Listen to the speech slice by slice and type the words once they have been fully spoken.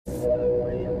Flyover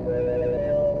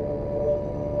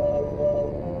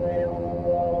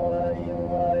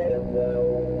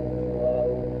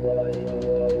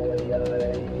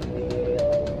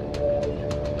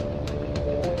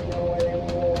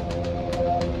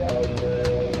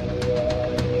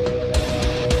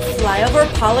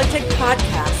Politic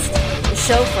Podcast, the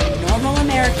show for normal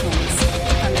Americans.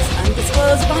 From this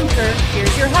undisclosed bunker,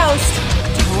 here's your host,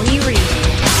 Tony Reed.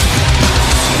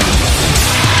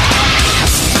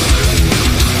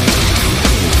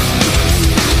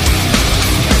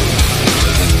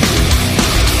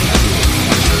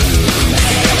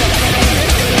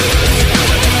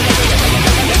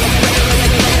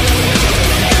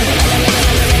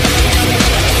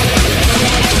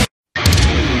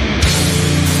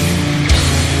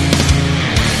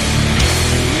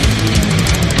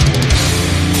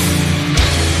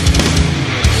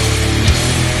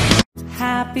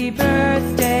 Happy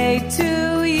birthday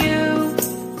to you.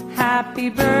 Happy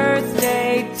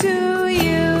birthday to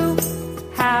you.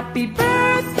 Happy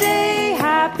birthday,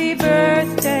 happy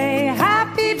birthday,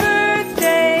 happy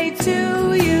birthday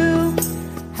to you.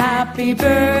 Happy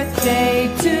birthday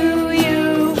to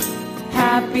you.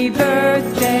 Happy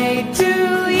birthday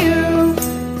to you.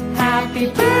 Happy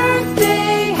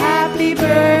birthday, happy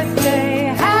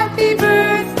birthday, happy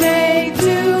birthday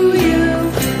to you.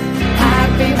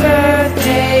 Happy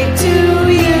birthday to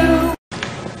you.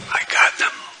 I got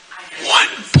them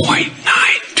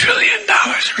 $1.9 trillion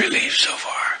in relief so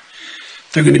far.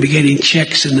 They're going to be getting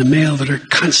checks in the mail that are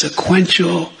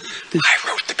consequential. I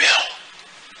wrote the bill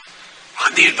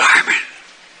on the environment.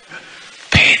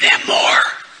 Pay them more.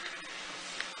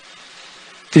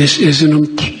 This is an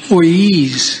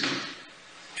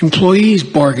employees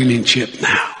bargaining chip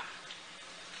now.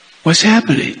 What's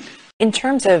happening? In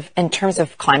terms of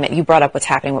climate, you brought up what's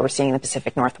happening, what we're seeing in the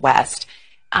Pacific Northwest.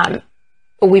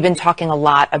 We've been talking a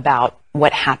lot about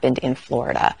what happened in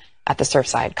Florida at the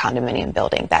Surfside condominium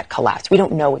building that collapsed. We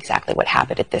don't know exactly what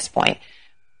happened at this point.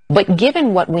 But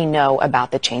given what we know about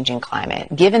the changing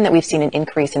climate, given that we've seen an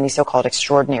increase in these so-called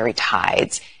extraordinary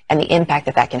tides and the impact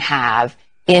that that can have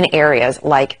in areas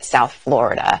like South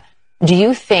Florida, do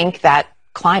you think that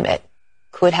climate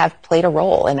could have played a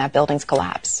role in that building's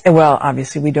collapse? Well,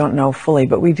 obviously we don't know fully,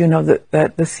 but we do know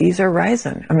that the seas are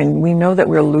rising. I mean, we know that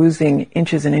we're losing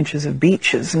inches and inches of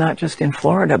beaches, not just in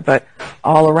Florida, but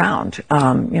all around.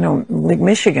 Lake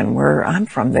Michigan, where I'm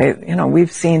from,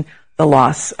 we've seen the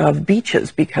loss of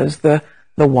beaches because the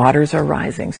waters are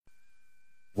rising.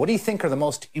 What do you think are the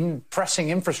most pressing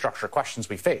infrastructure questions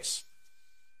we face?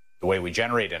 The way we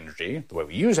generate energy, the way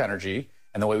we use energy,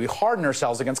 and the way we harden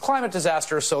ourselves against climate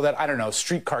disaster so that,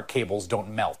 streetcar cables don't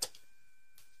melt.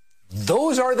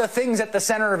 Those are the things at the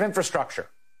center of infrastructure.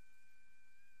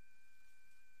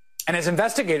 And as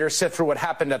investigators sift through what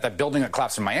happened at that building that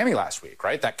collapsed in Miami last week,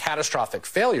 right, that catastrophic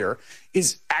failure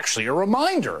is actually a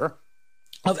reminder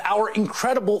of our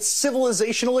incredible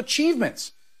civilizational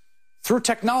achievements through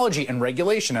technology and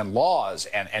regulation and laws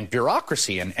and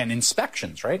bureaucracy and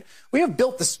inspections, right? We have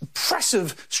built this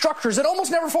impressive structures that almost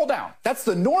never fall down. That's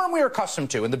the norm we are accustomed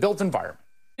to in the built environment.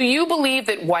 Do you believe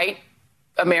that white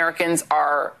Americans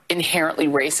are inherently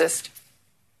racist?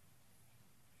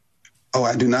 Oh,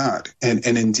 I do not. And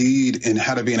indeed, in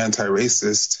How to Be an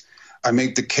Anti-Racist, I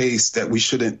make the case that we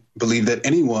shouldn't believe that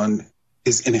anyone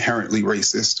is inherently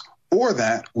racist or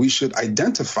that we should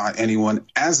identify anyone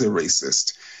as a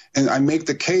racist. And I make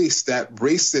the case that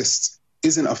racist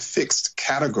isn't a fixed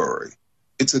category.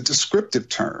 It's a descriptive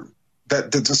term that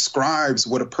describes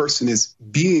what a person is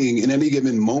being in any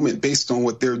given moment based on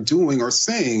what they're doing or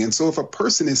saying. And so if a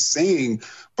person is saying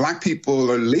Black people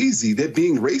are lazy, they're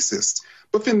being racist.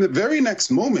 But in the very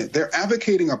next moment, they're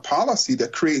advocating a policy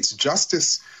that creates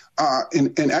justice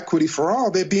and equity for all.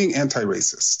 They're being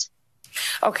anti-racist.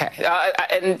 Okay.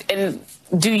 And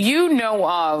do you know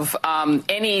of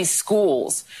any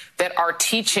schools that are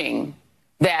teaching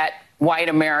that white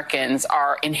Americans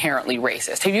are inherently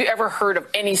racist? Have you ever heard of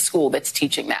any school that's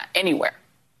teaching that anywhere?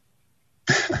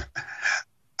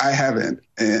 I haven't.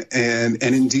 And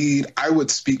indeed, I would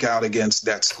speak out against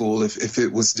that school if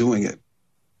it was doing it.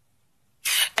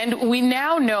 And we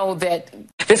now know that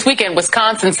this weekend,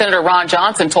 Wisconsin Senator Ron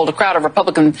Johnson told a crowd of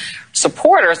Republican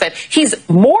supporters that he's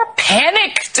more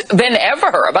panicked than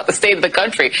ever about the state of the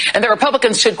country and that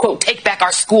Republicans should, quote, take back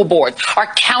our school boards,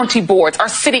 our county boards, our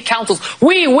city councils.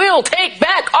 We will take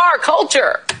back our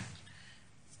culture.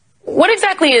 What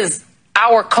exactly is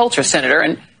our culture, Senator?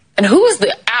 And who's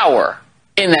the our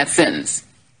in that sentence?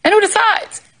 And who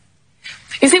decides?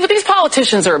 You see, what these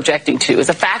politicians are objecting to is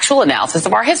a factual analysis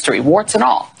of our history, warts and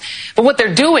all. But what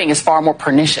they're doing is far more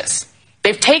pernicious.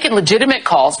 They've taken legitimate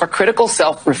calls for critical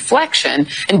self-reflection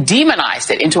and demonized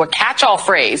it into a catch-all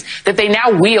phrase that they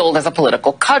now wield as a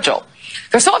political cudgel.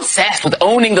 They're so obsessed with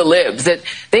owning the libs that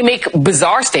they make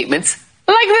bizarre statements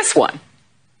like this one.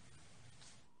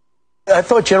 I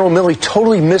thought General Milley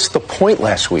totally missed the point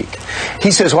last week. He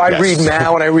says, well, I read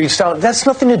Mao and I read Stalin. That's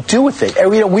nothing to do with it.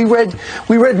 You know, we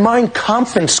read Mein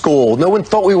Kampf in school. No one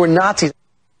thought we were Nazis.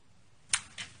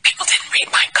 People didn't read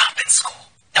Mein Kampf in school.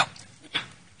 No.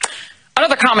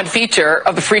 Another common feature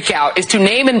of the freakout is to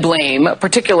name and blame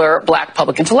particular black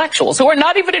public intellectuals who are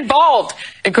not even involved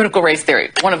in critical race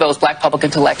theory. One of those black public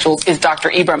intellectuals is Dr.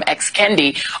 Ibram X.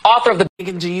 Kendi, author of the...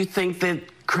 Do you think that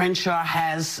Crenshaw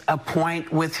has a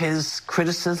point with his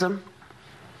criticism?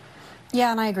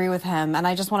 Yeah, and I agree with him. And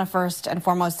I just want to first and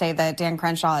foremost say that Dan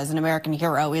Crenshaw is an American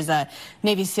hero. He's a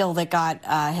Navy SEAL that got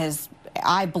his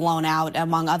eye blown out,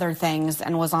 among other things,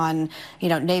 and was on,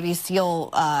 Navy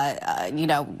SEAL,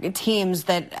 teams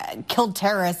that killed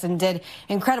terrorists and did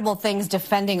incredible things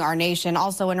defending our nation.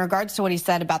 Also, in regards to what he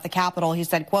said about the Capitol, he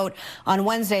said, quote, on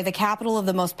Wednesday, the capital of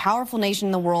the most powerful nation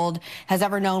in the world has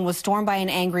ever known was stormed by an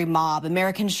angry mob.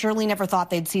 Americans surely never thought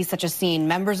they'd see such a scene.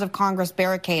 Members of Congress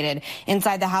barricaded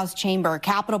inside the House chamber,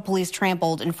 Capitol Police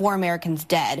trampled, and 4 Americans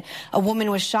dead. A woman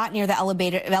was shot near the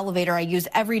elevator I use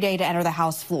every day to enter the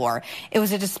House floor. It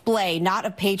was a display, not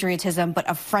of patriotism, but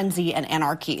of frenzy and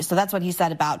anarchy. So that's what he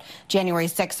said about January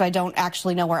 6th. So I don't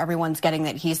actually know where everyone's getting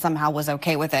that he somehow was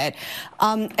okay with it.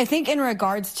 I think in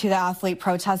regards to the athlete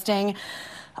protesting,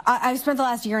 I've spent the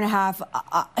last year and a half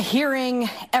hearing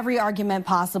every argument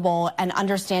possible and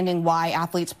understanding why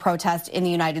athletes protest in the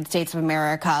United States of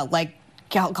America, like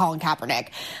Colin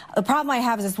Kaepernick. The problem I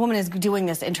have is this woman is doing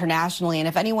this internationally, and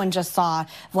if anyone just saw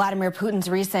Vladimir Putin's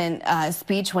recent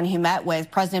speech when he met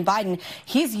with President Biden,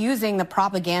 he's using the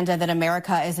propaganda that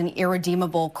America is an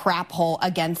irredeemable crap hole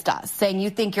against us, saying, you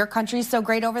think your country's so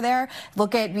great over there?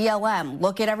 Look at BLM.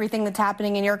 Look at everything that's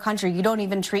happening in your country. You don't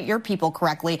even treat your people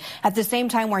correctly. At the same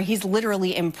time where he's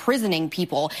literally imprisoning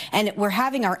people, and we're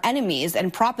having our enemies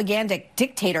and propaganda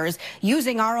dictators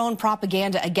using our own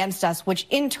propaganda against us, which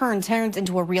in turn turns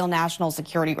into a real national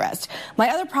security risk. My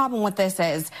other problem with this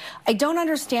is I don't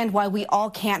understand why we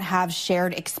all can't have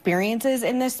shared experiences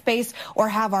in this space or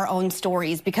have our own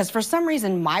stories, because for some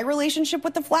reason my relationship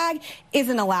with the flag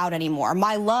isn't allowed anymore.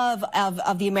 My love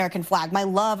of the American flag, my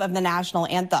love of the national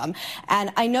anthem.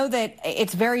 And I know that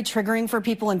it's very triggering for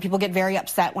people, and people get very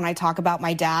upset when I talk about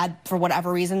my dad for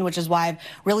whatever reason, which is why I've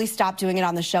really stopped doing it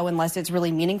on the show unless it's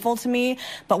really meaningful to me.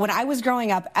 But when I was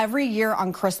growing up, every year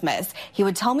on Christmas, he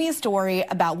would tell me a story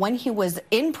about when he was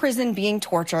in prison being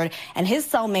tortured, and his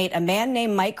cellmate, a man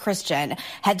named Mike Christian,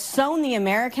 had sewn the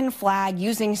American flag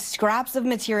using scraps of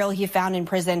material he found in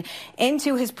prison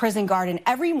into his prison garden.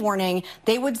 Every morning,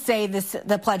 they would say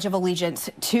the Pledge of Allegiance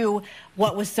to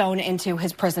what was sewn into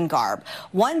his prison garb.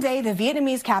 One day, the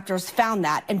Vietnamese captors found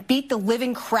that and beat the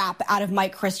living crap out of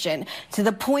Mike Christian to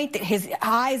the point that his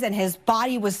eyes and his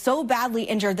body was so badly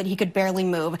injured that he could barely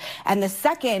move. And the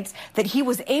second that he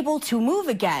was able to move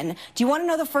again, do you want to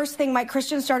know the first thing Mike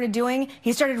Christian started doing?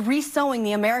 He started re-sewing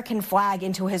the American flag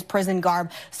into his prison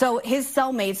garb so his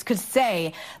cellmates could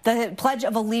say the Pledge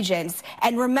of Allegiance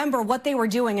and remember what they were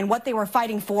doing and what they were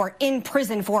fighting for in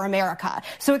prison for America.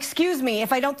 So excuse me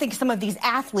if I don't think some of these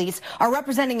athletes are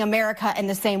representing America in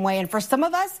the same way. And for some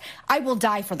of us, I will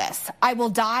die for this. I will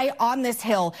die on this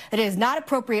hill that it is not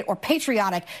appropriate or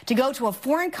patriotic to go to a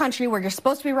foreign country where you're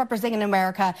supposed to be representing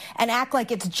America and act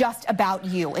like it's just about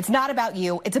you. It's not about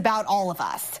you. It's about all of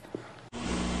us.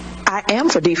 I am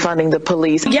for defunding the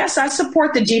police. Yes, I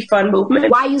support the defund movement.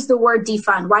 Why use the word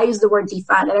defund? Why use the word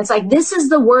defund? And it's like, this is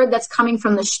the word that's coming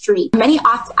from the street. Many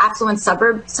affluent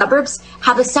suburbs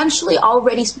have essentially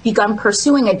already begun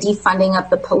pursuing a defunding of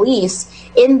the police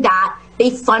in that they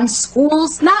fund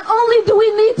schools. Not only do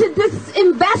we need to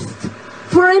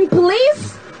disinvest in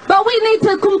police, but we need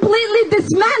to completely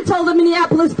dismantle the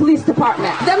Minneapolis Police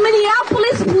Department. The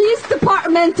Minneapolis Police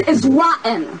Department is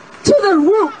rotten to the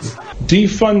root.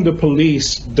 Defund the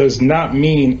police does not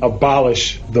mean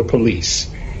abolish the police.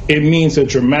 It means a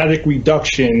dramatic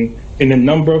reduction in the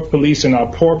number of police in our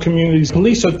poor communities.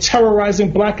 Police are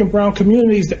terrorizing black and brown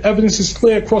communities. The evidence is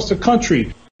clear across the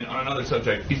country. On another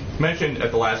subject, you mentioned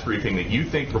at the last briefing that you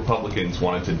think Republicans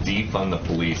wanted to defund the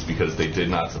police because they did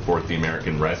not support the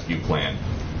American Rescue Plan.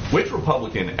 Which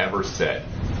Republican ever said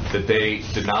that they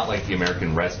did not like the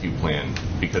American Rescue Plan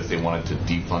because they wanted to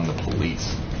defund the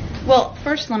police? Well,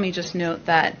 first, let me just note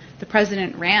that the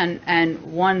president ran and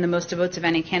won the most votes of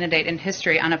any candidate in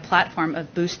history on a platform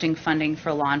of boosting funding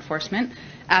for law enforcement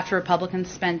after Republicans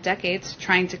spent decades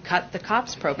trying to cut the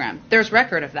COPS program. There's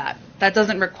record of that. That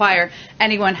doesn't require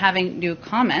anyone having new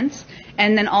comments,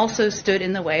 and then also stood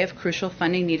in the way of crucial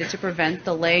funding needed to prevent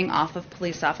the laying off of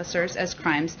police officers as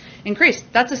crimes increased.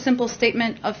 That's a simple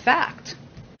statement of fact.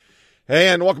 Hey,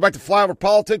 and welcome back to Flyover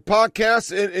Politics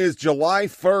Podcast. It is July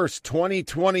 1st,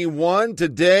 2021.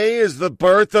 Today is the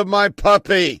birth of my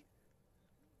puppy.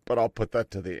 But I'll put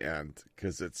that to the end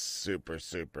because it's super,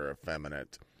 super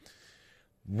effeminate.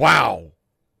 Wow.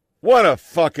 What a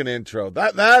fucking intro.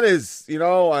 That is,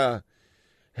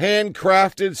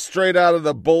 handcrafted straight out of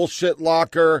the bullshit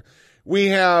locker. We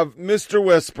have Mr.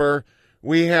 Whisper.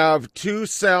 We have 2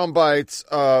 sound bites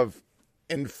of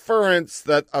inference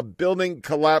that a building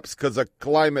collapsed because of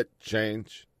climate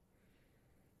change,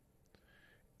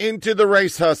 into the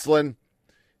race hustling,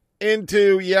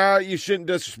 into, you shouldn't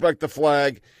disrespect the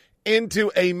flag,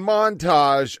 into a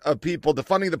montage of people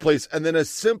defunding the police, and then a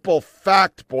simple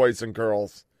fact, boys and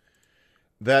girls,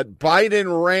 that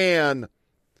Biden ran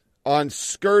on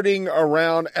skirting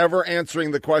around ever answering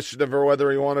the question of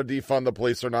whether he wanted to defund the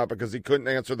police or not, because he couldn't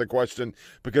answer the question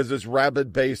because his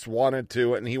rabid base wanted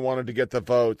to, and he wanted to get the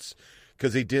votes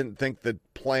because he didn't think the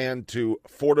plan to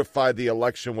fortify the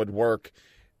election would work.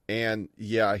 And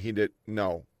he did.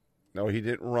 No, he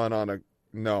didn't run on a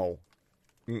no.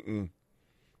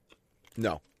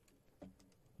 No.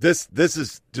 This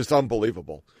is just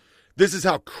unbelievable. This is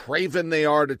how craven they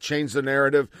are to change the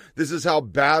narrative. This is how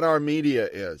bad our media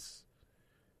is.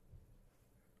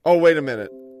 Oh, wait a minute.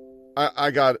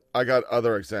 I got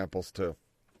other examples too.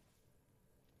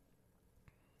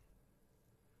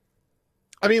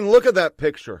 I mean, look at that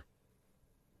picture.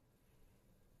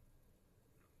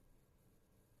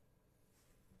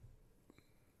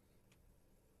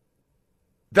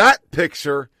 That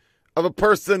picture of a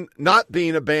person not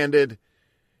being abandoned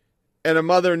and a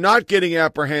mother not getting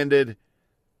apprehended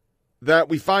that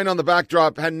we find on the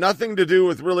backdrop had nothing to do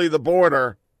with really the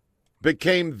border,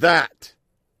 became that.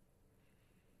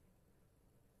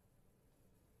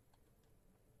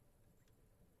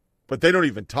 But they don't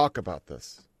even talk about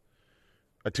this.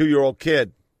 A 2-year-old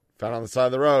kid found on the side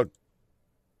of the road.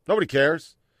 Nobody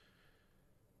cares.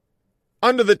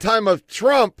 Under the time of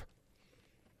Trump,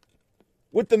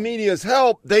 with the media's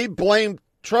help, they blamed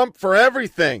Trump for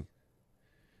everything.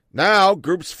 Now,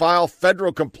 groups file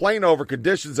federal complaint over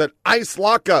conditions at ICE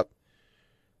lockup.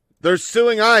 They're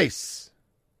suing ICE.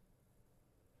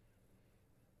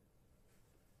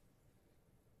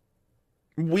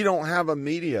 We don't have a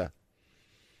media.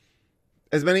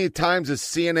 As many times as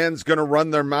CNN's going to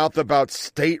run their mouth about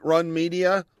state-run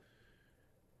media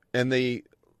and the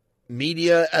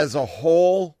media as a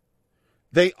whole,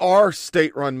 they are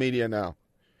state-run media now.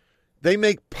 They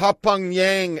make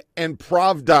Papanyang and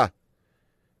Pravda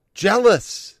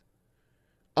jealous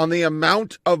on the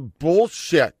amount of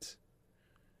bullshit.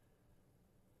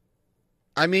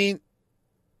 I mean,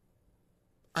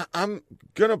 I'm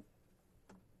going to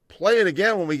play it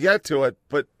again when we get to it,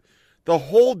 but the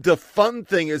whole defund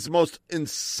thing is the most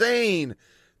insane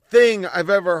thing I've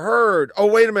ever heard. Oh,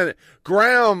 wait a minute.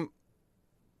 Graham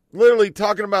literally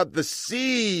talking about the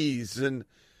seas and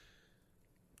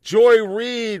Joy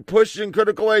Reid pushing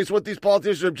critical race. What these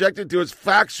politicians objected to is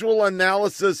factual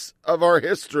analysis of our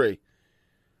history.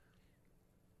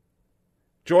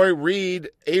 Joy Reid,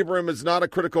 Abram is not a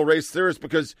critical race theorist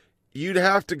because you'd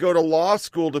have to go to law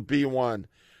school to be one.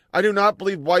 I do not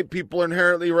believe white people are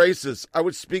inherently racist. I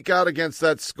would speak out against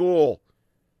that school.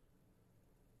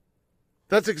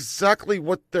 That's exactly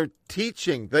what they're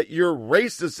teaching, that you're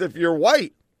racist if you're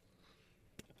white.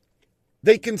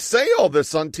 They can say all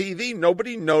this on TV.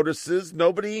 Nobody notices.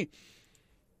 Nobody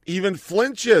even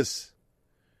flinches.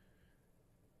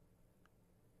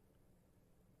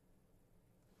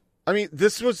 I mean,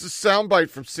 this was a soundbite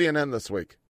from CNN this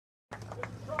week.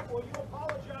 Trump, will you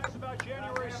apologize about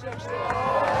January 6th?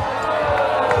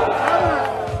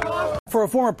 For a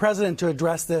former president to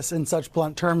address this in such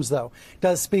blunt terms, though,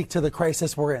 does speak to the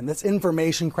crisis we're in, this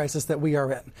information crisis that we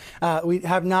are in. We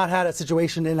have not had a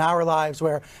situation in our lives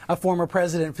where a former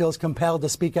president feels compelled to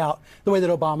speak out the way that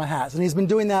Obama has. And he's been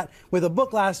doing that with a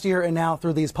book last year and now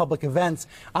through these public events.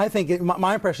 I think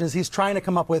my impression is he's trying to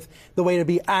come up with the way to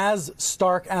be as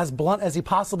stark, as blunt as he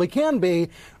possibly can be,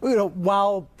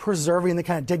 while preserving the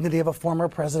kind of dignity of a former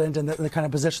president and the kind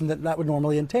of position that would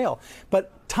normally entail.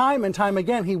 But time and time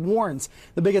again, he warns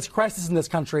the biggest crisis in this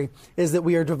country is that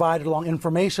we are divided along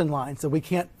information lines, that we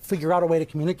can't figure out a way to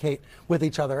communicate with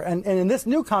each other. And in this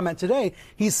new comment today,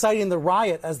 he's citing the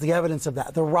riot as the evidence of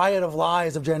that, the riot of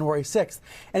lies of January 6th.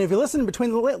 And if you listen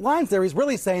between the lines there, he's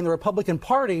really saying the Republican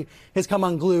Party has come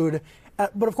unglued.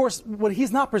 But of course, what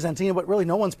he's not presenting and what really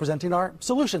no one's presenting are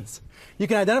solutions. You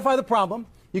can identify the problem.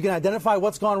 You can identify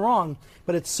what's gone wrong,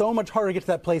 but it's so much harder to get to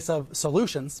that place of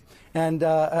solutions. And,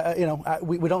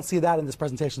 we don't see that in this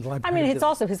presentation. I mean, it's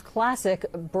also his classic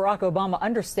Barack Obama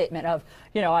understatement of,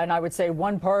 and I would say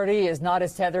one party is not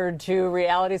as tethered to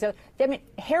realities. I mean,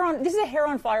 this is a hair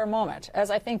on fire moment,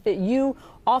 as I think that you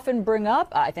often bring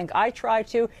up. I think I try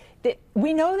to. That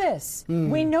we know this.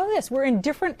 We know this. We're in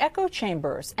different echo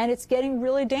chambers, and it's getting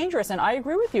really dangerous. And I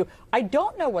agree with you. I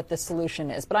don't know what the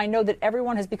solution is, but I know that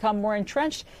everyone has become more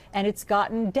entrenched, and it's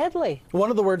gotten deadly.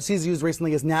 One of the words he's used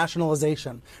recently is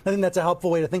nationalization. I think that's a helpful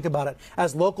way to think about it.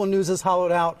 As local news is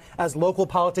hollowed out, as local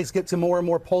politics get to more and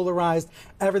more polarized,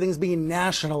 everything's being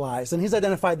nationalized. And he's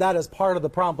identified that as part of the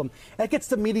problem. That gets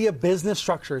to media business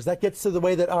structures. That gets to the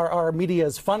way that our media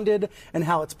is funded and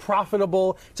how it's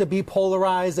profitable to be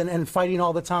polarized and fighting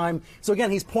all the time. So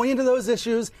again, he's pointing to those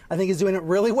issues. I think he's doing it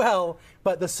really well,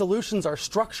 but the solutions are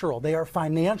structural. They are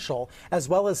financial as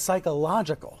well as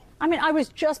psychological. I mean, I was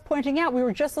just pointing out, we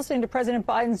were just listening to President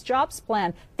Biden's jobs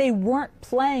plan. They weren't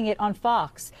playing it on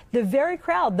Fox. The very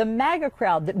crowd, the MAGA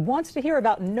crowd that wants to hear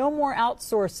about no more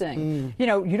outsourcing.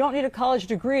 You don't need a college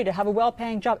degree to have a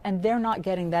well-paying job, and they're not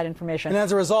getting that information. And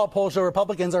as a result, polls show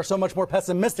Republicans are so much more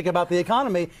pessimistic about the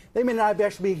economy, they may not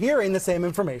actually be hearing the same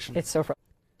information. It's so frustrating.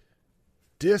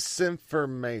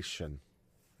 Disinformation.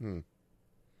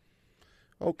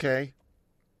 Okay.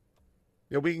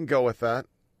 Yeah, we can go with that.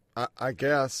 I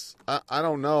guess. I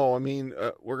don't know. I mean,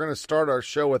 we're going to start our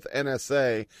show with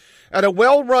NSA. At a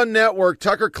well-run network,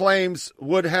 Tucker claims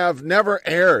would have never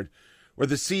aired, where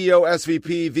the CEO,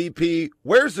 SVP, VP,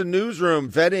 where's the newsroom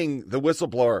vetting the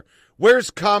whistleblower?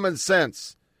 Where's common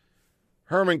sense?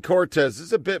 Herman Cortez, this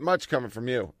is a bit much coming from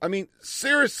you. I mean,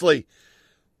 seriously,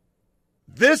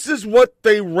 this is what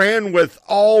they ran with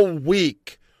all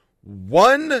week.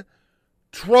 One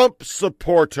Trump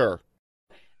supporter.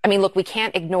 I mean, look, we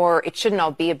can't ignore, it shouldn't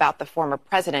all be about the former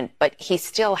president, but he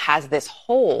still has this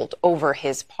hold over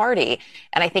his party.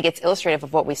 And I think it's illustrative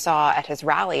of what we saw at his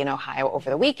rally in Ohio over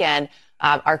the weekend.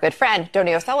 Our good friend,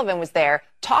 Donnie O'Sullivan, was there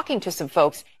talking to some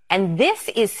folks, and this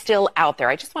is still out there.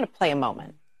 I just want to play a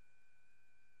moment.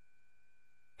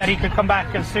 That he could come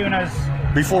back as soon as...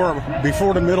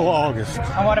 Before the middle of August.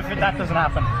 And what if that doesn't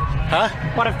happen? Huh?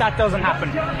 What if that doesn't happen?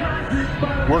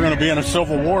 We're going to be in a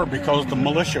civil war because the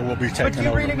militia will be taking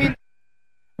over.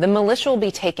 The militia will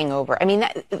be taking over. I mean,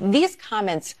 these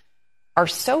comments are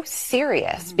so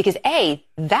serious because A,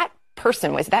 that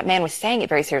man was saying it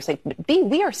very seriously. B,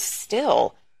 we are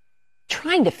still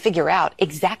trying to figure out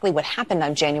exactly what happened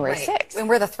on January 6th. And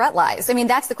where the threat lies. I mean,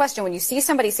 that's the question. When you see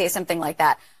somebody say something like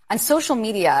that on social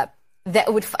media,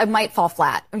 it might fall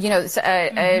flat.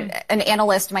 An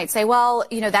analyst might say, well,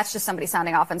 that's just somebody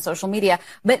sounding off on social media.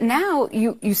 But now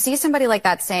you see somebody like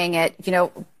that saying it,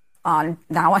 on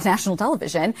national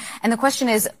television. And the question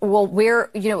is, well, where,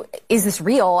 is this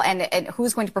real? And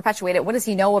who's going to perpetuate it? What does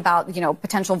he know about,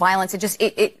 potential violence?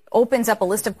 It opens up a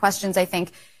list of questions, I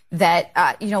think, that,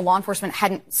 law enforcement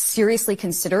hadn't seriously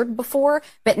considered before,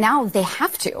 but now they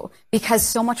have to because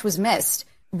so much was missed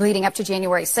leading up to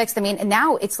January 6th. I mean, and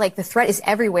now it's like the threat is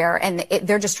everywhere and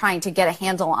they're just trying to get a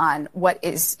handle on what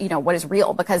is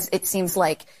real because it seems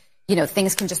like,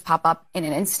 things can just pop up in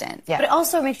an instant. Yeah. But it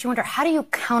also makes you wonder, how do you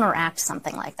counteract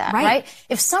something like that, right?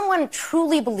 If someone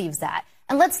truly believes that,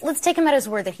 and let's take him at his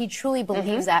word that he truly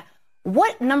believes that,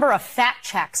 what number of fact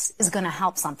checks is going to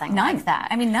help something like that?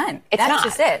 I mean, none. That's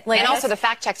just it. And also the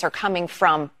fact checks are coming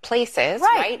from places,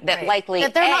 right? That likely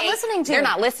that they're not listening to. They're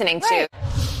not listening to.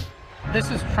 This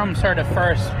is Trump's sort of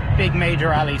first big major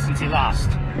rally since he lost.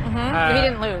 He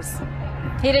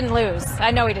didn't lose.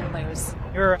 I know he didn't lose.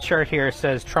 Your shirt here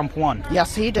says Trump won.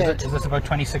 Yes, he did. Is this about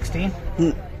 2016?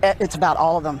 It's about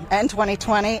all of them, and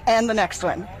 2020, and the next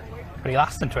one. But he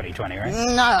lost in 2020, right?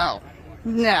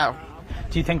 No.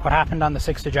 Do you think what happened on the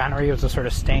 6th of January was a sort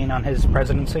of stain on his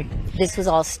presidency? This was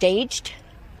all staged.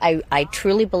 I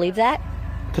truly believe that.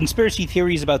 Conspiracy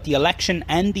theories about the election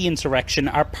and the insurrection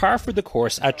are par for the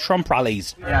course at Trump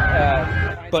rallies.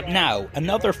 But now,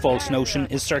 another false notion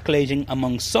is circulating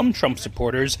among some Trump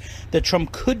supporters that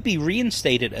Trump could be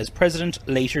reinstated as president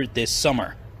later this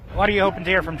summer. What are you hoping to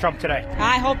hear from Trump today?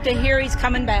 I hope to hear he's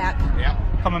coming back. Yeah.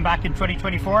 coming back in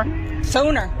 2024?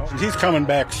 Sooner. He's coming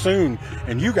back soon,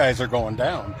 and you guys are going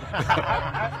down.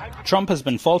 Trump has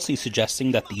been falsely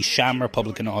suggesting that the sham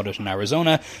Republican audit in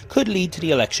Arizona could lead to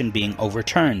the election being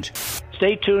overturned.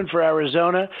 Stay tuned for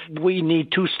Arizona. We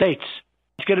need 2 states.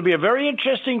 It's going to be a very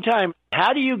interesting time.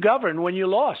 How do you govern when you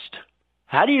lost?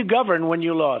 How do you govern when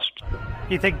you lost?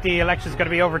 You think the election is going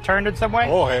to be overturned in some way?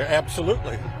 Oh,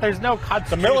 absolutely. There's no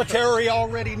constitution. The military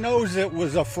already knows it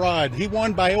was a fraud. He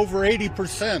won by over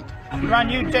 80%. Ron,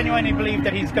 you genuinely believe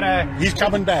that he's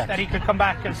coming back. That he could come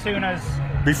back as soon as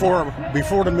before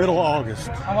the middle of August.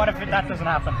 And what if that doesn't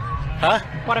happen? Huh?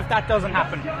 What if that doesn't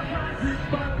happen?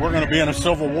 We're going to be in a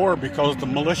civil war because the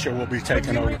militia will be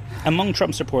taking over. Among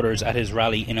Trump supporters at his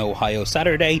rally in Ohio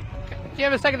Saturday. Do you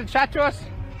have a second to chat to us?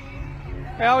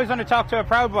 I always want to talk to a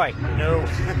Proud Boy. No.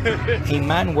 A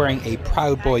man wearing a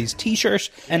Proud Boys t-shirt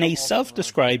and a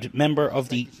self-described member of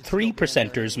the 3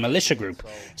 Percenters militia group.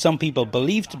 Some people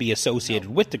believed to be associated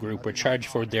with the group were charged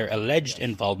for their alleged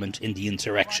involvement in the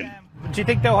insurrection. Do you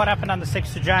think, though, what happened on the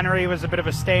 6th of January was a bit of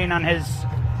a stain on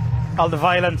all the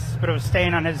violence, a bit of a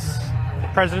stain on his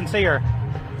presidency, or?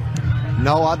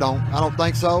 No, I don't. I don't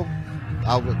think so.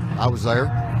 I was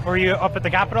there. Were you up at the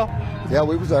Capitol? Yeah,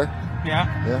 we was there.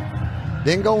 Yeah? Yeah.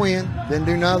 Didn't go in. Didn't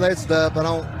do none of that stuff. I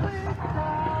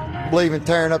don't believe in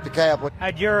tearing up the Capitol.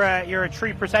 And you're a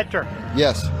 3 Percenter.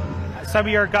 Yes. Some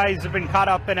of your guys have been caught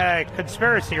up in a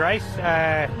conspiracy, right?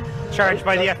 Charged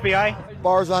by the FBI? As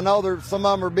far as I know, some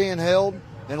of them are being held,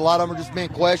 and a lot of them are just being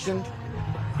questioned.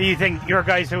 Do you think your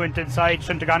guys who went inside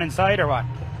shouldn't have gone inside, or what?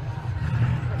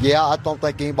 Yeah, I don't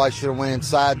think anybody should have went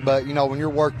inside, but, when you're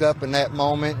worked up in that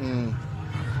moment and,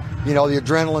 the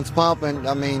adrenaline's pumping,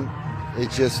 I mean,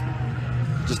 it just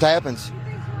happens.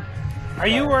 Are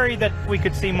you worried that we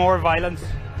could see more violence?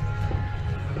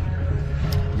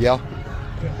 Yeah.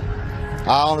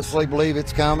 I honestly believe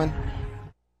it's coming.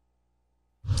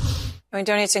 I mean,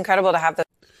 Tony, it's incredible to have the.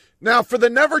 Now, for the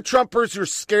never-Trumpers who are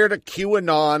scared of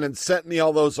QAnon and sent me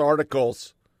all those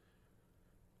articles,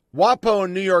 WAPO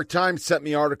and New York Times sent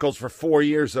me articles for 4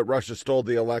 years that Russia stole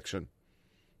the election,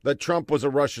 that Trump was a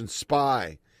Russian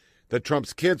spy, that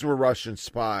Trump's kids were Russian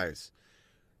spies,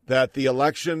 that the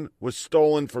election was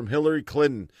stolen from Hillary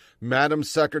Clinton, Madam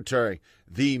Secretary,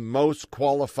 the most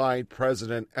qualified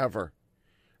president ever.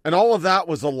 And all of that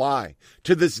was a lie.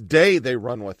 To this day, they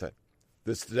run with it.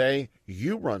 This day,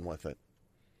 you run with it.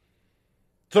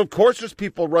 So, of course, there's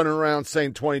people running around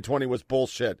saying 2020 was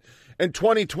bullshit. In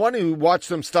 2020, we watched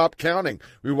them stop counting.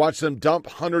 We watched them dump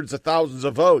hundreds of thousands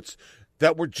of votes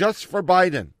that were just for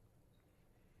Biden.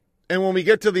 And when we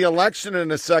get to the election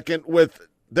in a second, with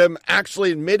them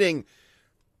actually admitting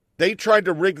they tried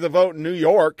to rig the vote in New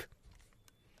York.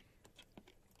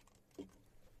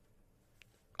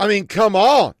 I mean, come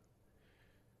on.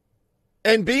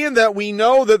 And being that we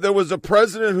know that there was a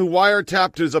president who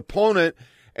wiretapped his opponent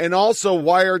and also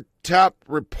wiretapped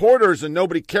reporters and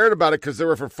nobody cared about it because they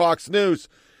were for Fox News.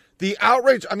 The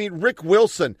outrage, I mean, Rick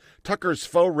Wilson, Tucker's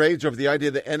faux rage over the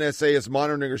idea that NSA is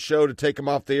monitoring a show to take him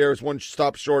off the air is one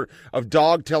stop short of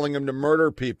Dog telling him to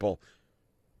murder people.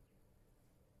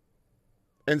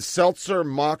 And Seltzer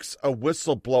mocks a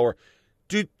whistleblower.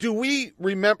 Do we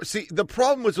remember? See, the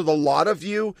problem was with a lot of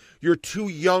you, you're too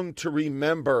young to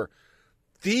remember.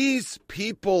 These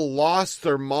people lost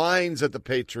their minds at the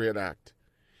Patriot Act.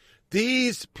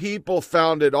 These people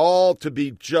found it all to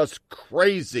be just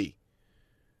crazy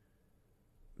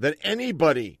that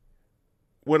anybody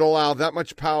would allow that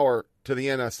much power to the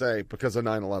NSA because of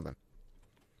 9/11.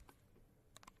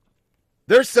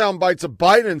 There's sound bites of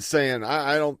Biden saying,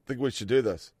 I don't think we should do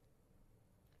this.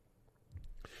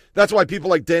 That's why people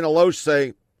like Dana Loesch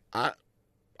say, I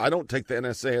don't take the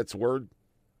NSA at its word.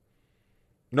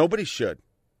 Nobody should.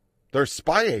 They're a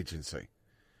spy agency.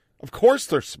 Of course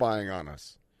they're spying on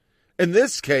us. In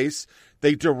this case,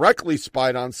 they directly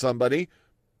spied on somebody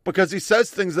because he says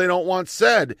things they don't want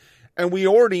said. And we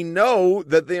already know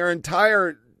that their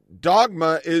entire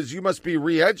dogma is you must be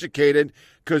re-educated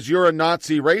because you're a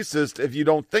Nazi racist if you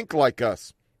don't think like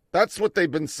us. That's what they've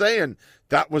been saying.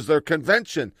 That was their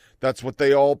convention. That's what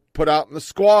they all put out in the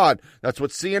squad. That's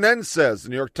what CNN says, the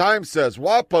New York Times says,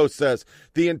 WAPO says.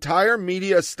 The entire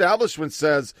media establishment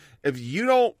says, if you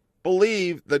don't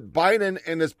believe that Biden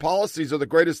and his policies are the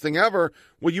greatest thing ever,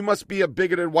 well, you must be a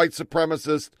bigoted white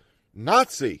supremacist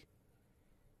Nazi.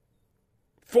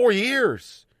 4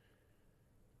 years.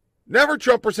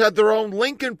 Never-Trumpers had their own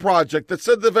Lincoln Project that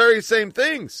said the very same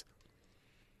things.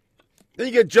 Then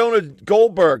you get Jonah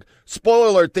Goldberg. Spoiler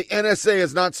alert, the NSA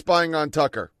is not spying on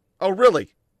Tucker. Oh,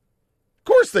 really? Of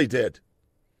course they did.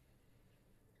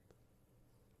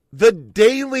 The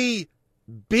Daily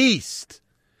Beast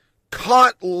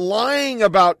caught lying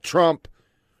about Trump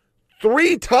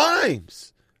 3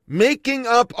 times, making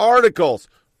up articles.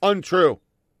 Untrue.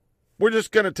 We're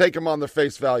just going to take him on their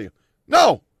face value.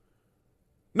 No,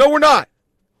 we're not.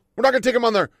 We're not going to take him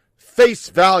on their face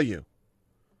value.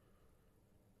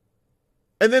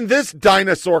 And then this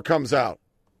dinosaur comes out.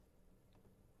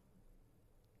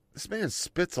 This man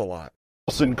spits a lot.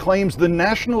 Carlson claims the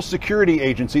National Security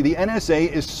Agency, the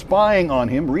NSA, is spying on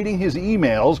him, reading his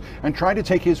emails, and trying to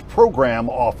take his program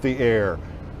off the air.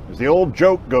 As the old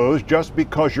joke goes, just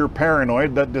because you're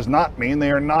paranoid, that does not mean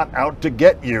they are not out to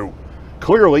get you.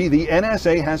 Clearly, the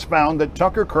NSA has found that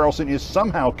Tucker Carlson is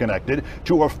somehow connected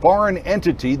to a foreign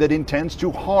entity that intends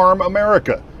to harm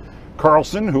America.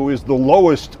 Carlson, who is the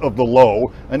lowest of the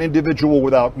low, an individual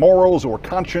without morals or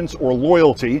conscience or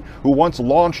loyalty, who once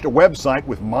launched a website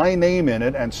with my name in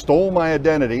it and stole my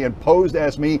identity and posed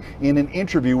as me in an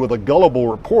interview with a gullible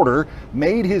reporter,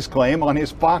 made his claim on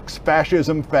his Fox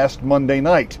Fascism Fest Monday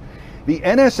night. The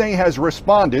NSA has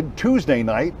responded Tuesday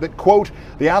night that, quote,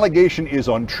 the allegation is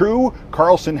untrue,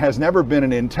 Carlson has never been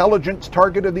an intelligence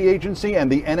target of the agency,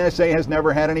 and the NSA has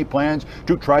never had any plans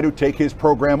to try to take his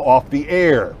program off the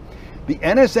air. The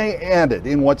NSA added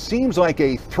in what seems like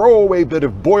a throwaway bit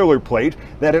of boilerplate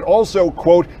that it also,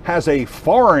 quote, has a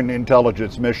foreign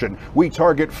intelligence mission. We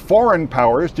target foreign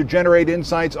powers to generate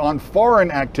insights on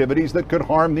foreign activities that could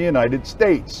harm the United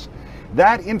States.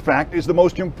 That, in fact, is the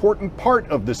most important part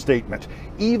of the statement.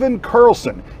 Even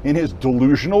Carlson, in his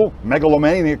delusional,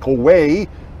 megalomaniacal way,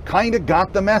 kind of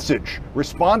got the message,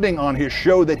 responding on his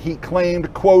show that he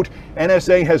claimed, quote,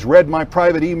 NSA has read my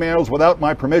private emails without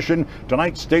my permission.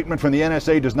 Tonight's statement from the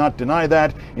NSA does not deny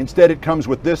that. Instead, it comes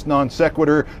with this non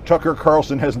sequitur. Tucker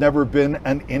Carlson has never been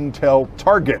an intel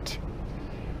target.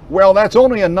 Well, that's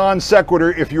only a non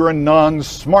sequitur if you're a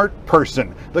non-smart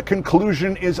person. The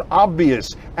conclusion is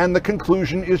obvious, and the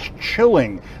conclusion is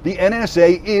chilling. The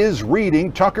NSA is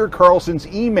reading Tucker Carlson's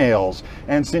emails,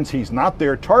 and since he's not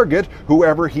their target,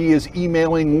 whoever he is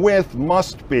emailing with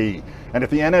must be. And if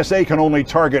the NSA can only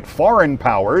target foreign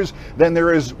powers, then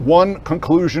there is one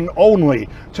conclusion only.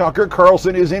 Tucker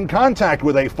Carlson is in contact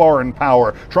with a foreign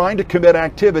power, trying to commit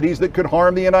activities that could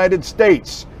harm the United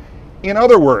States. In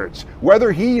other words,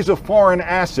 whether he's a foreign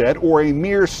asset or a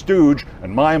mere stooge,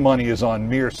 and my money is on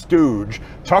mere stooge,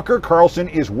 Tucker Carlson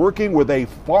is working with a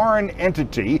foreign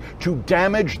entity to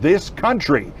damage this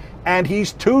country. And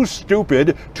he's too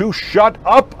stupid to shut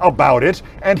up about it,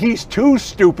 and he's too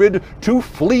stupid to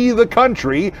flee the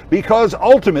country because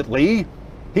ultimately,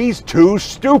 he's too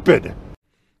stupid.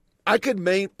 I could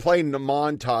play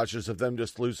montages of them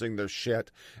just losing their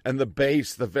shit, and the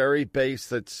base, the very base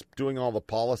that's doing all the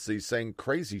policies, saying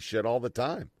crazy shit all the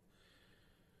time.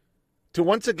 To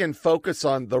once again focus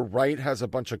on the right has a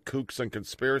bunch of kooks and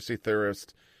conspiracy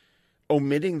theorists,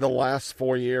 omitting the last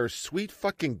 4 years. Sweet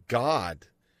fucking God.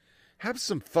 Have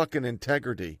some fucking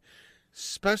integrity,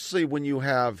 especially when you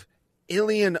have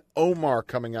Ilhan Omar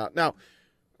coming out. Now,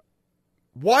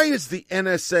 why is the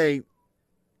NSA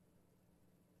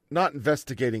not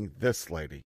investigating this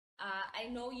lady? I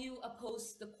know you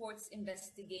opposed the court's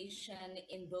investigation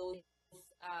in both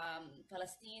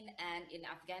Palestine and in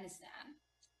Afghanistan.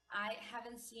 I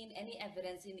haven't seen any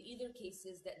evidence in either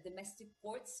cases that domestic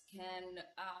courts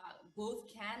both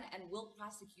can and will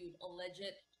prosecute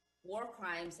alleged war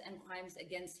crimes and crimes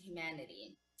against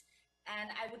humanity.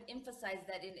 And I would emphasize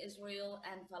that in Israel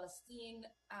and Palestine,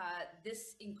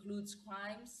 this includes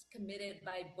crimes committed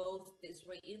by both the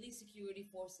Israeli security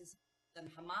forces and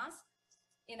Hamas.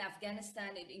 In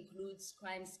Afghanistan, it includes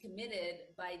crimes committed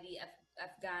by the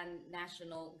Afghan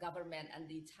national government and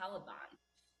the Taliban.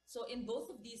 So in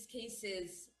both of these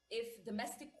cases, if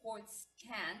domestic courts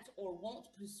can't or won't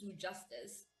pursue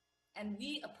justice, and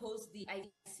we oppose the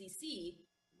ICC,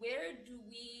 where do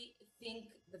we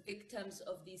think the victims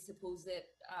of these supposed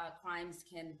crimes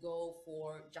can go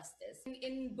for justice?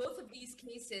 In both of these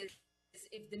cases,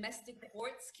 if domestic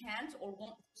courts can't or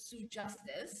won't pursue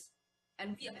justice,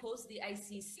 and we oppose the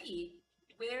ICC,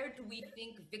 where do we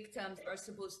think victims are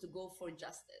supposed to go for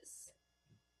justice?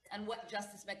 And what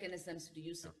justice mechanisms do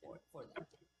you support for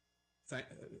them?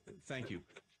 Thank you.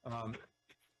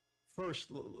 First,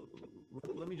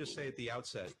 let me just say at the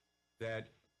outset that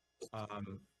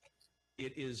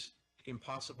it is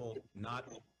impossible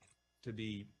not to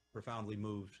be profoundly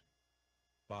moved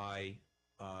by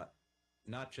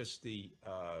not just the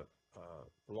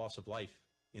loss of life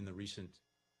in the recent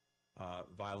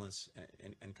violence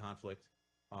and conflict,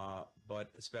 but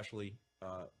especially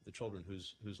the children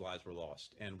whose lives were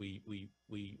lost. And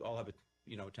we all have a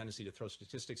tendency to throw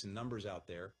statistics and numbers out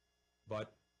there,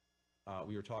 but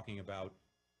we were talking about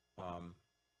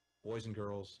boys and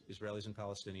girls, Israelis and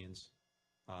Palestinians,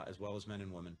 as well as men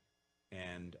and women.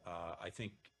 And I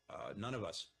think none of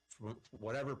us, from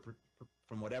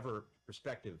whatever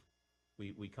perspective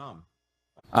we come.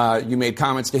 You made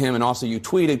comments to him, and also you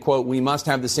tweeted, quote, "We must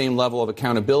have the same level of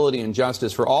accountability and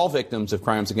justice for all victims of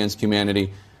crimes against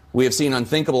humanity. We have seen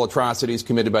unthinkable atrocities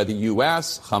committed by the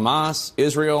U.S., Hamas,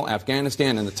 Israel,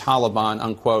 Afghanistan, and the Taliban,"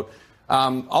 unquote.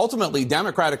 Ultimately,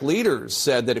 Democratic leaders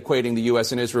said that equating the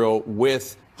U.S. and Israel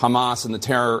with Hamas and the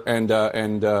terror and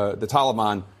the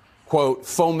Taliban, quote,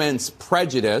 foments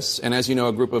prejudice. And as you know,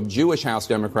 a group of Jewish House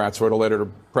Democrats wrote a letter to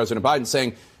President Biden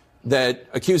saying that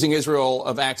accusing Israel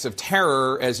of acts of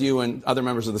terror, as you and other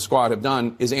members of the squad have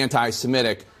done, is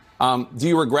anti-Semitic. Do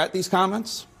you regret these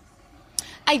comments?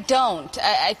 I don't.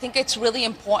 I think it's really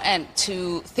important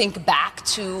to think back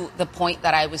to the point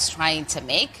that I was trying to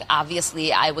make.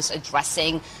 Obviously, I was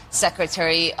addressing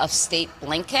Secretary of State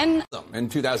Blinken. In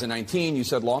 2019, you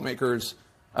said lawmakers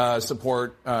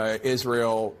support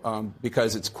Israel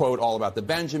because it's, quote, all about the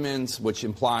Benjamins, which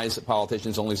implies that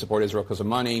politicians only support Israel because of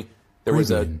money. There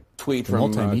was a tweet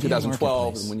from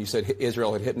 2012 when you said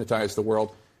Israel had hypnotized the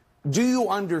world. Do you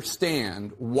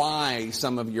understand why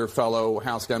some of your fellow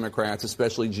House Democrats,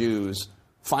 especially Jews,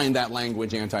 find that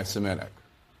language anti-Semitic?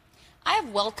 I have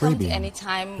welcomed any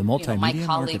time my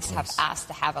colleagues have asked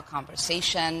to have a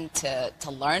conversation,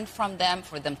 to learn from them,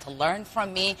 for them to learn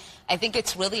from me. I think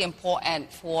it's really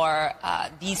important for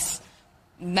these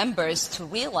members to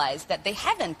realize that they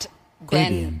haven't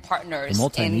been partners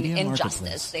in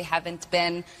justice. They haven't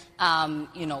been,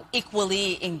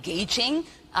 equally engaging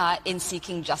in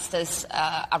seeking justice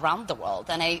around the world.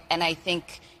 And I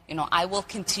think, I will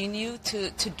continue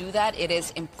to do that. It is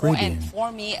important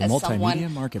for me as someone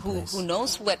who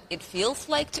knows what it feels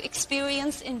like to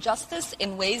experience injustice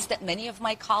in ways that many of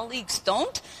my colleagues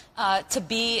don't, to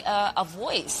be a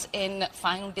voice in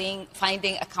finding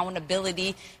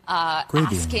accountability,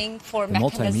 asking for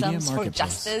mechanisms for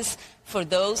justice for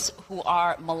those who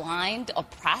are maligned,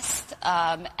 oppressed,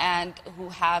 and who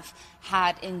have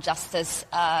had injustice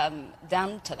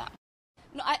done to them.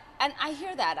 I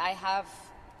hear that. I have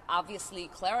obviously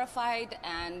clarified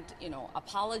and,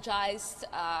 apologized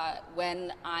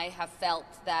when I have felt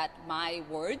that my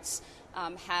words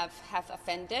have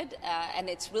offended. And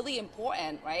it's really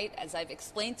important, right? As I've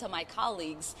explained to my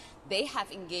colleagues, they have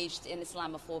engaged in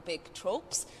Islamophobic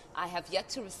tropes. I have yet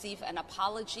to receive an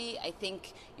apology. I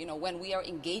think, when we are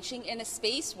engaging in a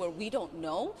space where we don't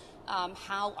know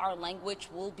how our language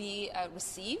will be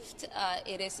received,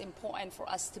 it is important for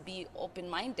us to be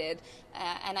open-minded.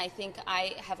 And I think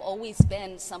I have always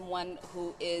been someone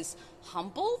who is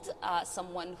humbled,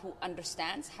 someone who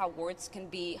understands how words can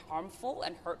be harmful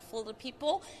and hurtful to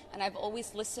people. And I've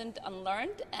always listened and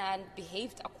learned and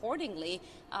behaved accordingly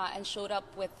and showed up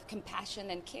with compassion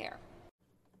and care.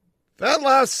 That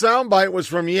last soundbite was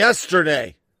from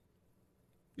yesterday.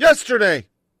 Yesterday.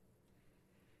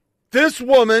 This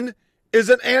woman is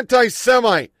an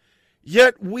anti-Semite,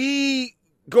 yet we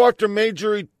go after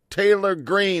Marjorie Taylor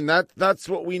Greene. That's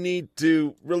what we need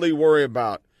to really worry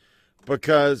about,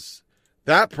 because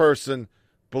that person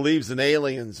believes in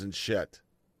aliens and shit.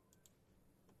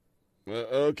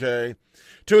 Okay.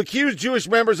 To accuse Jewish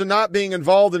members of not being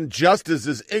involved in justice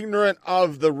is ignorant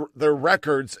of their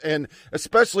records and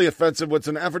especially offensive when it's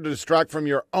an effort to distract from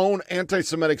your own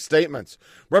anti-Semitic statements.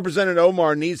 Representative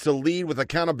Omar needs to lead with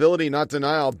accountability, not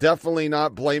denial, definitely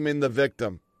not blaming the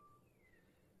victim.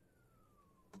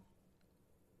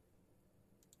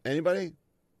 Anybody?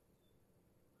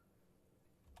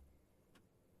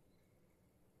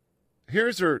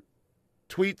 Here's her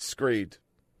tweet screed.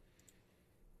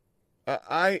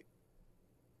 I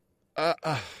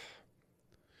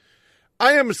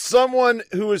am someone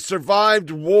who has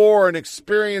survived war and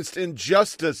experienced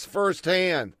injustice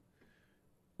firsthand.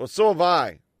 Well, so have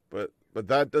I, but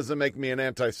that doesn't make me an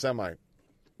anti-Semite.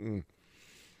 Who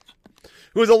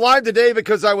is alive today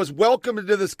because I was welcomed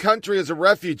into this country as a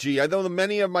refugee. I know that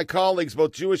many of my colleagues,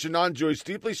 both Jewish and non-Jewish,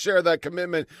 deeply share that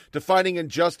commitment to fighting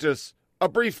injustice. A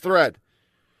brief thread.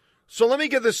 So let me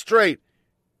get this straight.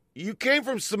 You came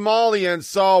from Somalia and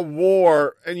saw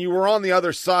war, and you were on the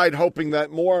other side hoping that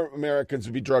more Americans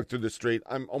would be drugged through the street.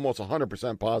 I'm almost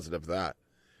 100% positive of that.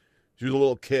 She was a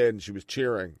little kid, and she was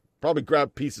cheering. Probably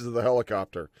grabbed pieces of the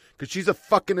helicopter. Because she's a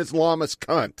fucking Islamist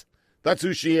cunt. That's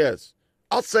who she is.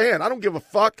 I'll say it. I don't give a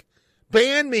fuck.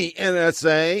 Ban me,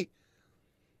 NSA.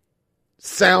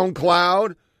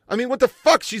 SoundCloud. I mean, what the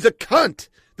fuck? She's a cunt.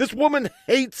 This woman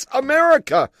hates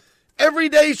America. Every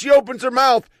day she opens her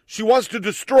mouth, she wants to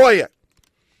destroy it.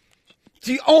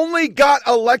 She only got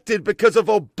elected because of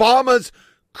Obama's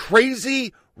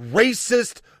crazy,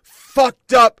 racist,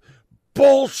 fucked up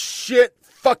bullshit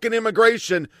fucking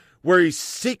immigration where he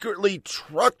secretly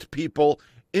trucked people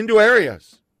into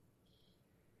areas.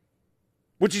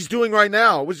 Which he's doing right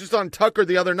now. It was just on Tucker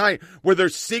the other night where they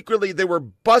were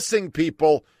busing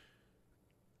people,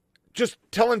 just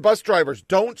telling bus drivers,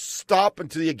 don't stop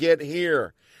until you get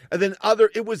here. And then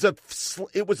it was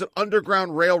an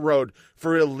underground railroad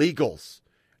for illegals.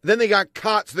 Then they got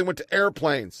caught, so they went to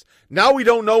airplanes. Now we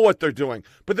don't know what they're doing,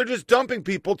 but they're just dumping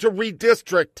people to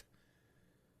redistrict.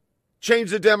 Change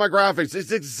the demographics.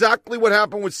 It's exactly what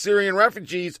happened with Syrian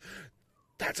refugees.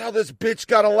 That's how this bitch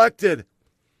got elected.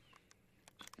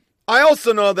 I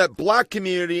also know that black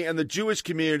community and the Jewish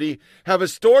community have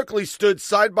historically stood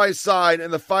side by side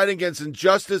in the fight against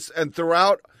injustice, and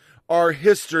throughout our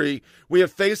history, we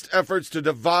have faced efforts to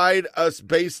divide us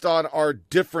based on our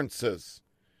differences.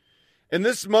 In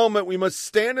this moment, we must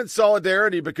stand in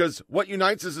solidarity because what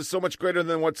unites us is so much greater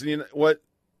than what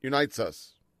unites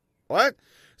us. What?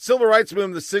 Civil rights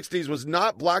movement in the 60s was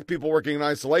not black people working in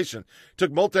isolation. It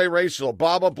took multiracial,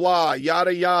 blah, blah, blah,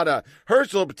 yada, yada.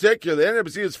 Herschel in particular, the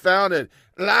NWC was founded,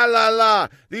 la, la, la.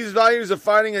 These values of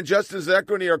fighting injustice and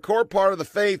equity are a core part of the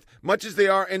faith, much as they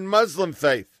are in Muslim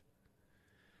faith.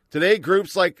 Today,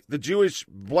 groups like the Jewish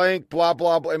blank, blah,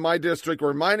 blah, blah, in my district are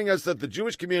reminding us that the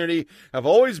Jewish community have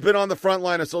always been on the front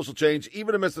line of social change,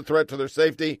 even amidst the threat to their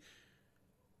safety.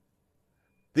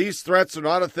 These threats are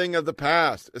not a thing of the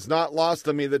past. It's not lost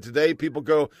on me that today people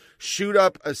go shoot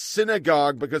up a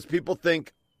synagogue because people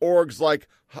think orgs like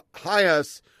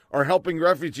HIAS are helping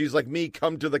refugees like me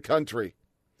come to the country.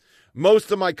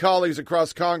 Most of my colleagues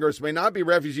across Congress may not be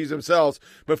refugees themselves,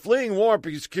 but fleeing war and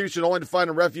persecution only to find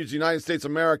a refuge in the United States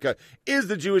of America is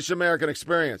the Jewish American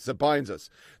experience that binds us.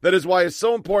 That is why it's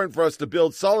so important for us to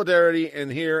build solidarity in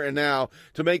here and now,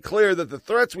 to make clear that the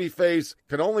threats we face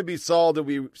can only be solved if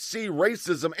we see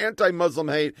racism, anti-Muslim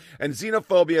hate, and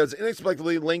xenophobia as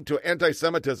inexplicably linked to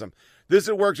anti-Semitism. This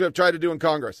is work we have tried to do in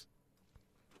Congress.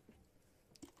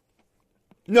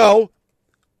 No.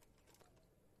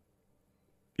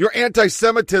 Your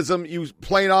anti-Semitism, you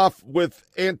playing off with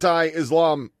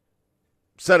anti-Islam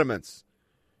sentiments.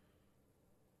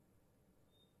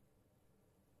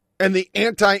 And the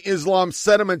anti-Islam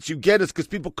sentiments you get is because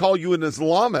people call you an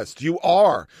Islamist. You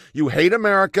are. You hate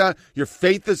America. Your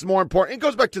faith is more important. It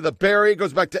goes back to the Barry. It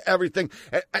goes back to everything.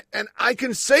 And I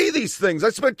can say these things.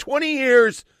 I spent 20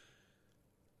 years,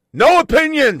 no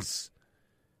opinions.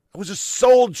 I was a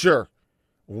soldier.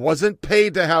 Wasn't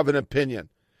paid to have an opinion.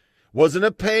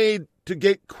 Wasn't paid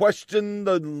to question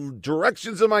the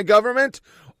directions of my government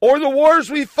or the wars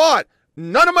we fought.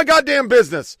 None of my goddamn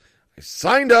business. I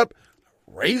signed up,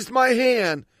 raised my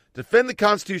hand, defend the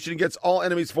Constitution against all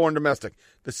enemies, foreign and domestic.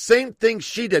 The same thing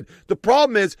she did. The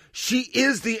problem is she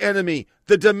is the enemy,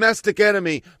 the domestic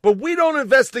enemy. But we don't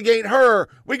investigate her.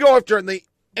 We go after her, and the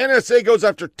NSA goes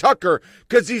after Tucker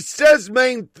because he says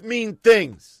mean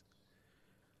things.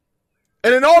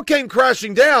 And it all came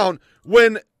crashing down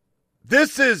when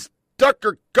this is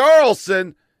Tucker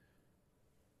Carlson,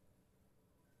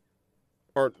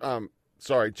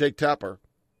 Jake Tapper,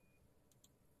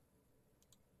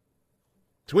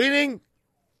 tweeting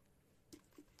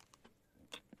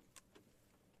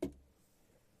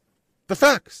the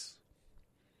facts.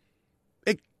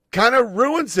 It kind of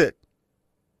ruins it.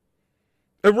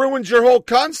 It ruins your whole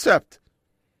concept.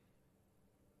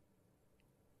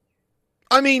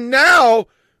 I mean, now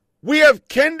we have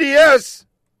Ken DS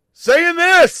saying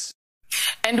this.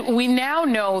 And we now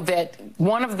know that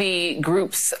one of the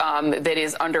groups that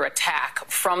is under attack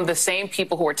from the same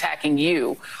people who are attacking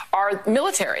you are the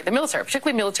military,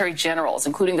 particularly military generals,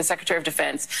 including the Secretary of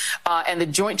Defense and the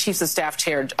Joint Chiefs of Staff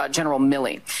Chair, General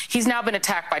Milley. He's now been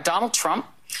attacked by Donald Trump,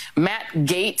 Matt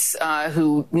Gaetz,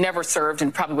 who never served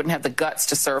and probably wouldn't have the guts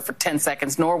to serve for 10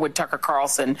 seconds, nor would Tucker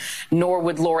Carlson, nor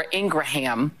would Laura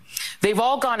Ingraham. They've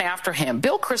all gone after him.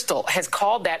 Bill Kristol has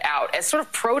called that out as sort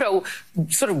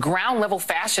of ground level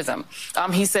fascism.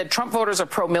 He said Trump voters are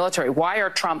pro-military. Why are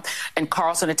Trump and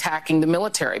Carlson attacking the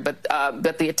military? But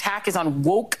the attack is on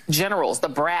woke generals, the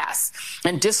brass,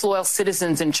 and disloyal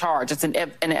citizens in charge. It's an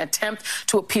attempt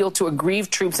to appeal to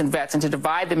aggrieved troops and vets and to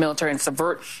divide the military and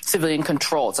subvert civilian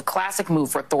control. It's a classic move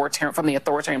from the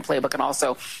authoritarian playbook and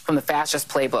also from the fascist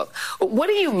playbook. What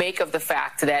do you make of the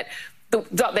fact that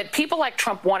that people like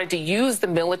Trump wanted to use the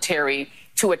military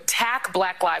to attack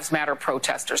Black Lives Matter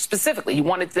protesters specifically? He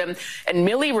wanted them, and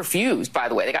Milley refused, by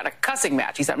the way. They got a cussing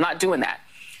match. He said, I'm not doing that.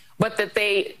 But that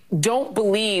they don't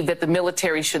believe that the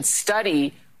military should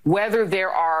study whether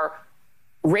there are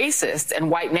racists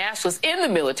and white nationalists in the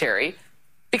military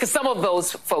because some of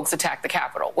those folks attacked the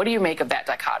Capitol. What do you make of that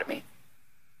dichotomy?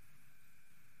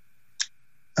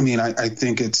 I mean, I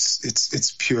think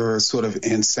it's pure sort of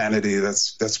insanity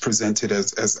that's presented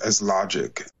as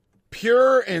logic.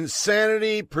 Pure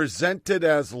insanity presented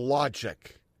as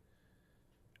logic.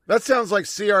 That sounds like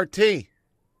CRT.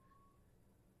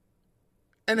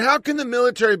 And how can the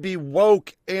military be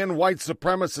woke and white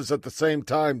supremacists at the same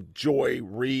time, Joy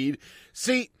Reid?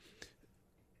 See,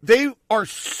 they are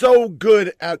so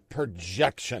good at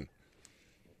projection.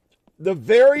 The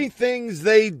very things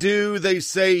they do, they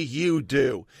say you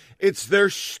do. It's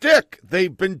their shtick.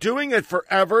 They've been doing it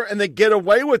forever, and they get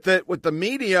away with it with the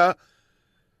media.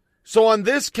 So on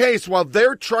this case, while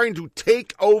they're trying to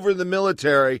take over the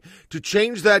military to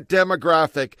change that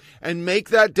demographic and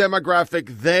make that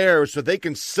demographic theirs so they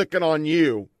can sick it on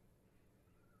you,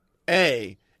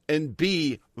 A, and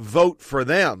B, vote for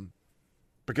them,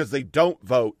 because they don't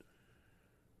vote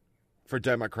for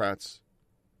Democrats.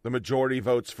 The majority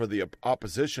votes for the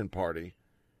opposition party.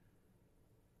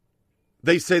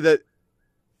 They say that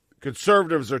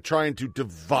conservatives are trying to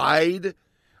divide.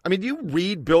 I mean, do you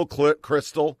read Bill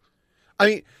Kristol? I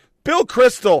mean, Bill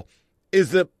Kristol is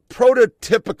the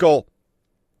prototypical,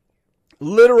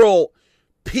 literal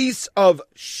piece of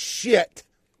shit.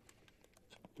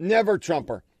 Never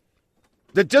Trumper.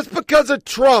 That just because of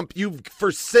Trump, you've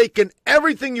forsaken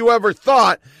everything you ever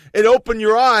thought. It opened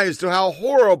your eyes to how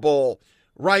horrible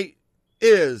right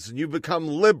is, and you become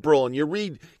liberal, and you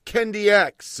read Kendi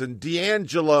X and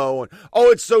D'Angelo, and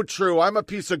it's so true. I'm a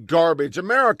piece of garbage.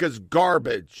 America's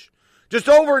garbage. Just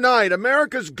overnight,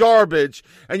 America's garbage.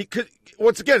 And you could,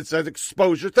 once again, it says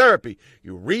exposure therapy.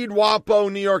 You read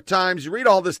WAPO, New York Times, you read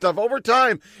all this stuff. Over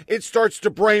time, it starts to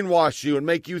brainwash you and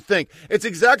make you think. It's the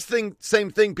exact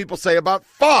same thing people say about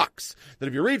Fox. That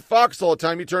if you read Fox all the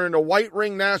time, you turn into a white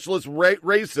ring nationalist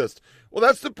racist. Well,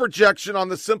 that's the projection on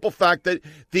the simple fact that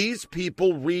these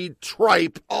people read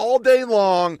tripe all day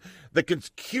long, the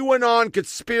QAnon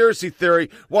conspiracy theory,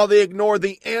 while they ignore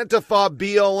the Antifa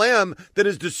BLM that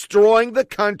is destroying the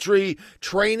country,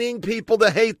 training people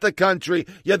to hate the country.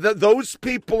 Yeah, those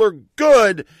people are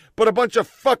good, but a bunch of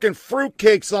fucking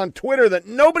fruitcakes on Twitter that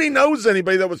nobody knows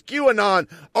anybody that was QAnon.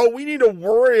 We need to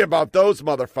worry about those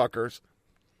motherfuckers.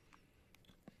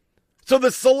 So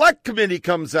the select committee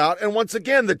comes out, and once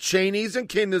again, the Cheneys and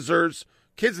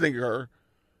Kinzinger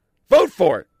vote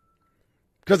for it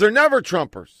because they're never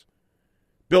Trumpers.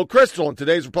 Bill Kristol in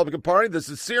today's Republican Party, the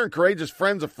sincere and courageous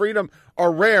friends of freedom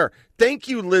are rare. Thank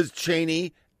you, Liz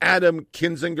Cheney, Adam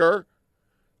Kinzinger,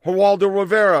 Geraldo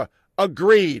Rivera,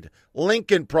 agreed.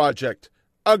 Lincoln Project,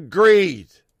 agreed.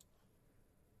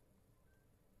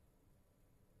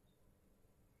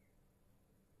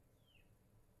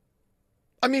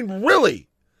 I mean, really,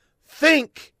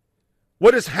 think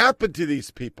what has happened to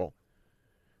these people.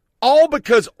 All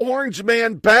because Orange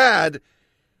Man bad,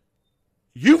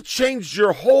 you've changed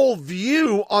your whole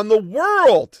view on the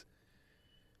world.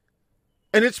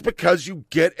 And it's because you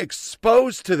get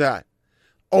exposed to that.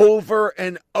 Over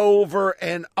and over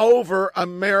and over,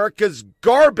 America's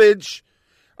garbage,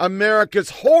 America's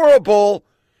horrible,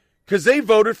 because they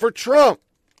voted for Trump.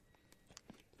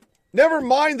 Never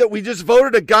mind that we just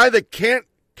voted a guy that can't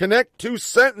connect two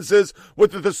sentences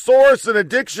with a thesaurus in a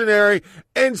dictionary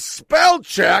and spell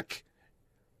check,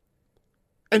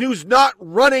 and who's not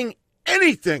running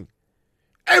anything.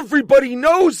 Everybody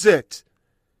knows it.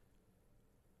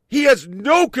 He has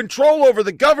no control over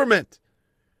the government.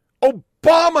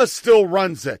 Obama still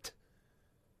runs it.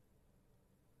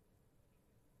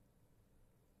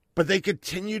 But they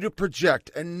continue to project,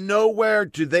 and nowhere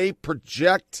do they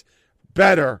project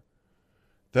better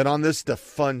than on this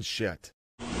defund shit.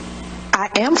 I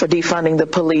am for defunding the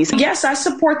police. Yes, I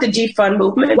support the defund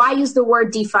movement. Why use the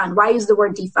word defund? Why use the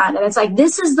word defund? And it's like,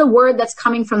 this is the word that's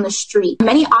coming from the street.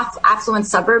 Many affluent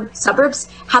suburbs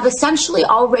have essentially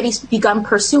already begun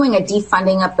pursuing a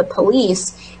defunding of the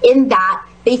police in that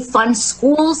they fund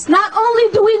schools. Not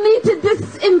only do we need to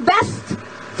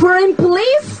disinvest in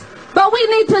police, but we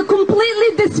need to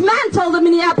completely dismantle the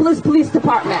Minneapolis Police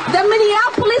Department. The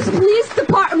Minneapolis Police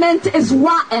Department is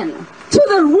rotten to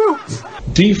the root.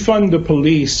 Defund the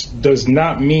police does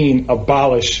not mean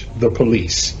abolish the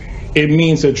police. It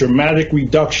means a dramatic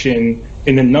reduction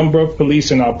in the number of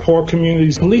police in our poor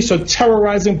communities. Police are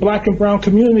terrorizing black and brown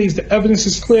communities. The evidence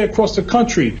is clear across the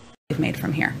country. Made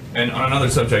from here. And on another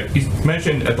subject, you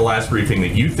mentioned at the last briefing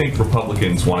that you think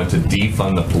Republicans wanted to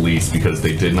defund the police because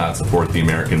they did not support the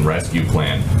American Rescue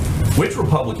Plan. Which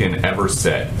Republican ever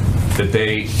said that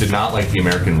they did not like the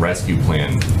American Rescue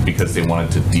Plan because they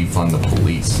wanted to defund the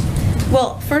police?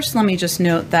 Well, first, let me just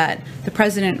note that the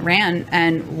president ran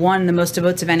and won the most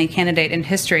votes of any candidate in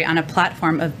history on a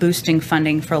platform of boosting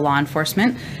funding for law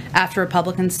enforcement after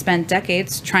Republicans spent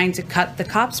decades trying to cut the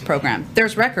COPS program.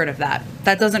 There's record of that.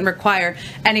 That doesn't require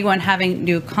anyone having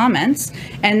new comments,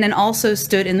 and then also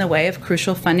stood in the way of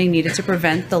crucial funding needed to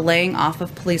prevent the laying off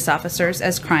of police officers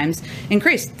as crimes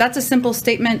increased. That's a simple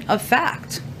statement of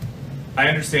fact. I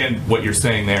understand what you're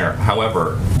saying there.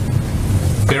 However,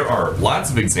 there are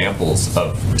lots of examples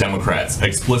of Democrats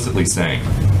explicitly saying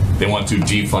they want to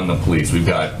defund the police. We've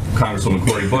got Congresswoman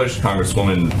Cori Bush,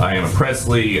 Congresswoman Ayanna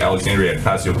Pressley, Alexandria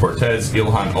Ocasio-Cortez,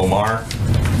 Ilhan Omar.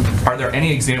 Are there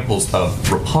any examples of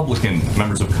Republican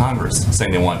members of Congress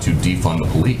saying they want to defund the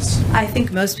police? I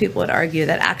think most people would argue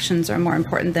that actions are more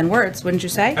important than words, wouldn't you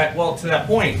say? Well, to that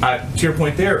point, to your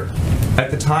point there, at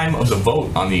the time of the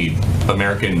vote on the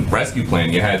American Rescue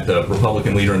Plan, you had the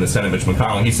Republican leader in the Senate, Mitch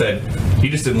McConnell. He said he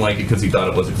just didn't like it because he thought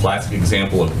it was a classic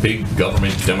example of big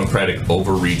government Democratic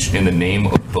overreach in the name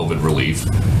of COVID relief.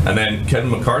 And then Kevin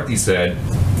McCarthy said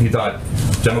he thought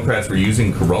Democrats were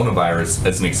using coronavirus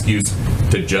as an excuse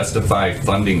to justify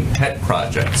funding pet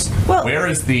projects. Well, where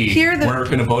is we're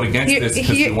going to vote against this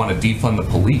because we want to defund the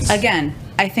police? Again,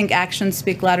 I think actions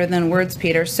speak louder than words,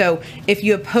 Peter. So if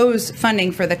you oppose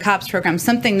funding for the COPS program,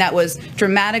 something that was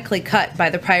dramatically cut by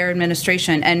the prior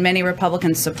administration and many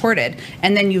Republicans supported,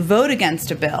 and then you vote against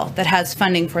a bill that has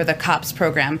funding for the COPS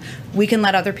program, we can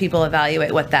let other people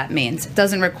evaluate what that means. It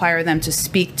doesn't require them to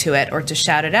speak to it or to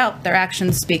shout it out. Their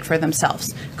actions speak for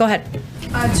themselves. Go ahead.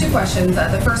 Two questions.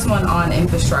 The first one on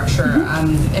infrastructure.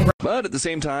 But at the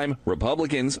same time,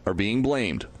 Republicans are being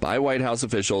blamed by White House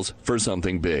officials for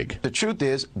something big. The truth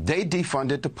is, they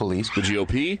defunded the police. The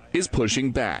GOP is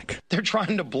pushing back. They're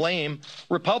trying to blame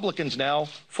Republicans now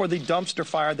for the dumpster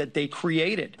fire that they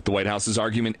created. The White House's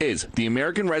argument is the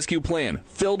American Rescue Plan,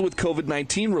 filled with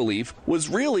COVID-19 relief, was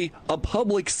really a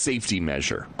public safety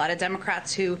measure. A lot of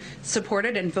Democrats who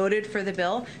supported and voted for the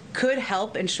bill could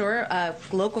help ensure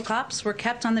local cops were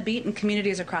kept on the beat in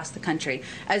communities across the country.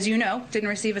 As you know, didn't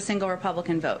receive a single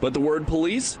Republican vote. But the word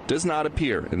police does not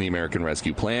appear in the American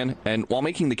Rescue Plan, and while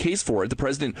making the case for it, the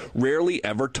president rarely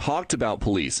ever talked about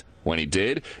police. When he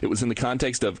did, it was in the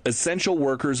context of essential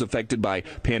workers affected by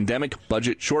pandemic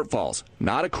budget shortfalls,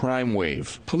 not a crime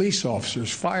wave. Police officers,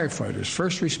 firefighters,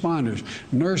 first responders,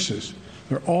 nurses,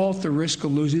 they're all at the risk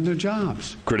of losing their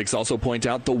jobs. Critics also point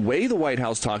out the way the White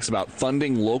House talks about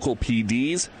funding local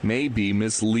PDs may be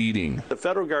misleading. The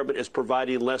federal government is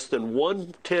providing less than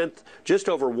 1/10, just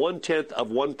over 1/10 of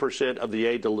 1% of the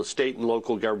aid to the state and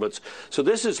local governments. So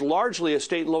this is largely a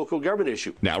state and local government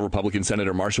issue. Now Republican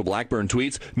Senator Marsha Blackburn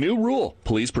tweets, new rule,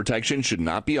 police protection should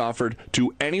not be offered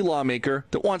to any lawmaker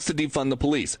that wants to defund the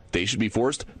police. They should be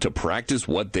forced to practice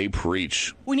what they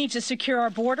preach. We need to secure our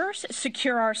borders,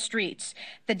 secure our streets.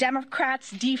 The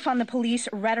Democrats' defund the police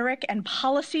rhetoric and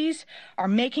policies are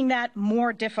making that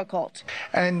more difficult.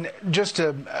 And just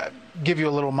to give you a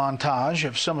little montage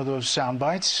of some of those sound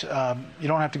bites, you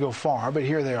don't have to go far, but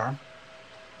here they are.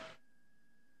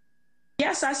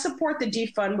 Yes, I support the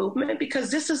defund movement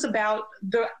because this is about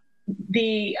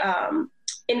the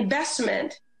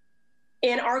investment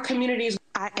in our communities.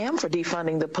 I am for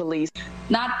defunding the police.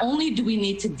 Not only do we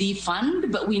need to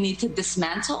defund, but we need to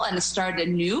dismantle and start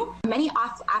anew. Many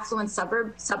affluent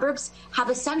suburbs have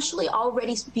essentially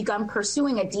already begun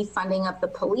pursuing a defunding of the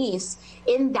police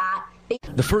in that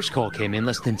The first call came in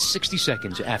less than 60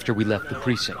 seconds after we left the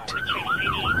precinct.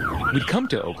 We'd come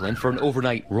to Oakland for an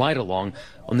overnight ride-along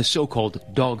on the so-called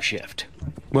dog shift.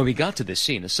 When we got to the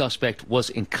scene, a suspect was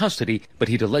in custody, but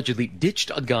he'd allegedly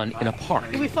ditched a gun in a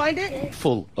park. Did we find it?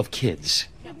 Full of kids.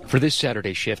 For this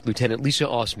Saturday shift, Lieutenant Lisa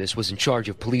Osmus was in charge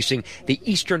of policing the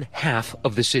eastern half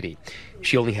of the city.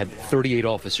 She only had 38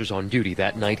 officers on duty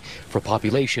that night for a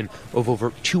population of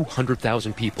over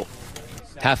 200,000 people.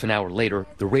 Half an hour later,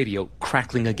 the radio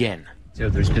crackling again. So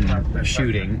there's been a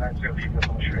shooting.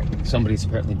 Somebody's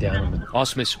apparently down.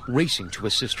 Osmus racing to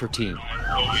assist her team.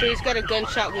 She's got a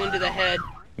gunshot wound to the head.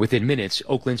 Within minutes,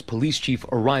 Oakland's police chief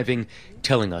arriving,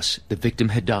 telling us the victim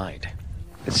had died.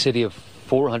 A city of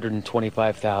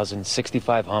 425,000,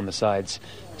 65 homicides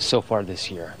so far this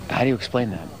year. How do you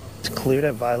explain that? It's clear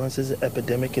that violence is an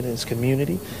epidemic in this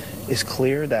community. It's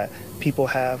clear that people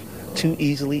have too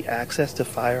easily access to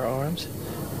firearms,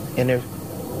 and they're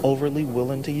overly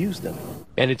willing to use them.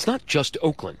 And it's not just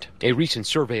Oakland. A recent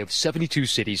survey of 72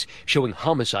 cities showing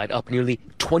homicide up nearly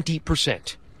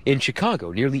 20%. In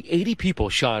Chicago, nearly 80 people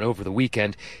shot over the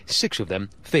weekend, 6 of them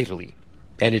fatally.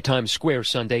 And at Times Square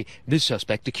Sunday, this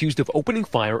suspect accused of opening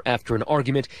fire after an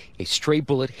argument, a stray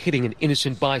bullet hitting an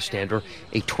innocent bystander,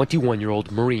 a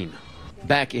 21-year-old Marine.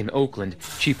 Back in Oakland,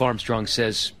 Chief Armstrong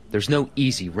says there's no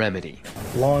easy remedy.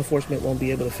 Law enforcement won't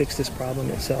be able to fix this problem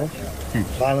itself.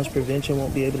 Violence prevention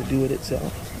won't be able to do it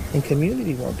itself. And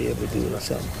community won't be able to do it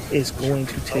itself. It's going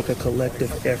to take a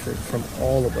collective effort from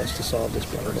all of us to solve this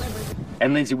problem.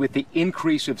 And Lindsay, with the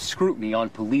increase of scrutiny on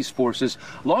police forces,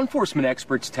 law enforcement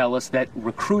experts tell us that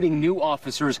recruiting new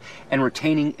officers and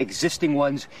retaining existing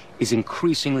ones is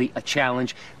increasingly a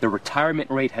challenge. The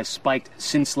retirement rate has spiked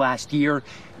since last year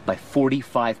by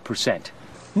 45%.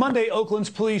 Monday, Oakland's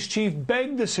police chief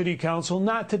begged the city council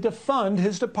not to defund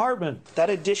his department. That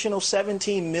additional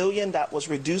 $17 million that was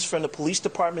reduced from the police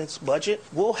department's budget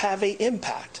will have an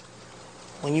impact.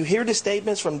 When you hear the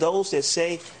statements from those that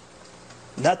say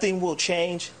nothing will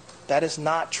change, that is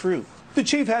not true. The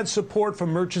chief had support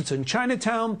from merchants in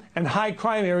Chinatown and high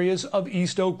crime areas of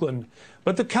East Oakland.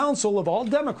 But the council of all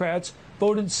Democrats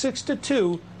voted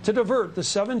 6-2 to divert the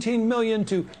 $17 million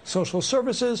to social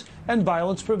services and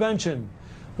violence prevention.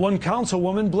 One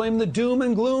councilwoman blamed the doom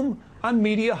and gloom on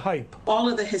media hype. All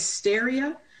of the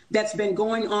hysteria that's been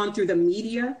going on through the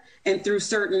media and through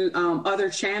certain other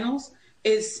channels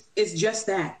is just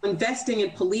that. Investing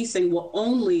in policing will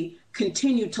only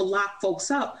continue to lock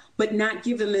folks up, but not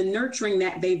give them the nurturing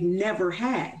that they've never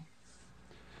had.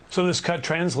 So this cut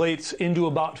translates into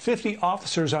about 50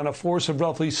 officers on a force of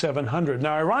roughly 700.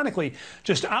 Now, ironically,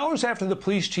 just hours after the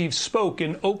police chief spoke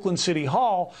in Oakland City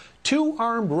Hall, 2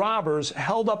 armed robbers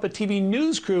held up a TV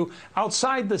news crew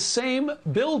outside the same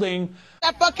building.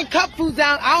 That fucking cup food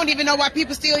down. I don't even know why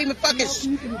people still even fucking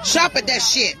shop at that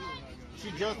shit.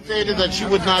 She just stated that she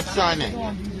would not sign it.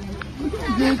 You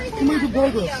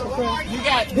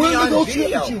got me on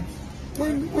video.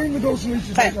 We're in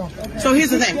negotiations right now. So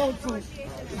here's the thing.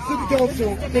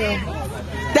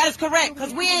 That is correct,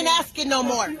 because we ain't asking no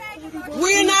more.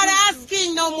 We're not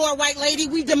asking no more, white lady.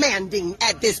 We demanding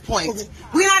at this point.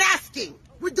 We're not asking.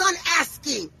 We're done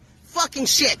asking fucking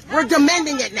shit. We're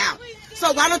demanding it now.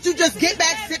 So why don't you just get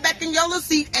back, sit back in your little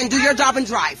seat, and do your job and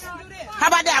drive? How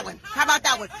about that one? How about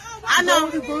that one? I know.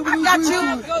 I got you.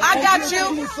 I got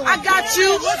you. I got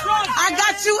you. I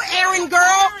got you, Aaron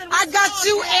girl. I got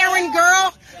you, Aaron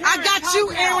girl. I got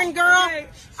you, Aaron girl.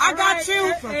 I got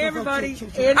you. Hey, everybody.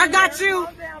 I got you.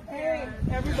 Hey,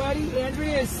 everybody.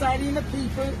 Andrea is signing the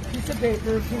piece of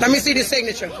paper. Let me see the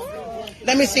signature.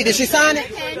 Let me see. Did she sign it?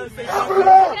 Can I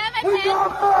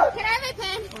have a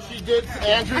pen? She did.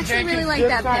 Andrew I Jenkins really like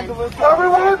did that sign pen. the list.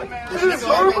 Everyone, it is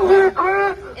verbally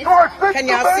agreed to our Can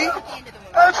y'all see?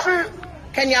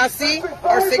 Can y'all see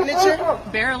our signature?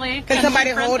 Barely. Can somebody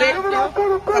hold it?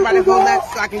 Somebody hold that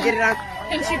so I can get it on.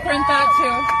 Can she print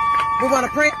that We want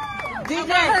to print.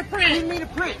 DJ, we need a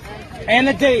print. And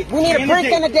the date. We need a print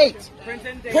and a date. Print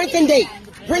and date.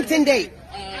 Print and date.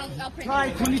 Hi,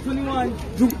 2021.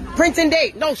 Print and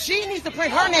date. No, she needs to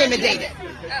print her name and date.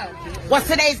 What's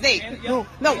today's date?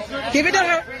 No, give it to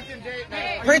her.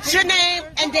 Print your name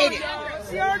and date it.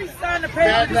 She already signed the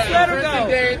paper. Just let her go.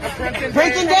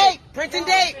 Print and date. Print and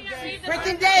date. Print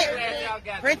and date.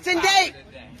 Print and date.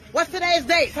 What's today's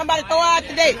date? Somebody throw out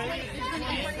the date.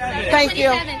 Thank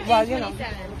you. Well, you know.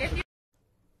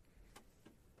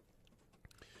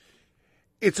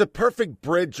 It's a perfect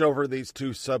bridge over these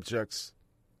two subjects.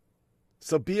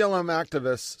 So BLM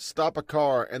activists stop a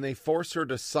car and they force her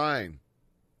to sign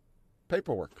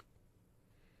paperwork.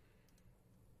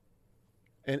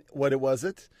 And what was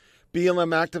it?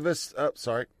 BLM activists,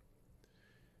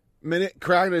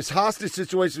 created this hostage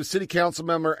situation with city council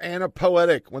member Anna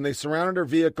Poetic when they surrounded her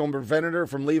vehicle and prevented her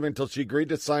from leaving until she agreed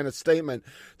to sign a statement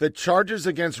that charges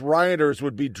against rioters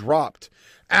would be dropped.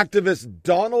 Activist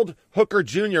Donald Hooker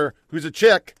Jr., who's a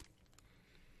chick,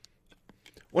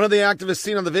 one of the activists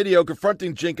seen on the video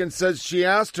confronting Jenkins, says she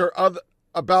asked her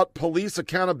about police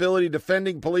accountability,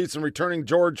 defending police, and returning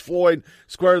George Floyd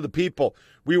square to the people.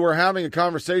 We were having a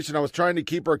conversation. I was trying to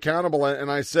keep her accountable, and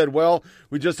I said, well,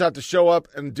 we just have to show up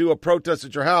and do a protest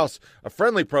at your house, a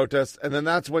friendly protest, and then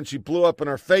that's when she blew up in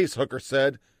her face, Hooker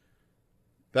said.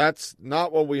 That's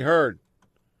not what we heard.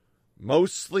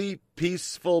 Mostly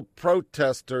peaceful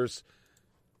protesters.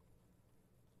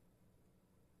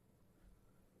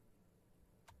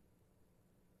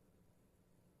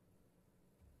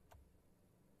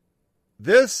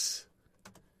 This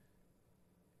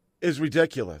is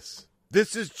ridiculous.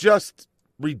 This is just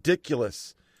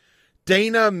ridiculous.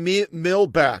 Dana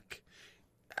Milback.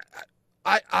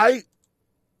 I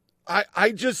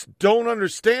just don't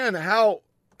understand how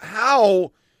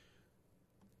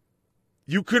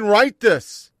you can write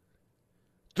this.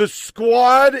 The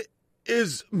squad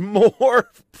is more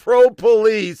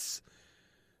pro-police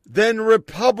than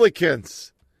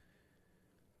Republicans.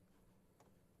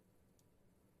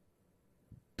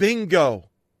 Bingo.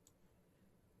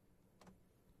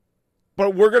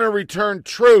 But we're going to return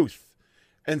truth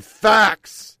and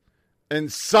facts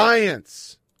and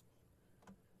science.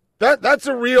 That's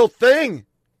a real thing.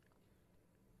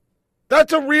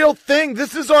 That's a real thing.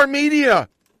 This is our media.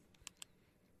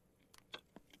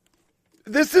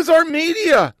 This is our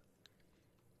media.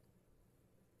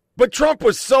 But Trump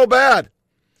was so bad.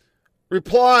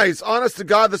 Replies, honest to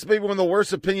God, this may be one of the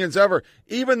worst opinions ever.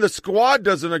 Even the squad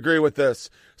doesn't agree with this.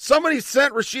 Somebody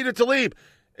sent Rashida Tlaib.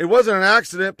 It wasn't an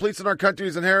accident. Police in our country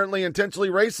is inherently intentionally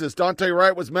racist. Dante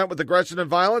Wright was met with aggression and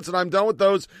violence, and I'm done with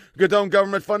those who condone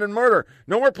government-funded murder.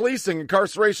 No more policing,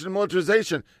 incarceration, and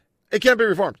militarization. It can't be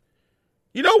reformed.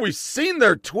 You know, we've seen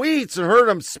their tweets and heard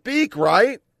them speak,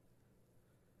 right?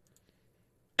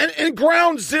 And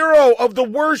ground zero of the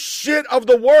worst shit of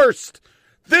the worst.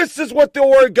 This is what the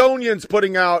Oregonian's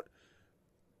putting out.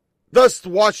 Thus, the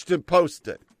Washington Post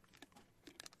did.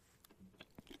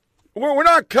 We're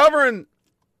not covering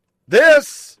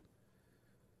this.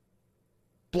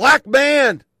 Black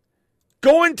man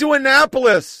going to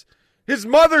Annapolis. His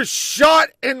mother shot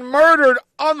and murdered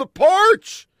on the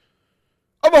porch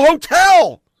of a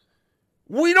hotel.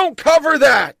 We don't cover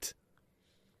that.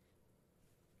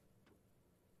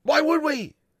 Why would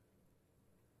we?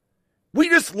 We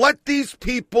just let these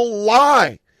people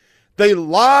lie. They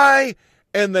lie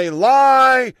and they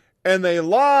lie and they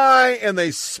lie and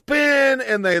they spin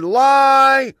and they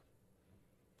lie.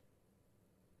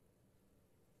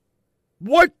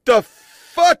 What the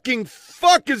fucking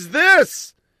fuck is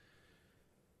this?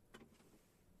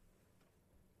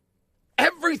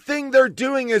 Everything they're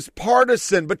doing is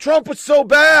partisan, but Trump was so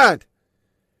bad.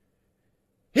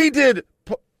 He did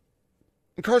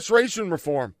incarceration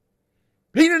reform.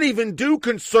 He didn't even do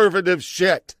conservative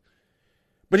shit.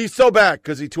 But he's so bad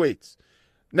because he tweets.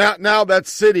 Now that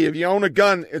city, if you own a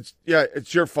gun, it's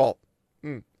your fault.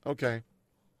 Okay.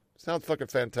 Sounds fucking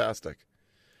fantastic.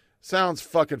 Sounds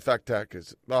fucking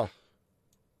factac. Oh.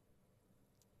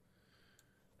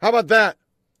 How about that?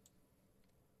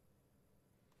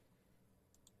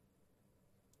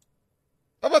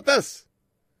 How about this?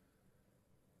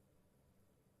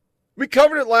 We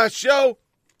covered it last show.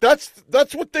 That's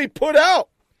what they put out.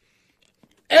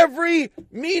 Every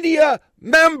media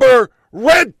member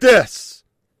read this.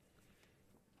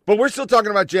 But we're still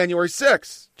talking about January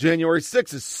 6th. January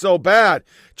 6th is so bad.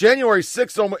 January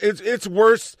 6th, it's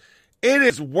worse. It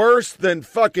is worse than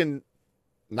fucking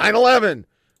 9/11,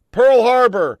 Pearl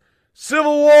Harbor,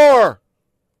 Civil War.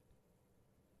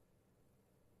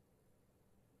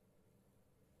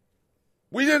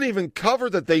 We didn't even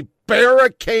cover that they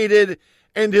barricaded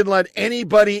and didn't let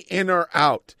anybody in or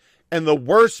out. And the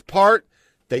worst part,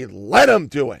 they let them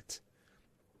do it.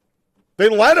 They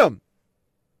let them.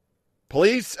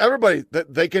 Police, everybody,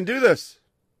 they can do this.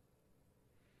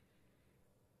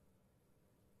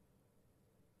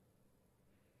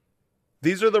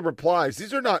 These are the replies.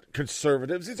 These are not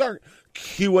conservatives. These aren't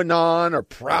QAnon or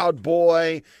Proud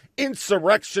Boy,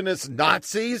 insurrectionist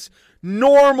Nazis.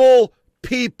 Normal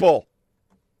people.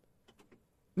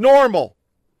 Normal.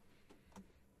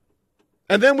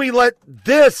 And then we let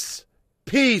this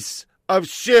piece of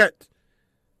shit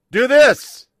do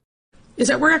this. Is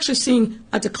that we're actually seeing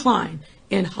a decline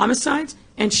in homicides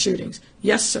and shootings.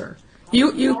 Yes, sir.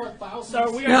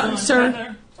 Sir, we are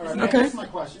sir. Okay. Here's my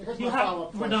question. Here's my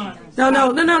follow-up question.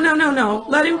 No.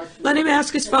 Let him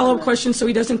ask his follow-up question so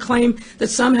he doesn't claim that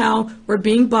somehow we're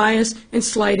being biased and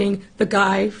slighting the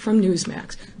guy from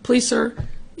Newsmax. Please, sir,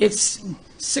 it's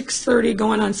 6:30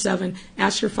 going on 7.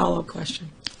 Ask your follow-up question.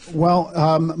 Well,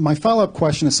 my follow-up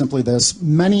question is simply this.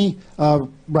 Many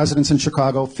residents in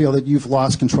Chicago feel that you've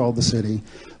lost control of the city.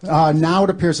 Now it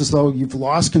appears as though you've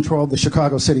lost control of the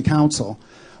Chicago City Council.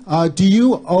 Do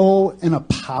you owe an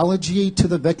apology to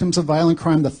the victims of violent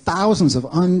crime, the thousands of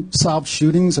unsolved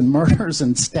shootings and murders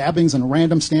and stabbings and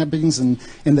random stabbings in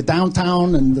the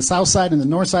downtown and the south side and the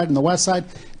north side and the west side?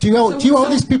 Do you owe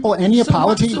these people any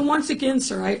apology? So once again,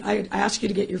 sir, I ask you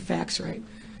to get your facts right.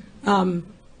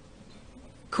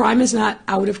 Crime is not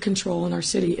out of control in our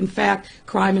city. In fact,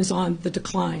 crime is on the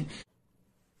decline.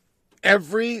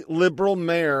 Every liberal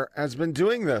mayor has been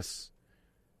doing this.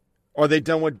 Or they've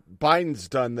done what Biden's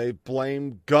done. They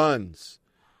blame guns.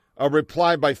 A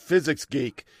reply by Physics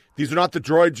Geek. These are not the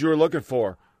droids you were looking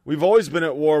for. We've always been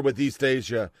at war with East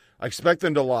Asia. I expect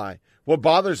them to lie. What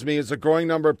bothers me is a growing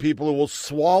number of people who will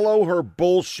swallow her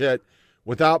bullshit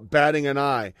without batting an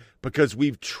eye. Because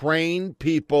we've trained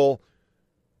people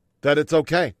that it's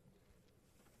okay.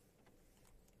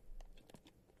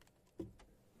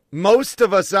 Most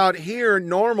of us out here,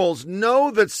 normals,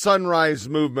 know that Sunrise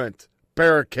Movement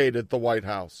barricaded the White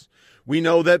House. We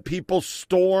know that people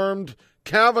stormed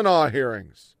Kavanaugh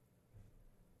hearings.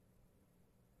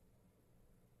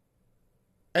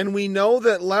 And we know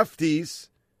that lefties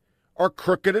are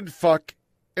crooked and fuck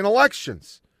in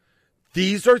elections.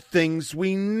 These are things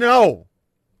we know.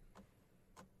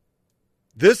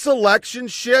 This election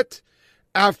shit,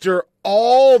 after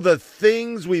all the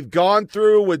things we've gone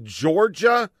through with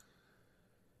Georgia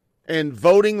and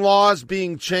voting laws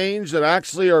being changed that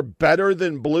actually are better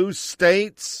than blue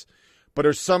states, but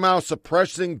are somehow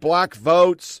suppressing black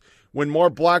votes when more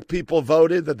black people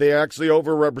voted, that they actually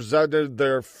overrepresented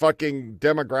their fucking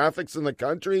demographics in the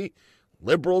country.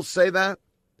 Liberals say that.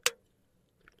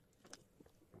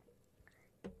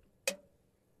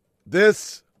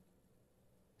 This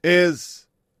is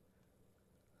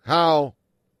how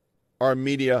our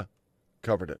media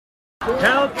covered it.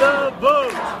 Count the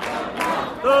votes.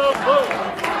 The votes.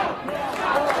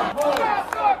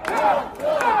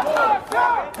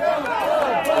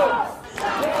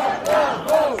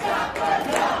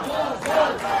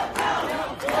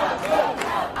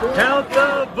 Count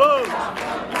the votes.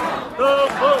 The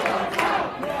votes.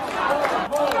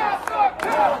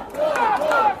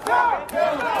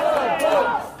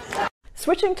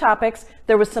 Switching topics,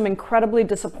 there was some incredibly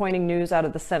disappointing news out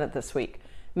of the Senate this week.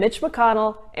 Mitch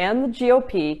McConnell and the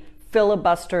GOP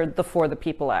filibustered the For the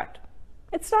People Act.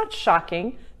 It's not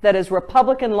shocking that as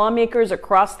Republican lawmakers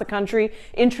across the country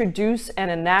introduce and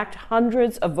enact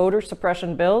hundreds of voter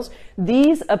suppression bills,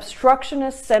 these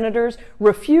obstructionist senators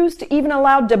refuse to even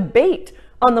allow debate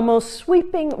on the most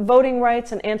sweeping voting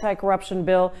rights and anti-corruption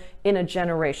bill in a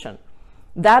generation.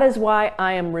 That is why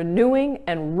I am renewing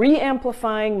and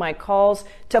re-amplifying my calls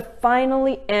to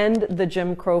finally end the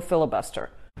Jim Crow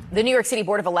filibuster. The New York City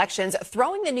Board of Elections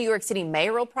throwing the New York City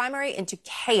mayoral primary into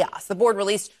chaos. The board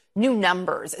released new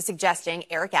numbers suggesting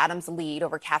Eric Adams' lead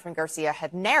over Catherine Garcia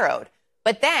had narrowed.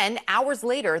 But then, hours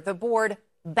later, the board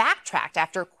backtracked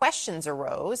after questions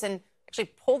arose and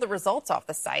actually pulled the results off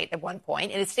the site at one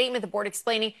point. In a statement, the board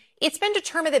explaining it's been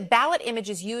determined that ballot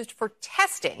images used for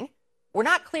testing were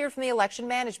not cleared from the election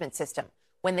management system.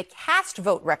 When the cast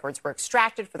vote records were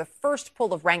extracted for the first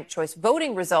poll of ranked choice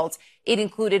voting results, it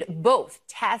included both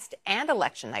test and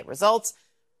election night results,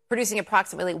 producing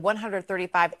approximately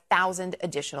 135,000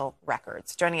 additional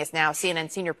records. Joining us now,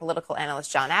 CNN senior political analyst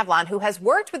John Avlon, who has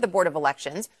worked with the Board of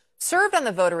Elections, served on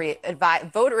the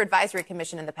Voter Advisory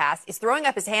Commission in the past, is throwing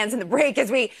up his hands in the break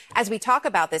as we talk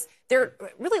about this. There are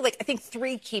really, I think,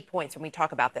 three key points when we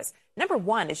talk about this. Number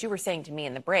one, as you were saying to me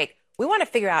in the break, we want to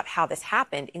figure out how this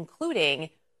happened,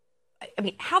 including,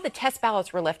 how the test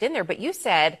ballots were left in there. But you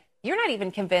said you're not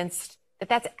even convinced that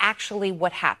that's actually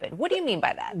what happened. What do you mean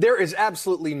by that? There is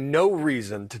absolutely no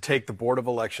reason to take the Board of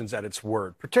Elections at its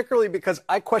word, particularly because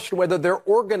I question whether they're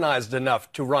organized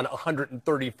enough to run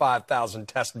 135,000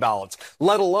 test ballots,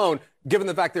 let alone, given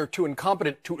the fact they're too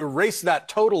incompetent, to erase that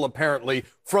total, apparently,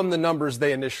 from the numbers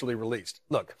they initially released.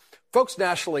 Look, folks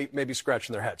nationally may be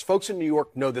scratching their heads. Folks in New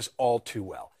York know this all too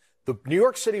well. The New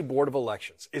York City Board of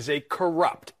Elections is a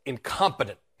corrupt,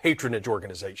 incompetent patronage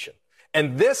organization.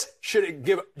 And this should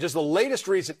give just the latest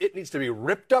reason it needs to be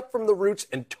ripped up from the roots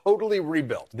and totally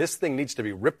rebuilt. This thing needs to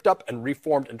be ripped up and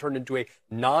reformed and turned into a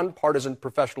nonpartisan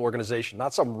professional organization,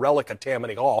 not some relic of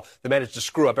Tammany Hall that managed to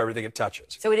screw up everything it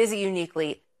touches. So it is a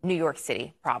uniquely New York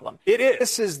City problem. It is.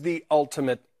 This is the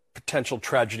ultimate potential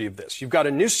tragedy of this. You've got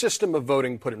a new system of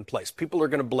voting put in place. People are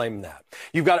going to blame that.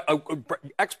 You've got an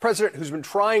ex-president who's been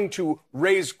trying to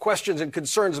raise questions and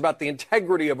concerns about the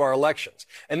integrity of our elections.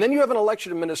 And then you have an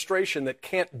election administration that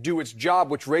can't do its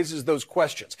job, which raises those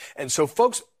questions. And so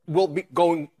folks will be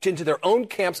going into their own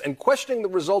camps and questioning the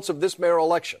results of this mayoral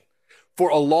election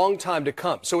for a long time to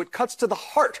come. So it cuts to the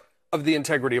heart of the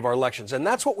integrity of our elections. And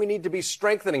that's what we need to be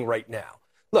strengthening right now.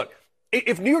 Look,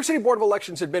 if New York City Board of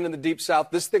Elections had been in the Deep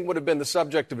South, this thing would have been the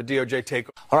subject of a DOJ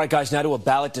takeover. All right, guys, now to a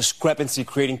ballot discrepancy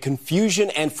creating confusion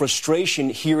and frustration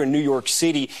here in New York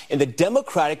City in the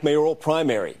Democratic mayoral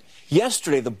primary.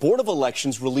 Yesterday, the Board of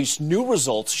Elections released new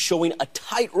results showing a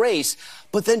tight race,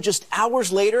 but then just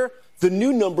hours later, the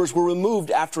new numbers were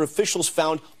removed after officials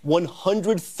found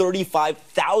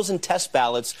 135,000 test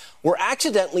ballots were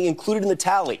accidentally included in the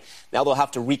tally. Now they'll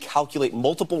have to recalculate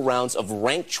multiple rounds of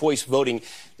ranked choice voting.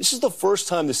 This is the first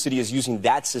time the city is using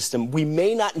that system. We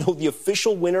may not know the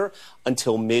official winner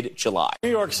until mid-July. New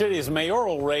York City's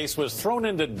mayoral race was thrown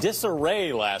into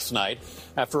disarray last night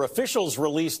after officials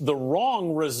released the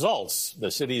wrong results.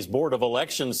 The city's Board of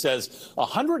Elections says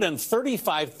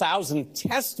 135,000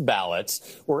 test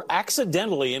ballots were accidentally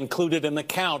accidentally included in the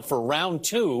count for round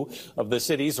 2 of the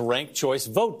city's ranked choice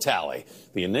vote tally.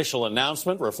 The initial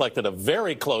announcement reflected a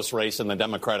very close race in the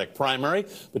Democratic primary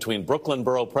between Brooklyn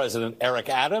Borough President Eric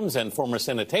Adams and former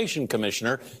Sanitation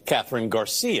Commissioner Catherine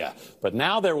Garcia. But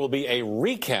now there will be a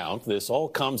recount. This all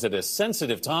comes at a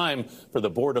sensitive time for the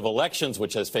Board of Elections,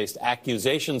 which has faced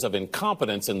accusations of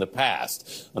incompetence in the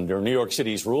past. Under New York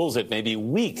City's rules, it may be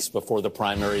weeks before the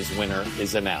primary's winner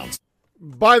is announced.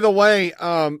 By the way,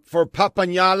 for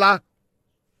Papagnala,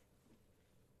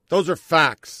 those are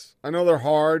facts. I know they're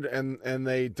hard and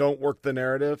they don't work the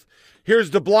narrative.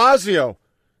 Here's de Blasio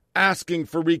asking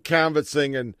for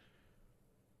recanvassing and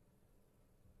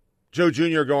Joe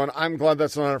Jr. going, I'm glad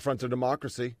that's not an affront to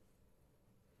democracy.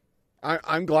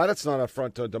 I'm glad it's not an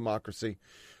affront to democracy.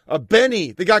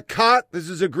 Benny, they got caught. This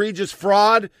is egregious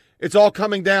fraud. It's all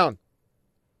coming down.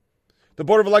 The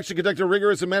Board of Election conducted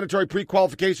rigorous and mandatory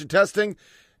pre-qualification testing.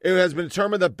 It has been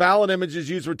determined that ballot images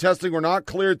used for testing were not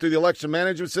cleared through the election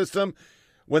management system.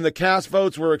 When the cast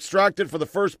votes were extracted for the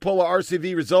first pull of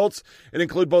RCV results, it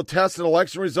included both test and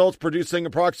election results, producing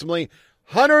approximately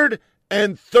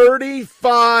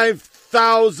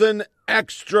 135,000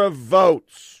 extra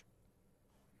votes.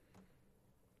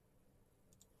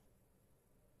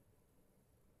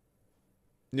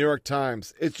 New York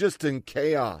Times, it's just in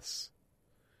chaos.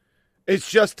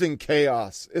 It's just in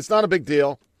chaos. It's not a big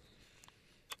deal.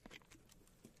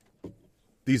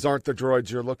 These aren't the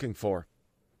droids you're looking for.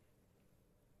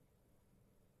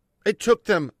 It took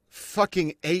them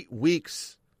fucking 8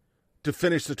 weeks to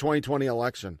finish the 2020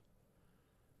 election.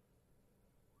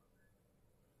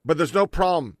 But there's no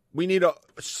problem. We need a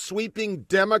sweeping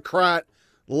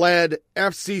Democrat-led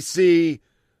FCC.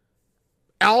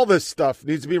 All this stuff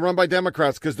needs to be run by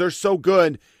Democrats because they're so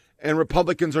good and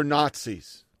Republicans are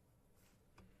Nazis.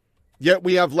 Yet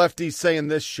we have lefties saying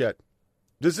this shit.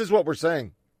 This is what we're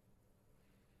saying.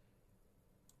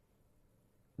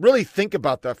 Really think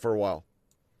about that for a while.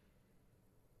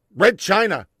 Red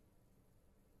China.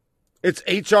 It's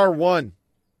H.R. 1.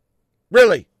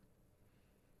 Really?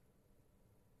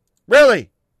 Really?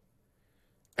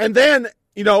 And then,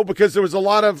 because there was a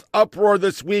lot of uproar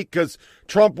this week because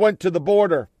Trump went to the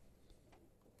border.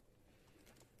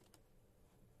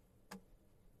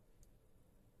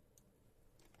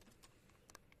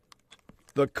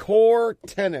 The core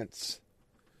tenets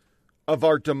of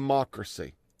our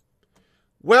democracy.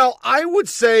 Well, I would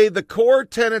say the core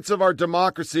tenets of our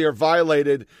democracy are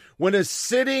violated when a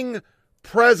sitting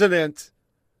president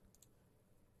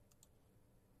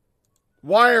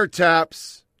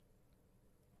wiretaps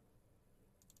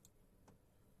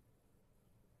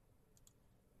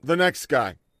the next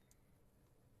guy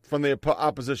from the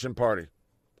opposition party.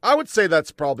 I would say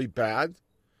that's probably bad.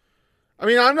 I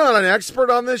mean, I'm not an expert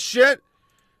on this shit,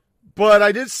 but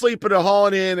I did sleep at a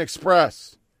Holiday Inn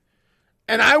Express.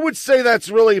 And I would say that's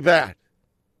really bad.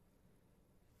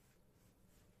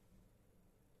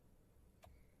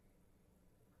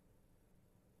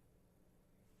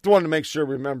 Just wanted to make sure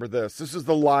we remember this. This is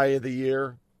the lie of the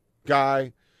year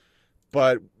guy.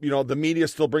 But, the media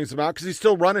still brings him out because he's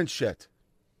still running shit.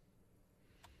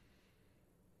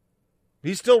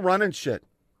 He's still running shit.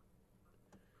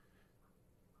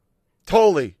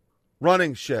 Totally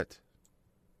running shit.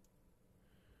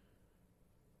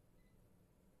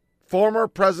 Former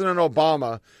President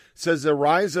Obama says the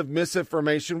rise of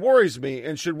misinformation worries me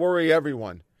and should worry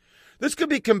everyone. This could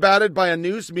be combated by a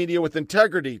news media with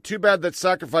integrity. Too bad that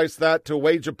sacrificed that to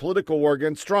wage a political war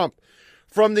against Trump.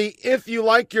 From the if you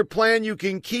like your plan, you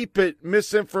can keep it,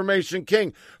 misinformation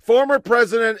king. Former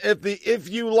president, if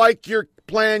you like your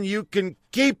plan, you can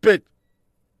keep it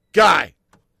guy.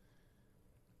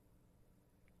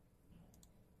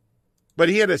 But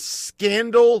he had a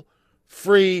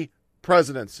scandal-free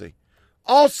presidency.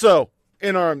 Also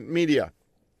in our media,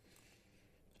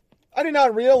 I did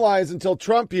not realize until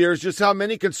Trump years just how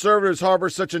many conservatives harbor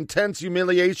such intense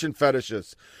humiliation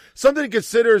fetishes. Something to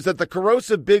consider is that the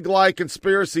corrosive big lie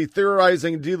conspiracy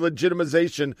theorizing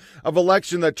delegitimization of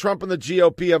election that Trump and the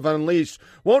GOP have unleashed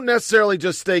won't necessarily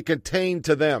just stay contained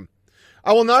to them.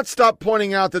 I will not stop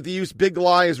pointing out that the use big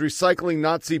lie is recycling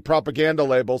Nazi propaganda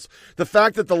labels. The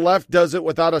fact that the left does it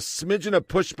without a smidgen of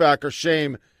pushback or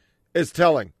shame is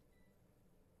telling.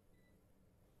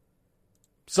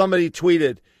 Somebody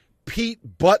tweeted,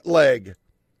 Pete Buttleg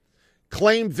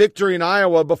claimed victory in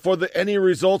Iowa before any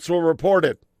results were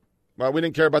reported. Well, we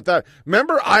didn't care about that.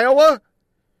 Remember Iowa?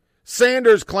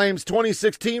 Sanders claims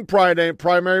 2016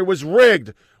 primary was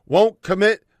rigged. Won't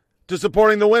commit to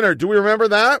supporting the winner. Do we remember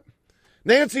that?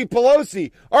 Nancy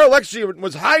Pelosi, our election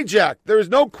was hijacked. There is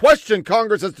no question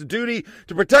Congress has the duty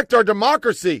to protect our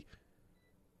democracy.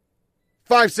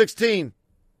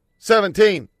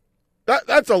 5/16/17.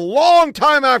 That's a long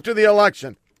time after the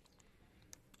election.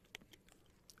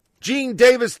 Jean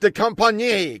Davis de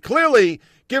Compagnie, clearly,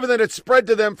 given that it spread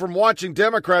to them from watching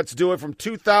Democrats do it from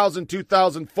 2000,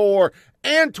 2004,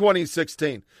 and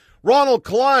 2016. Ronald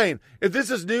Klein, if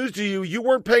this is news to you, you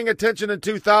weren't paying attention in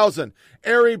 2000.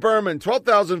 Ari Berman,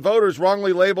 12,000 voters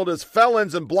wrongly labeled as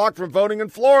felons and blocked from voting in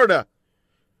Florida.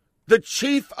 The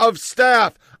chief of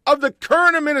staff of the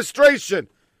current administration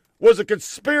was a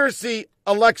conspiracy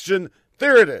election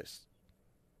theorist.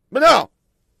 But no,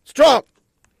 it's Trump.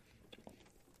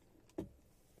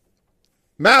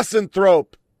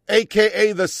 Massenthrope,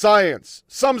 a.k.a. the science,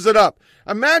 sums it up.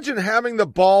 Imagine having the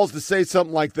balls to say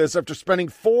something like this after spending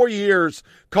 4 years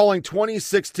calling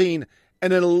 2016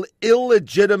 an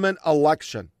illegitimate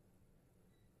election.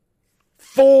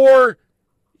 4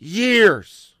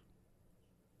 years.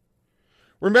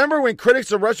 Remember when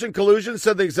critics of Russian collusion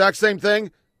said the exact same thing?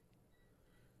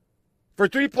 For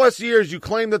 3+ years, you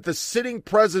claimed that the sitting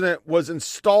president was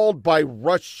installed by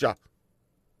Russia.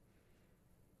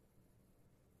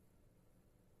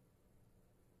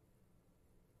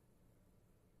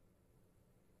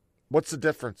 What's the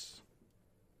difference?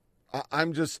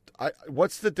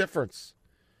 What's the difference?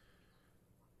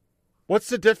 What's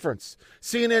the difference?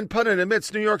 CNN pundit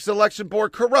admits New York's election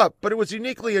board corrupt, but it was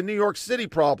uniquely a New York City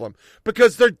problem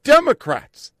because they're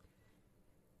Democrats.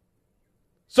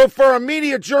 So for a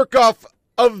media jerk-off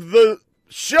of the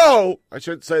show, I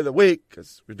shouldn't say the week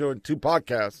because we're doing 2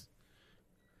 podcasts,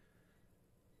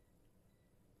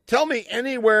 tell me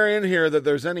anywhere in here that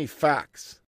there's any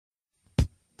facts.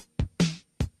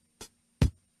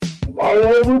 All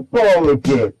over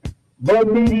politics, the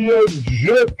media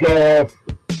jerk-off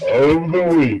of the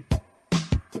week.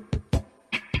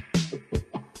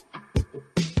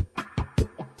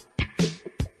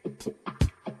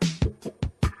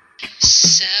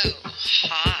 So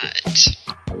hot.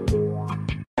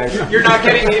 You're not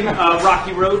getting in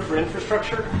Rocky Road for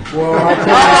infrastructure? Well,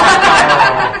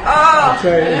 I'll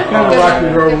tell you, it's kind of Rocky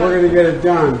Road. We're going to get it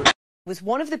done. Was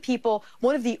one of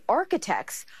the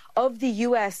architects of the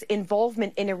U.S.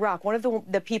 involvement in Iraq, one of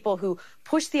the people who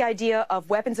pushed the idea of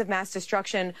weapons of mass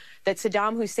destruction, that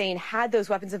Saddam Hussein had those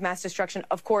weapons of mass destruction.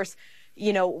 Of course,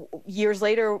 years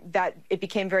later, that it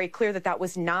became very clear that that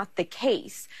was not the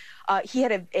case. He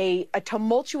had a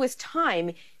tumultuous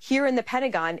time here in the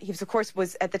Pentagon. He was, of course,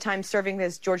 at the time serving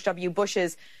as George W.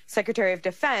 Bush's Secretary of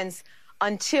Defense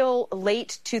until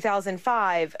late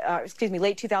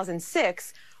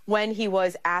 2006, when he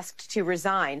was asked to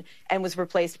resign and was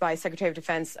replaced by Secretary of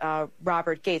Defense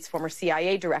Robert Gates, former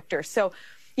CIA director. So,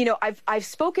 I've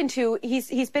spoken to,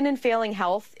 he's been in failing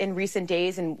health in recent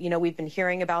days, and, we've been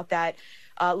hearing about that.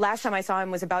 Last time I saw him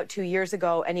was about 2 years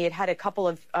ago, and he had a couple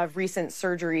of recent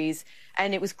surgeries,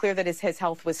 and it was clear that his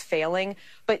health was failing.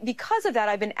 But because of that,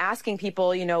 I've been asking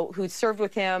people, who served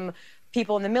with him,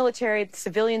 people in the military,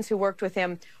 civilians who worked with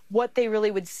him, what they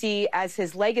really would see as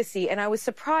his legacy. And I was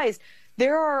surprised.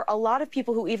 There are a lot of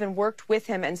people who even worked with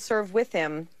him and served with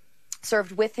him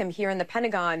here in the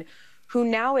Pentagon, who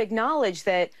now acknowledge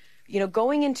that,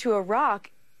 going into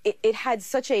Iraq, it had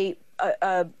such an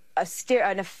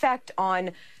effect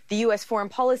on the U.S. foreign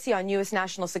policy, on U.S.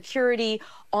 national security,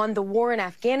 on the war in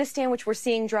Afghanistan, which we're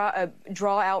seeing draw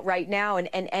out right now and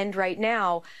end right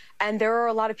now. And there are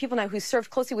a lot of people now who served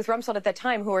closely with Rumsfeld at that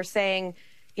time who are saying,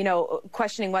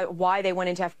 questioning why they went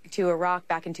into Iraq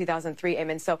back in 2003,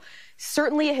 Eamon. So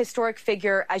certainly a historic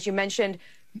figure, as you mentioned,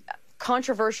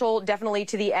 controversial, definitely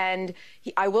to the end.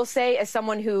 I will say, as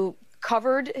someone who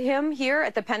covered him here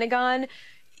at the Pentagon,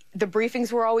 the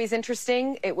briefings were always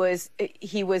interesting.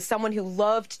 He was someone who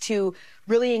loved to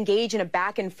really engage in a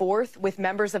back and forth with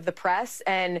members of the press,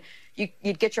 and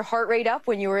you'd get your heart rate up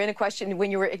when you were in a question, when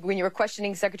you were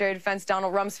questioning Secretary of Defense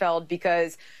Donald Rumsfeld,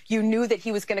 because you knew that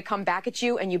he was going to come back at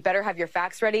you, and you better have your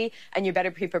facts ready and you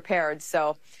better be prepared.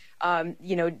 So, Donald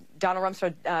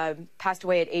Rumsfeld passed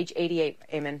away at age 88,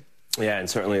 Eamon. Yeah, and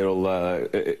certainly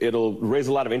it'll raise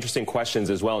a lot of interesting questions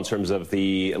as well in terms of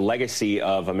the legacy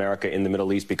of America in the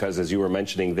Middle East, because as you were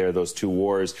mentioning there, those 2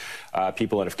 wars,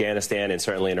 people in Afghanistan and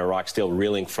certainly in Iraq still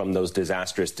reeling from those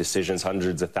disastrous decisions,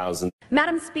 hundreds of thousands.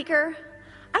 Madam Speaker,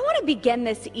 I want to begin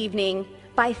this evening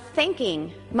by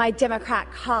thanking my Democrat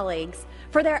colleagues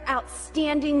for their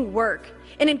outstanding work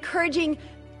in encouraging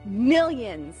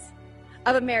millions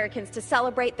of Americans to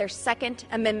celebrate their Second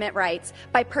Amendment rights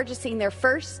by purchasing their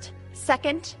first,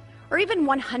 second, or even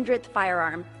 100th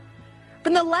firearm.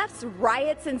 From the left's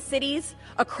riots in cities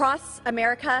across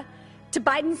America to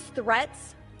Biden's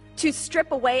threats to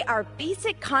strip away our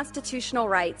basic constitutional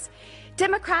rights,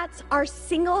 Democrats are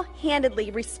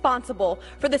single-handedly responsible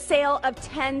for the sale of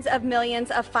tens of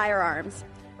millions of firearms.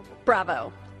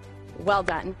 Bravo. Well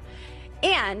done.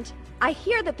 And I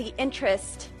hear that the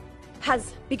interest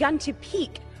has begun to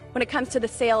peak when it comes to the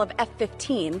sale of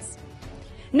F-15s.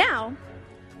 Now,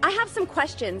 I have some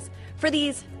questions for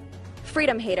these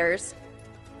freedom haters.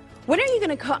 When are you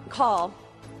going to call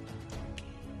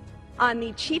on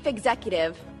the chief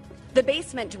executive, the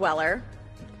basement dweller,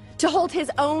 to hold his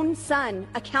own son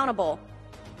accountable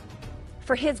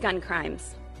for his gun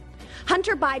crimes?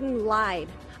 Hunter Biden lied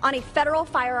on a federal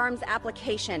firearms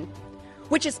application,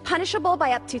 which is punishable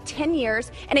by up to 10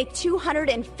 years and a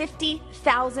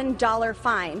 $250,000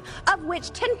 fine, of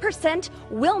which 10%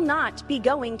 will not be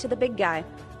going to the big guy.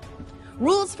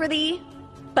 Rules for thee,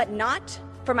 but not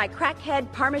for my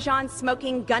crackhead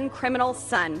Parmesan-smoking gun criminal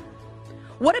son.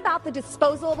 What about the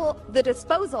disposal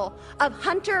of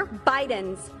Hunter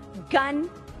Biden's gun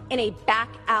in a back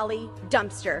alley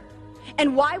dumpster?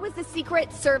 And why was the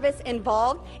Secret Service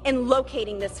involved in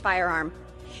locating this firearm?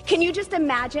 Can you just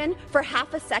imagine for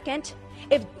half a second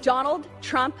if Donald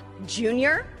Trump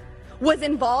Jr. was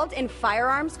involved in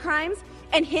firearms crimes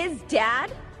and his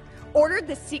dad ordered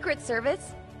the Secret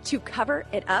Service to cover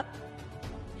it up?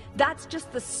 That's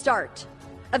just the start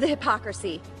of the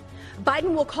hypocrisy.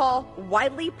 Biden will call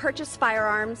widely purchased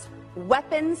firearms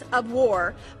weapons of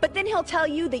war, but then he'll tell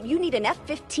you that you need an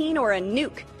F-15 or a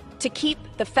nuke to keep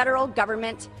the federal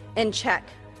government in check.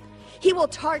 He will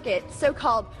target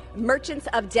so-called merchants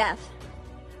of death,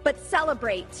 but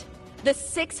celebrate the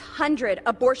 600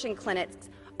 abortion clinics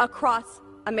across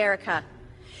America.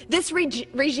 This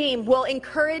regime will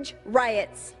encourage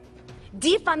riots,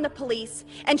 defund the police,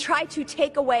 and try to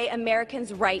take away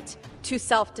Americans' right to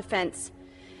self-defense.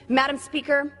 Madam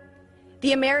Speaker,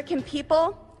 the American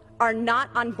people are not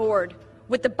on board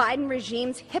with the Biden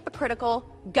regime's hypocritical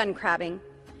gun grabbing.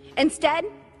 Instead,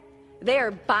 they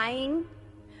are buying.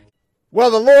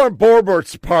 Well, the Lauren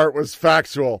Boebert's part was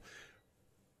factual.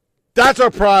 That's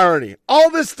our priority. All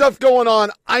this stuff going on,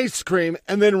 ice cream,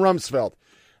 and then Rumsfeld.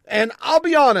 And I'll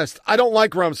be honest, I don't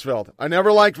like Rumsfeld. I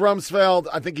never liked Rumsfeld.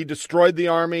 I think he destroyed the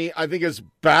army. I think his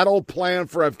battle plan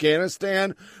for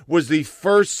Afghanistan was the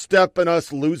first step in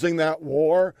us losing that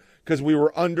war because we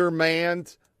were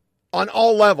undermanned on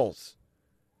all levels.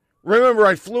 Remember,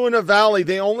 I flew in a valley.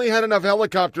 They only had enough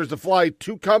helicopters to fly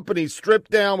 2 companies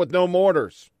stripped down with no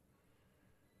mortars.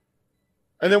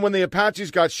 And then when the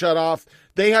Apaches got shut off,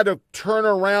 they had to turn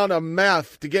around a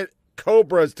meth to get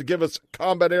Cobras to give us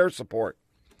combat air support.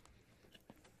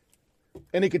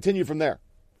 And he continued from there.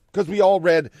 Because we all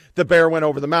read The Bear Went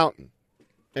Over the Mountain.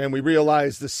 And we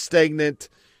realized the stagnant,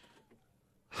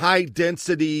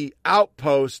 high-density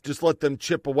outpost just let them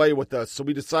chip away with us. So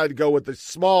we decided to go with a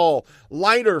small,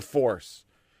 lighter force.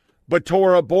 But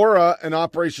Tora Bora and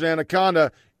Operation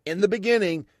Anaconda, in the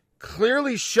beginning,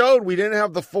 clearly showed we didn't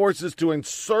have the forces to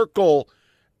encircle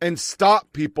and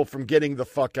stop people from getting the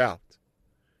fuck out.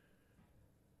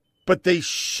 But they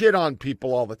shit on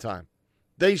people all the time.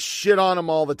 They shit on them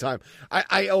all the time.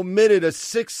 I omitted a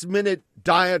 6-minute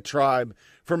diatribe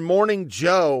from Morning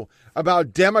Joe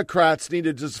about Democrats need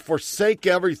to just forsake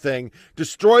everything,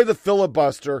 destroy the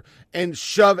filibuster, and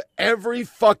shove every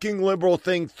fucking liberal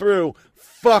thing through.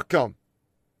 Fuck them.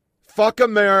 Fuck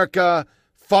America.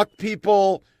 Fuck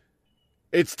people.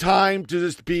 It's time to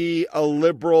just be a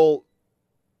liberal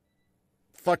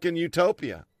fucking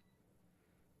utopia.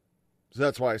 So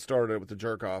that's why I started with the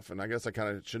jerk off, and I guess I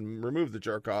kind of should remove the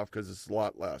jerk off because it's a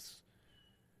lot less.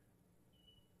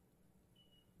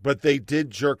 But they did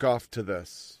jerk off to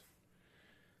this.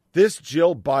 This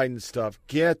Jill Biden stuff,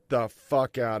 get the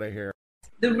fuck out of here.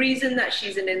 The reason that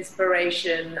she's an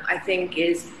inspiration, I think,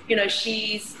 is, you know,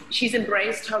 she's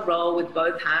embraced her role with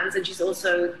both hands, and she's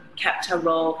also kept her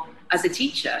role as a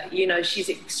teacher. You know, she's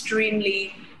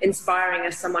extremely inspiring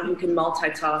as someone who can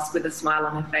multitask with a smile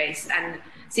on her face and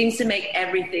seems to make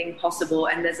everything possible.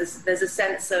 And there's a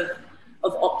sense of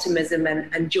optimism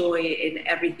and joy in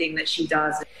everything that she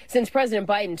does. Since President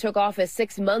Biden took office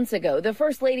 6 months ago, the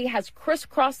First Lady has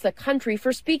crisscrossed the country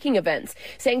for speaking events,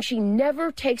 saying she never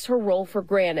takes her role for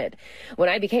granted. When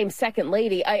I became Second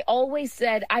Lady, I always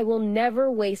said I will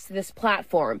never waste this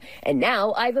platform. And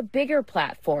now I have a bigger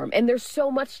platform, and there's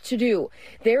so much to do.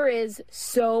 There is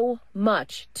so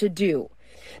much to do.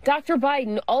 Dr.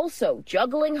 Biden also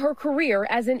juggling her career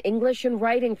as an English and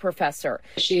writing professor.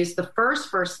 She is the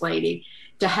first lady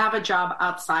to have a job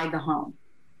outside the home.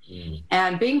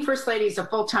 And being First Lady is a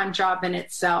full-time job in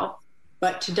itself.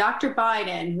 But to Dr.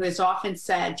 Biden, who has often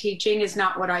said, teaching is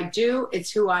not what I do,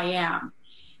 it's who I am.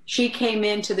 she came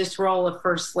into this role of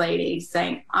First Lady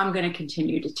saying, I'm going to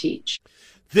continue to teach.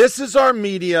 This is our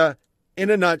media in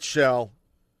a nutshell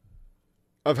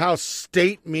of how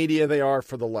state media they are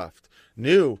for the left.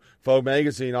 New Vogue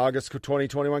magazine, August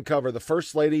 2021 cover, the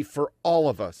First Lady for all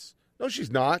of us. No,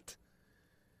 she's not.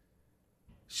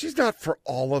 She's not for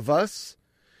all of us.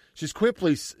 She's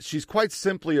quite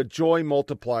simply a joy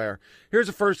multiplier. Here's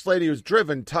a First Lady who's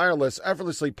driven, tireless,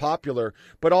 effortlessly popular,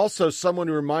 but also someone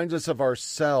who reminds us of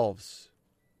ourselves.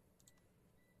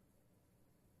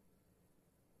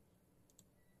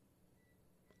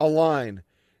 A line.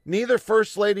 Neither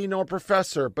First Lady nor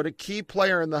professor, but a key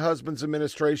player in the husband's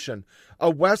administration, a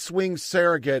West Wing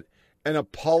surrogate, and a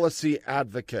policy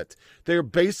advocate. They're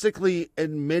basically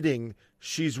admitting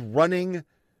she's running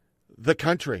the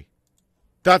country.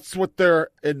 That's what they're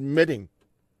admitting.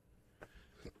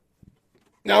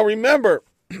 Now remember,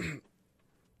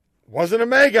 wasn't a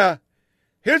mega.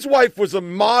 His wife was a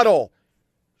model.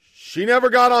 She never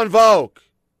got on Vogue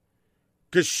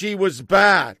because she was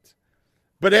bad.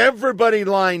 But everybody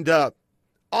lined up.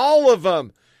 All of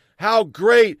them. How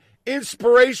great.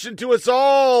 Inspiration to us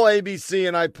all, ABC,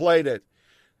 and I played it.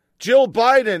 Jill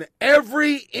Biden,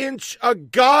 every inch a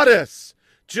goddess.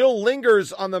 Jill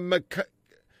lingers on the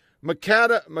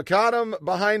macadam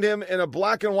behind him in a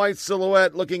black and white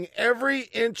silhouette, looking every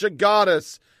inch a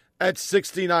goddess at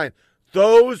 69.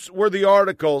 Those were the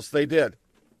articles they did.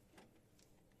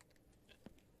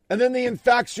 And then the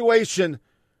infatuation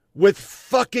with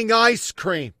fucking ice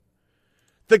cream.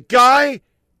 The guy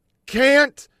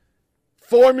can't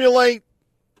formulate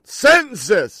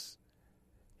sentences.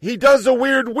 He does a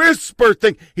weird whisper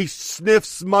thing. He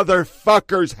sniffs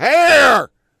motherfuckers' hair.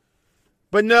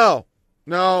 But no.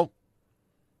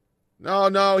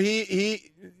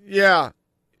 Yeah.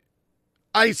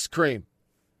 Ice cream.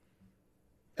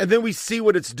 And then we see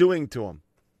what it's doing to him.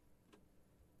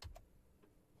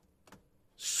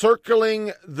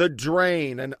 Circling the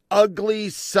drain, an ugly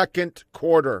second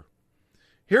quarter.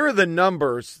 Here are the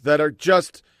numbers that are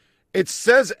just, it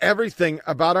says everything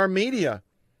about our media.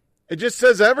 It just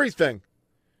says everything.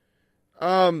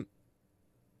 Where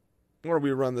do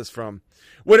we run this from?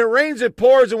 When it rains, it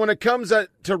pours, and when it comes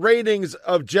to ratings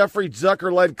of Jeffrey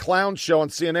Zucker-led clown show on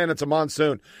CNN, it's a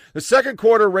monsoon. The second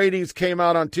quarter ratings came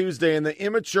out on Tuesday, and the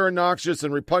immature, noxious,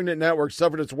 and repugnant network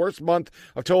suffered its worst month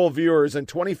of total viewers in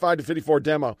 25 to 54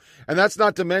 demo. And that's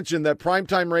not to mention that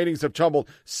primetime ratings have tumbled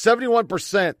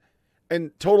 71% in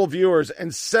total viewers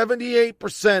and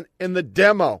 78% in the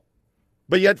demo.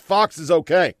 But yet Fox is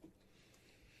okay.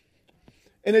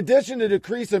 In addition to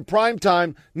decrease in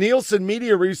primetime, Nielsen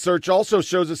Media Research also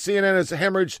shows that CNN has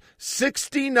hemorrhaged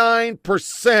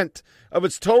 69% of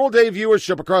its total day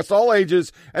viewership across all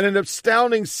ages and an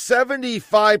astounding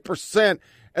 75%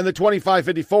 in the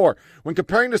 25-54. When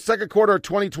comparing the second quarter of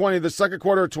 2020 to the second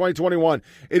quarter of 2021,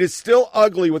 it is still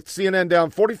ugly, with CNN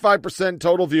down 45%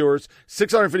 total viewers,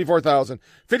 654,000,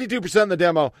 52% in the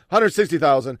demo,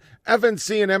 160,000.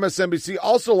 FNC and MSNBC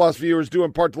also lost viewers due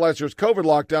in part to last year's COVID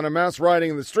lockdown and mass rioting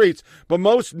in the streets, but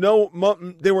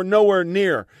they were nowhere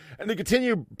near. And to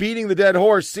continue beating the dead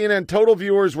horse, CNN total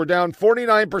viewers were down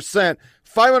 49%,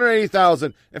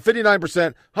 580,000, and 59%,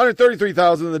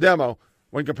 133,000 in the demo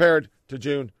when compared to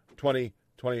June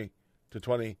 2020 to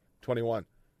 2021.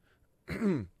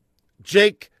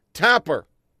 Jake Tapper,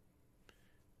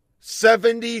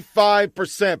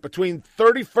 75%. Between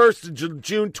 31st and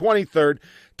June 23rd,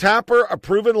 Tapper, a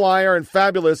proven liar and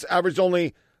fabulous, averaged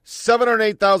only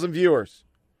 708,000 viewers.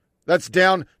 That's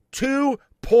down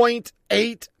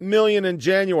 2.8 million in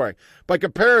January. By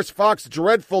comparison, Fox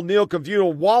dreadful Neil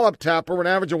Cavuto walloped Tapper with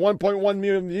an average of 1.1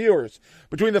 million viewers.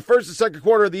 Between the first and second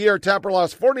quarter of the year, Tapper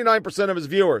lost 49% of his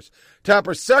viewers.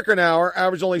 Tapper's second hour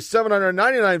averaged only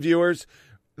 799 viewers.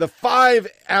 The 5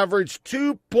 averaged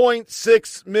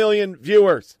 2.6 million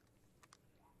viewers.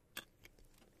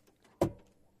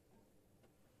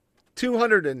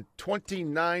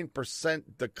 229%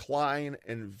 decline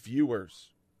in viewers.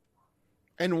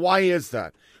 And why is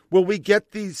that? Well, we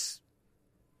get these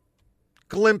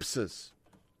glimpses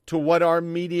to what our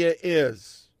media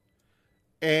is.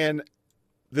 And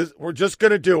we're just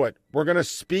going to do it. We're going to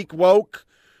speak woke,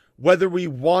 whether we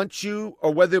want you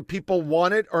or whether people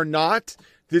want it or not.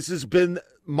 This has been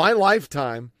my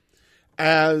lifetime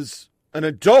as an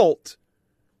adult.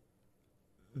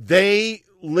 They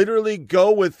literally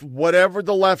go with whatever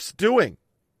the left's doing.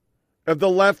 If the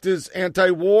left is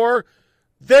anti-war,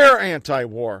 they're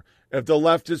anti-war. If the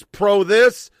left is pro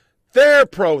this, they're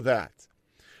pro that.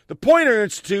 The Poynter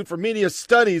Institute for Media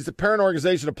Studies, the parent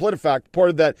organization of PolitiFact,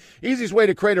 reported that the easiest way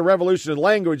to create a revolution in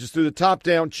language is through the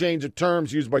top-down change of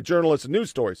terms used by journalists in news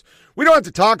stories. We don't have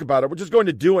to talk about it. We're just going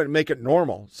to do it and make it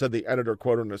normal, said the editor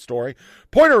quoted in the story.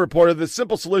 Poynter reported the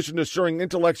simple solution to assuring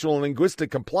intellectual and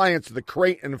linguistic compliance to the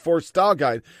Create and Enforce Style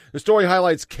Guide. The story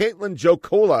highlights Caitlin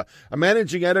Jocola, a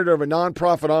managing editor of a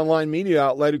nonprofit online media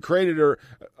outlet who credited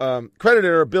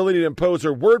her ability to impose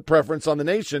her word preference on the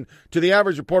nation to the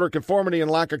average reporter conformity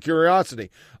and lack of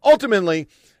curiosity. Ultimately,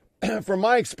 from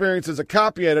my experience as a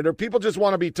copy editor, people just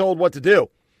want to be told what to do.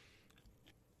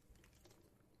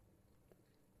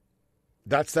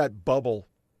 That's that bubble.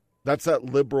 That's that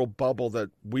liberal bubble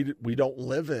that we don't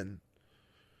live in.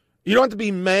 You don't have to be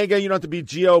MAGA. You don't have to be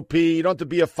GOP. You don't have to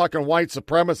be a fucking white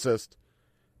supremacist,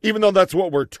 even though that's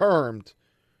what we're termed.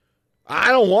 I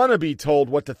don't want to be told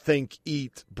what to think,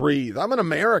 eat, breathe. I'm an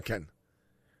American.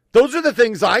 Those are the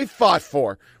things I fought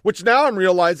for, which now I'm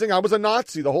realizing I was a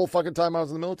Nazi the whole fucking time I was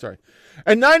in the military.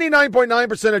 And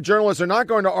 99.9% of journalists are not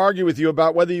going to argue with you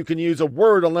about whether you can use a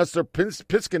word unless they're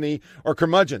Piscany or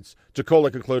curmudgeons,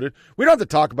 Jocola concluded. We don't have to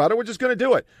talk about it. We're just going to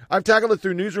do it. I've tackled it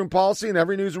through newsroom policy in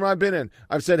every newsroom I've been in.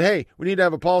 I've said, hey, we need to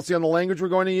have a policy on the language we're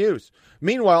going to use.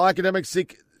 Meanwhile, academics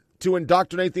seek to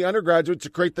indoctrinate the undergraduates to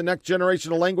create the next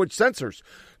generation of language censors.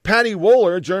 Patty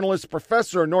Wohler, a journalist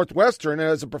professor at Northwestern, and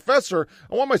as a professor,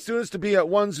 I want my students to be at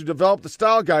ones who develop the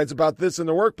style guides about this in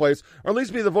the workplace, or at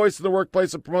least be the voice of the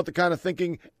workplace and promote the kind of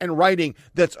thinking and writing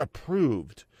that's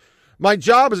approved. My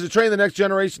job is to train the next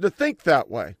generation to think that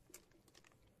way.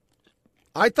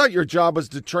 I thought your job was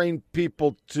to train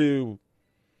people to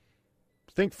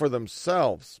think for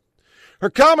themselves. Her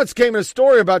comments came in a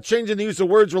story about changing the use of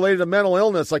words related to mental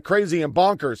illness like crazy and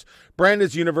bonkers.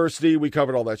 Brandeis University, we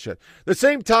covered all that shit. The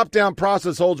same top-down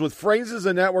process holds with phrases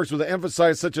and networks with an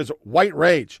emphasis such as white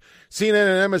rage.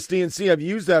 CNN and MSDNC have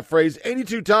used that phrase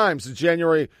 82 times since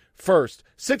January 1st.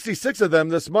 66 of them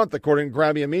this month, according to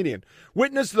Grabby and Median.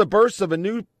 Witness the burst of a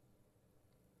new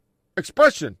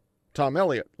expression. Tom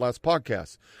Elliott, last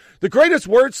podcast. The greatest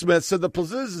wordsmith said the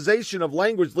politicization of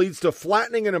language leads to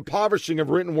flattening and impoverishing of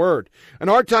written word. In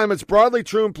our time, it's broadly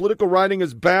true and political writing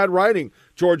is bad writing,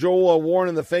 George Orwell warned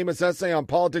in the famous essay on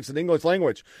politics and English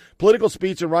language. Political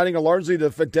speech and writing are largely the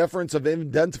deference of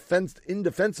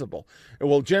indefensible. It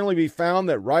will generally be found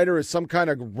that writer is some kind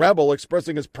of rebel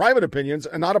expressing his private opinions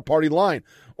and not a party line.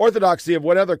 Orthodoxy of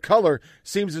whatever color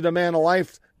seems to demand a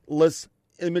lifeless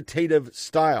imitative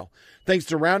style. Thanks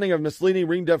to rounding of misleading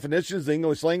reading definitions, the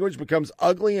English language becomes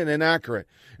ugly and inaccurate.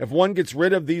 If one gets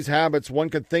rid of these habits, one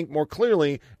can think more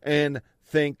clearly, and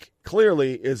think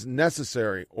clearly is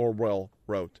necessary, Orwell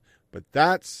wrote. But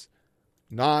that's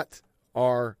not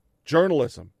our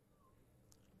journalism.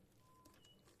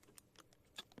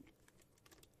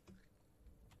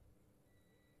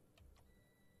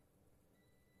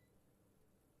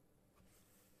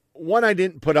 One I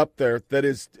didn't put up there that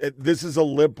is, this is a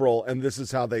liberal and this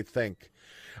is how they think.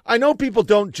 I know people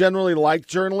don't generally like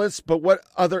journalists, but what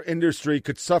other industry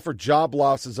could suffer job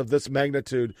losses of this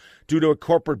magnitude due to a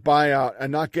corporate buyout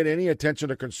and not get any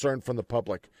attention or concern from the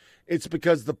public? It's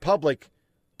because the public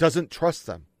doesn't trust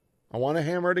them. I want to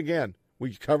hammer it again.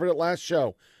 We covered it last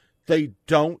show. They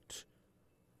don't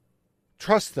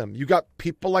trust them. You got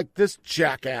people like this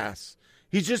jackass.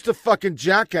 He's just a fucking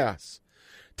jackass.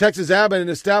 Texas Abbott and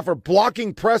his staff are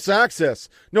blocking press access.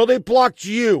 No, they blocked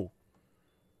you.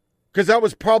 Because that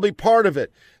was probably part of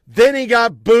it. Then he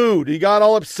got booed. He got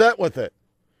all upset with it.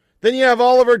 Then you have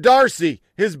Oliver Darcy,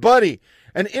 his buddy.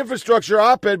 An infrastructure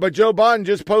op-ed by Joe Biden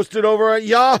just posted over at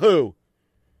Yahoo.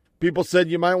 People said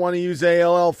you might want to use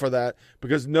ALL for that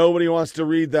because nobody wants to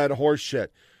read that horse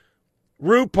shit.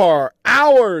 Rupar,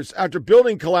 hours after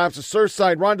building collapse at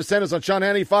Surfside, Ron DeSantis on Sean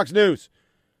Hannity, Fox News.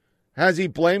 Has he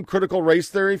blamed critical race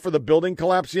theory for the building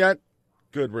collapse yet?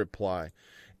 Good reply.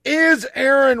 Is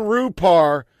Aaron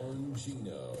Rupar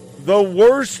the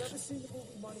worst,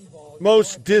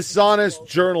 most dishonest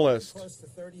journalist? Close to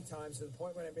 30 times to the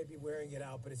point when I may be wearing it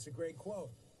out, but it's a great quote.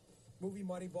 Movie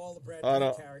Moneyball, the Brad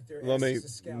Pitt character.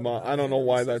 I don't know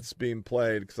why that's being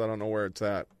played because I don't know where it's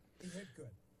at.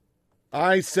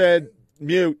 I said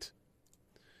mute.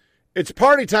 It's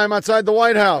party time outside the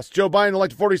White House. Joe Biden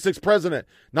elected 46th president.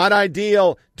 Not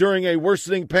ideal during a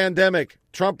worsening pandemic.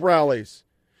 Trump rallies.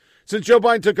 Since Joe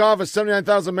Biden took office,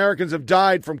 79,000 Americans have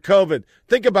died from COVID.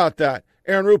 Think about that.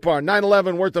 Aaron Rupar,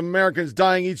 9/11 worth of Americans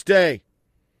dying each day.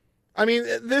 I mean,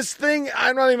 this thing,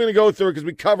 I'm not even going to go through it because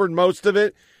we covered most of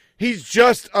it. He's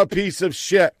just a piece of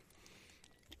shit.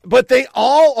 But they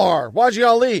all are. Waji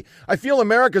Ali, I feel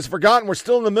America's forgotten we're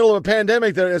still in the middle of a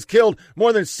pandemic that has killed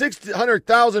more than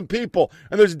 600,000 people,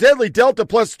 and there's a deadly Delta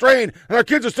plus strain, and our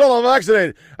kids are still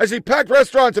unvaccinated. I see packed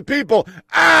restaurants of people.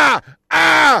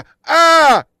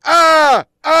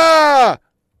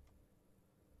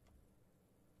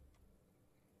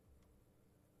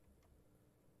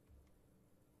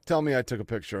 Tell me I took a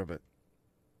picture of it.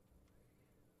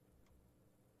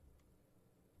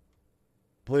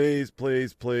 Please,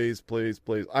 please, please, please,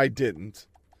 please. I didn't.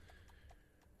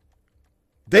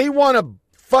 They want to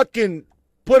fucking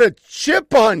put a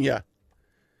chip on you.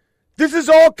 This is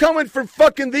all coming from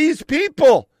fucking these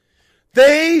people.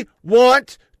 They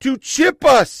want to chip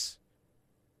us.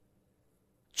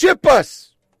 Chip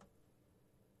us.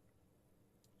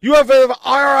 You have a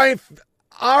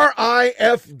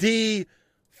RIFD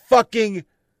fucking...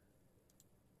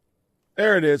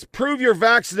 There it is. Prove you're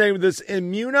vaccinated with this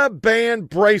Immunaband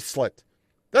bracelet.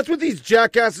 That's what these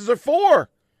jackasses are for.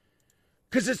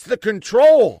 Because it's the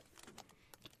control.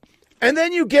 And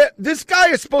then you get, this guy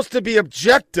is supposed to be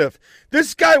objective.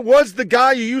 This guy was the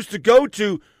guy you used to go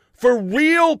to for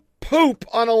real poop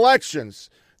on elections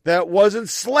that wasn't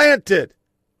slanted.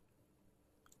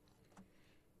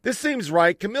 This seems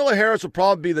right. Kamala Harris will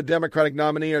probably be the Democratic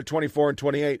nominee at 24 and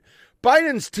 28.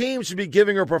 Biden's team should be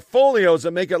giving her portfolios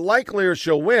that make it likelier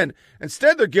she'll win.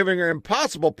 Instead, they're giving her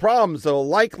impossible problems that will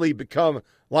likely become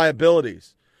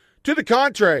liabilities. To the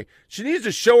contrary, she needs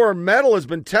to show her mettle has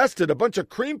been tested. A bunch of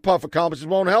cream puff accomplishments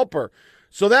won't help her.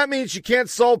 So that means she can't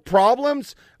solve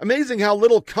problems? Amazing how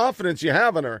little confidence you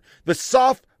have in her. The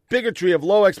soft bigotry of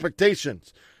low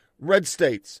expectations. Red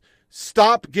states,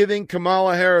 stop giving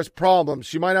Kamala Harris problems.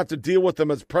 She might have to deal with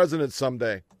them as president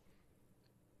someday.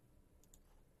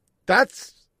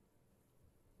 That's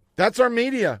our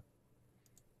media.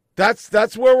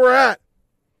 That's where we're at.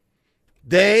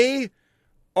 They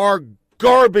are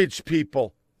garbage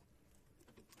people.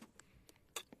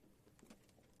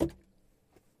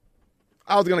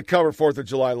 I was going to cover 4th of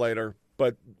July later,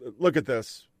 but look at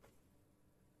this.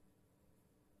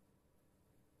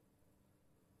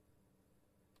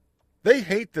 They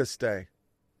hate this day.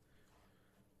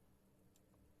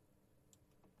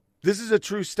 This is a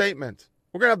true statement.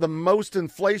 We're going to have the most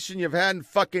inflation you've had in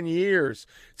fucking years.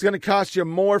 It's going to cost you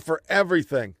more for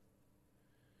everything.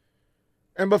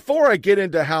 And before I get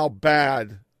into how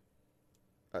bad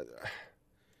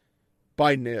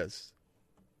Biden is,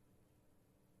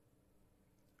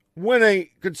 when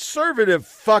a conservative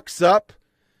fucks up,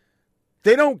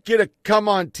 they don't get to come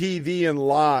on TV and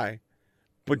lie.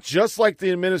 But just like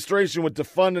the administration with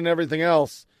defund and everything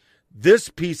else, this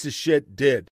piece of shit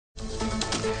did.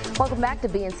 Welcome back to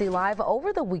BNC Live.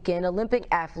 Over the weekend, Olympic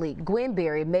athlete Gwen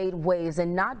Berry made waves,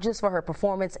 and not just for her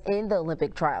performance in the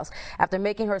Olympic trials. After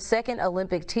making her second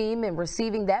Olympic team and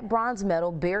receiving that bronze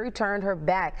medal, Berry turned her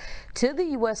back to the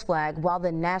U.S. flag while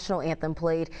the national anthem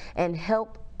played and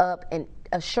held up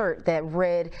a shirt that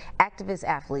read "Activist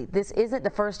Athlete." This isn't the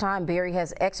first time Berry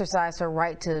has exercised her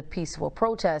right to peaceful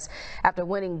protest. After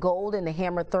winning gold in the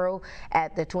hammer throw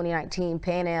at the 2019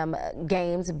 Pan Am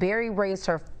Games, Berry raised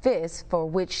her fist, for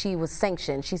which she was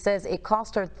sanctioned. She says it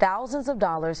cost her thousands of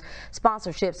dollars,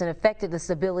 sponsorships, and affected the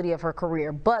stability of her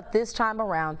career. But this time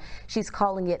around, she's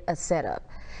calling it a setup.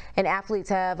 And athletes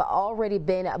have already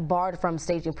been barred from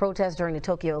staging protests during the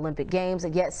Tokyo Olympic Games,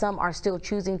 and yet some are still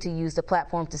choosing to use the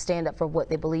platform to stand up for what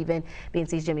they believe in.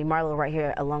 BNC's Jimmy Marlowe right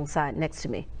here alongside next to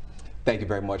me. Thank you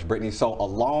very much, Brittany. So a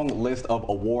long list of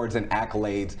awards and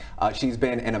accolades. She's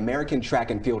been an American track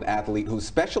and field athlete who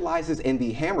specializes in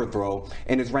the hammer throw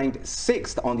and is ranked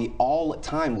 6th on the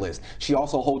all-time list. She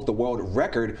also holds the world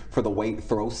record for the weight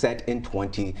throw set in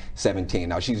 2017.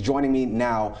 Now, she's joining me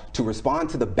now to respond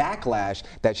to the backlash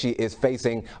that she is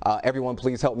facing. Everyone,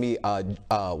 please help me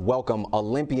welcome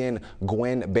Olympian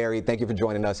Gwen Berry. Thank you for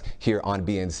joining us here on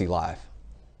BNC Live.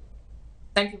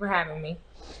 Thank you for having me.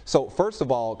 So first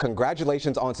of all,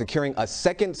 congratulations on securing a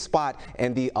second spot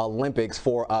in the Olympics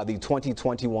for the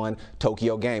 2021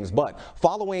 Tokyo Games. But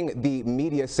following the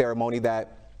media ceremony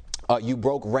that you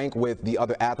broke rank with the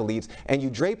other athletes and you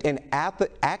draped an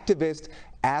activist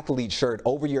athlete shirt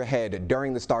over your head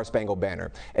during the Star Spangled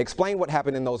Banner. Explain what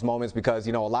happened in those moments, because,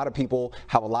 you know, a lot of people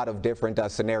have a lot of different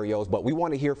scenarios, but we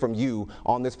want to hear from you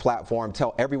on this platform.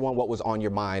 Tell everyone what was on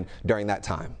your mind during that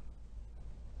time.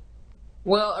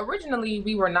 Well, originally,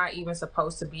 we were not even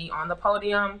supposed to be on the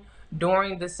podium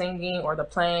during the singing or the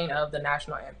playing of the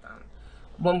national anthem.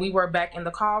 When we were back in the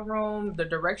call room, the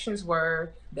directions were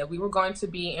that we were going to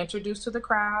be introduced to the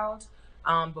crowd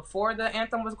before the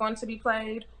anthem was going to be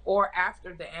played or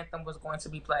after the anthem was going to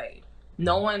be played.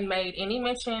 No one made any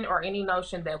mention or any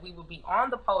notion that we would be on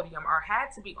the podium or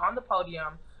had to be on the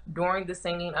podium during the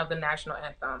singing of the national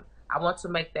anthem. I want to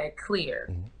make that clear.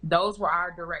 Those were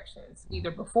our directions,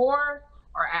 either before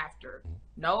or after.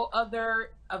 No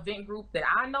other event group that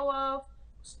I know of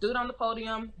stood on the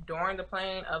podium during the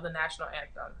playing of the national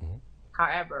anthem.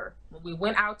 However, when we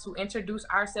went out to introduce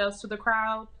ourselves to the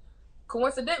crowd,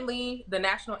 coincidentally, the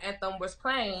national anthem was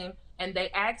playing and they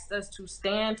asked us to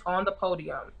stand on the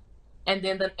podium, and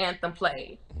then the anthem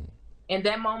played. In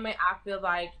that moment, I feel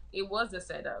like it was a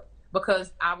setup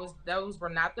because those were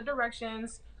not the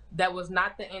directions. That was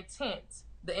not the intent.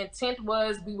 The intent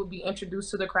was we would be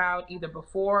introduced to the crowd either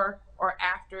before or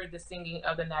after the singing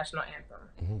of the national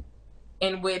anthem.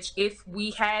 In which, if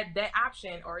we had that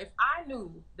option, or if I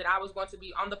knew that I was going to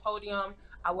be on the podium,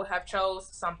 I would have chose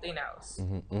something else.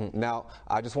 Now,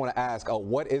 I just want to ask,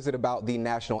 what is it about the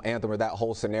national anthem or that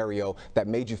whole scenario that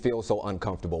made you feel so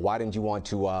uncomfortable? Why didn't you want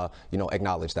to,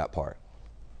 acknowledge that part?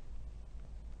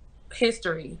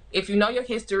 History. If you know your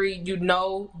history, you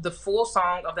know the full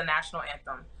song of the national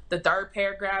anthem. The third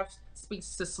paragraph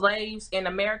speaks to slaves in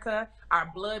America,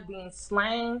 our blood being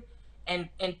slain and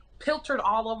pilchered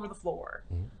all over the floor.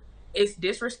 It's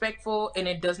disrespectful, and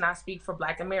it does not speak for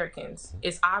Black Americans.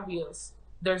 It's obvious.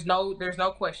 There's no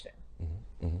question.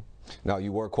 Now,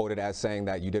 you were quoted as saying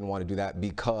that you didn't want to do that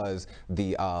because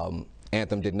the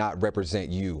anthem did not represent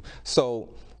you. So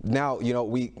now,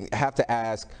 we have to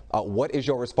ask, what is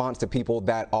your response to people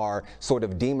that are sort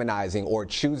of demonizing or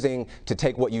choosing to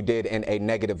take what you did in a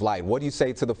negative light? What do you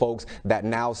say to the folks that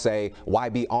now say, why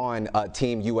be on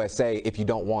Team USA if you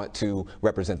don't want to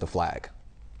represent the flag?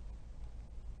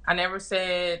 I never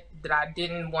said that I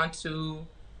didn't want to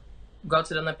go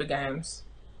to the Olympic Games.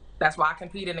 That's why I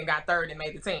competed and got third and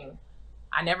made the team.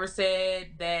 I never said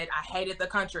that I hated the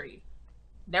country.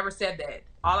 Never said that.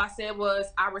 All I said was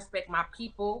I respect my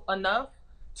people enough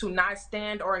to not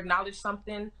stand or acknowledge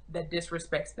something that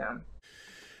disrespects them.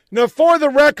 Now, for the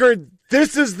record,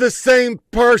 this is the same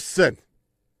person.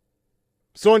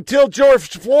 So until George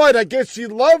Floyd, I guess she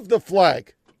loved the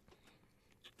flag.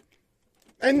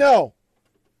 And no,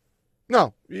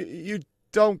 you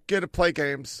don't get to play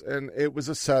games, and it was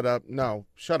a setup. No,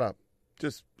 shut up.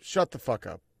 Just shut the fuck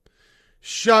up.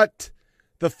 Shut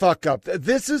the fuck up.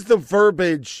 This is the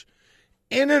verbiage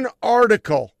in an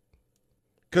article,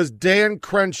 because Dan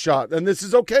Crenshaw, and this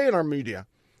is okay in our media.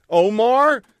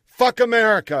 Omar, fuck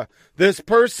America. This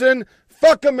person,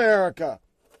 fuck America.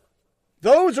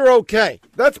 Those are okay.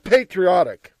 That's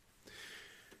patriotic.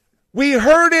 We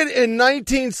heard it in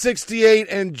 1968,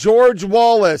 and George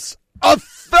Wallace, a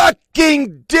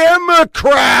fucking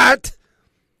Democrat,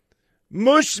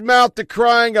 mush-mouthed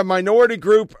decrying a minority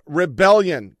group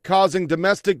rebellion causing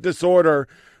domestic disorder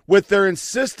with their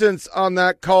insistence on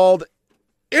that called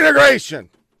integration.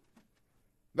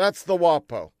 That's the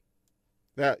WAPO.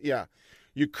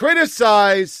 You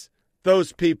criticize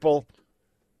those people,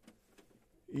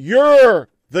 you're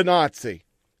the Nazi.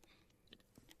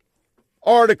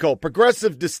 Article,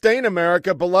 progressive disdain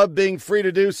America, beloved being free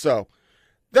to do so.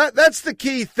 That's the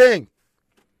key thing.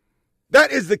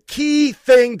 That is the key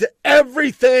thing to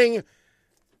everything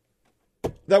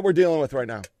that we're dealing with right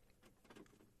now.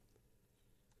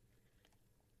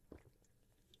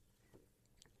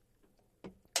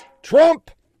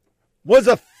 Trump was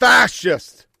a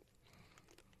fascist.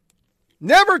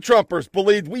 Never Trumpers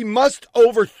believed we must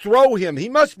overthrow him. He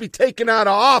must be taken out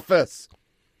of office.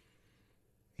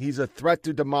 He's a threat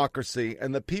to democracy,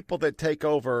 and the people that take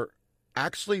over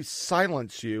actually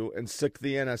silence you and sick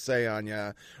the NSA on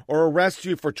you, or arrest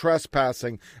you for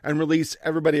trespassing and release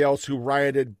everybody else who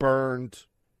rioted, burned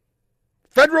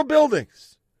federal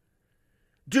buildings.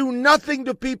 Do nothing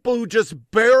to people who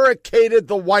just barricaded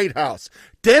the White House.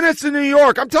 Dennis in New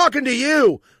York, I'm talking to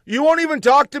you. You won't even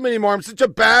talk to me anymore. I'm such a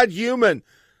bad human.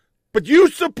 But you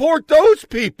support those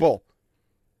people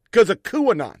because of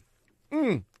QAnon.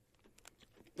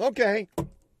 Okay.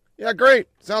 Yeah, great.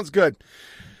 Sounds good.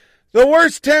 The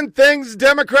worst 10 things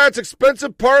Democrats'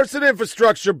 expensive partisan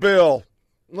infrastructure bill.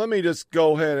 Let me just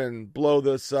go ahead and blow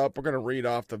this up. We're going to read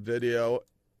off the video.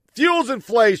 Fuels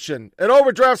inflation. It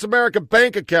overdrafts America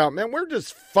bank account. Man, we're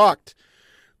just fucked.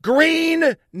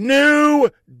 Green New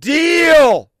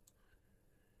Deal.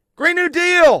 Green New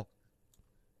Deal.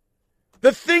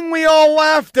 The thing we all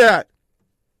laughed at.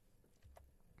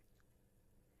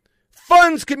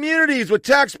 Funds communities with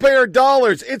taxpayer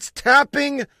dollars. It's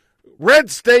tapping red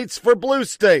states for blue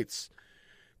states.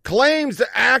 Claims to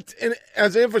act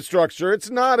as infrastructure. It's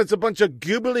not. It's a bunch of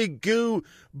goobly-goo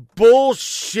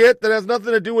bullshit that has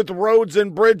nothing to do with roads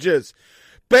and bridges.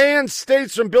 Bans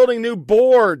states from building new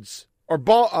boards or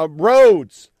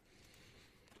roads.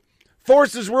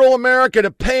 forces rural America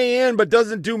to pay in but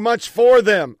doesn't do much for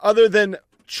them other than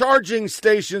charging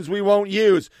stations we won't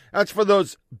use. That's for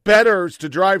those betters to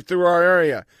drive through our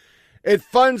area. It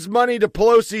funds money to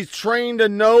Pelosi's train to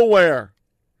nowhere.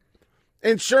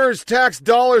 Ensures tax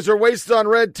dollars are wasted on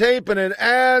red tape, and it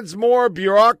adds more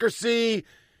bureaucracy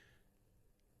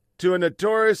to a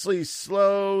notoriously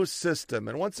slow system.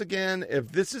 And once again,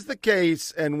 if this is the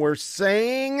case and we're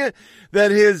saying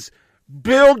that his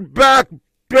Build Back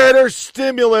Better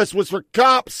stimulus was for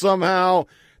cops somehow,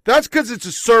 that's because it's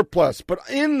a surplus. But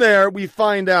in there, we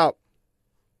find out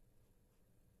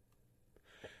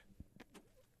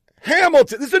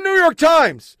Hamilton, this is the New York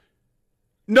Times,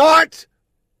 not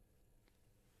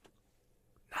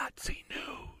Nazi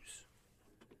news.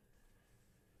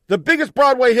 The biggest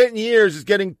Broadway hit in years is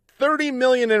getting $30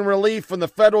 million in relief from the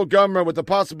federal government with the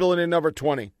possibility of another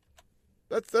 20.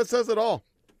 That says it all.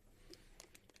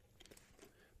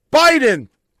 Biden,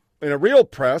 in a real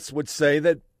press, would say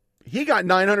that he got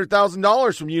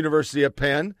 $900,000 from University of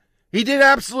Penn. He did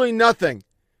absolutely nothing.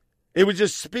 It was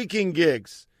just speaking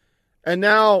gigs. And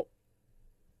now,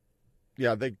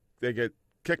 yeah, they get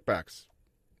kickbacks.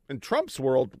 In Trump's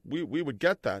world, we would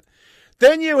get that.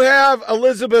 Then you have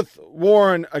Elizabeth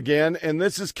Warren again, and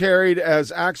this is carried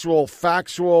as actual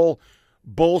factual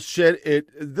bullshit.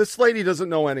 This lady doesn't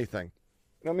know anything.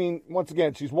 I mean, once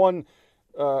again, she's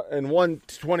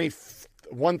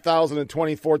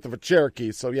 1,024th of a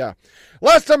Cherokee, so yeah.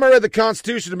 Last time I read the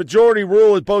Constitution, the majority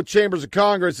rule in both chambers of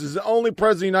Congress is the only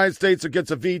president of the United States who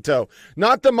gets a veto,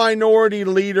 not the minority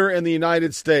leader in the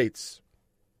United States.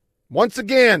 Once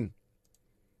again,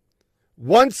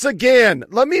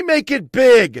 let me make it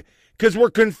big, because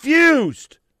we're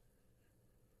confused.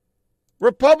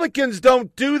 Republicans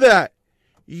don't do that.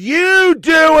 You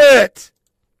do it!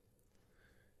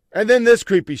 And then this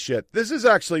creepy shit. This is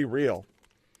actually real.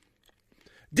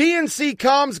 DNC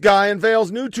comms guy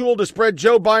unveils new tool to spread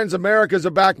Joe Biden's America as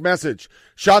a back message.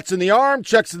 Shots in the arm,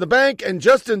 checks in the bank, and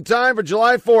just in time for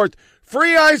July 4th,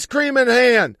 free ice cream in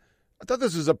hand. I thought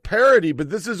this was a parody, but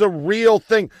this is a real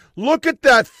thing. Look at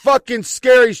that fucking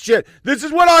scary shit. This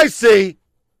is what I see.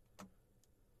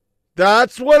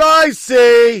 That's what I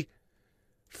see.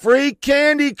 Free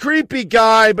candy creepy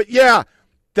guy, but yeah,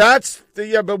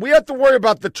 but we have to worry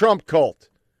about the Trump cult.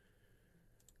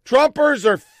 Trumpers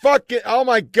are fucking, oh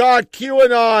my God,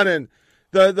 QAnon and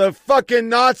the fucking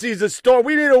Nazis at store.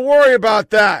 We need to worry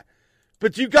about that.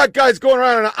 But you got guys going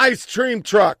around in an ice cream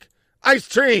truck. Ice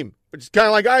cream, which is kind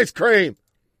of like ice cream.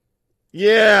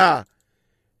 Yeah,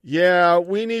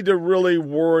 we need to really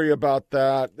worry about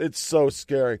that. It's so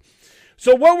scary.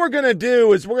 So what we're going to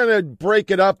do is we're going to break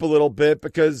it up a little bit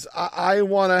because I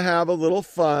want to have a little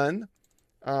fun.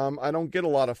 I don't get a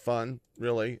lot of fun,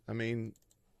 really. I mean,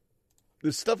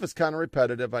 this stuff is kind of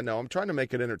repetitive. I know. I'm trying to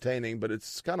make it entertaining, but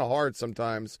it's kind of hard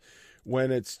sometimes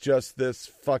when it's just this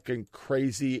fucking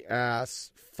crazy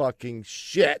ass fucking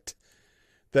shit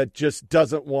that just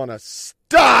doesn't want to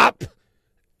stop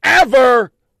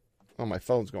ever. Oh, my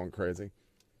phone's going crazy.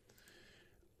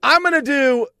 I'm going to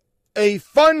do a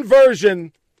fun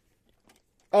version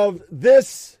of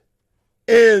This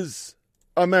Is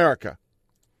America.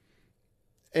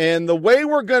 And the way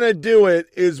we're going to do it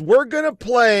is we're going to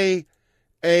play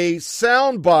a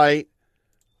soundbite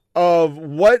of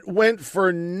what went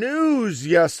for news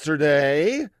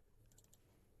yesterday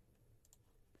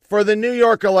for the New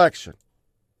York election.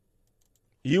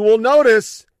 You will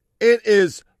notice it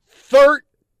is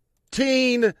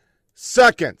 13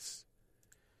 seconds.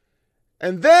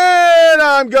 And then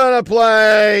I'm going to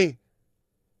play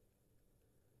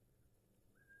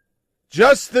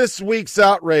just this week's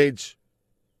outrage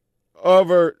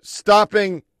over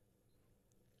stopping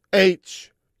HR1.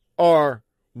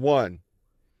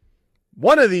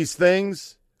 One of these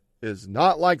things is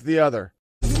not like the other.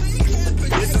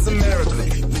 This is America.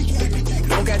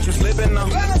 Don't catch you slipping now.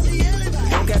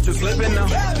 Don't catch you slipping now.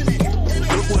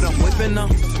 Look what I'm whipping now.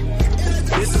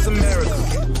 This is America.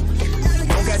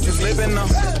 Don't catch you slipping now.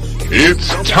 It's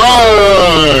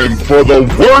time for the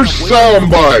worst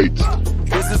soundbite.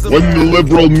 When the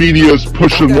liberal media is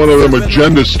pushing one of them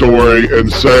agenda story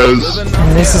and says,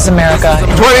 "This is America."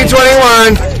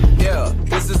 2021. Yeah,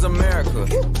 this is America.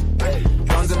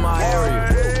 Guns in my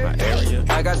area.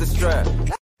 I got the strap.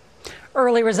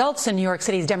 Early results in New York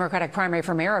City's Democratic primary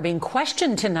for mayor are being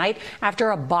questioned tonight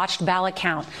after a botched ballot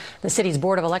count. The city's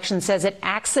Board of Elections says it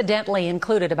accidentally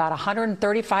included about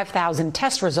 135,000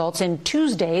 test results in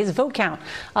Tuesday's vote count.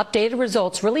 Updated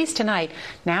results released tonight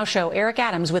now show Eric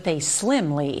Adams with a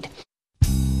slim lead.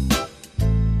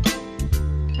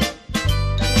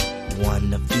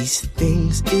 One of these these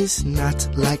things is not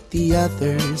like the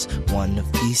others. One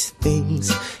of these things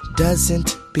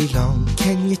doesn't belong.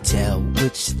 Can you tell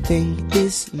which thing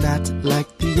is not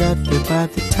like the other by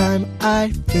the time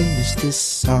I finish this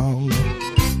song?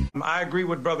 I agree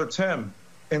with Brother Tim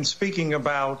in speaking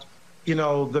about,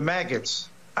 the maggots.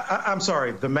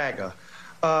 The MAGA.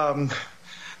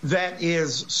 That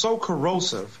is so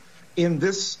corrosive in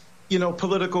this,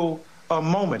 political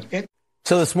moment.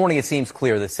 So this morning, it seems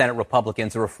clear that Senate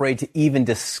Republicans are afraid to even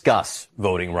discuss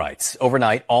voting rights.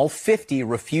 Overnight, all 50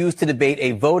 refused to debate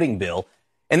a voting bill.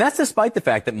 And that's despite the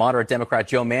fact that moderate Democrat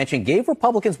Joe Manchin gave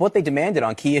Republicans what they demanded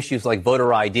on key issues like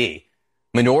voter ID.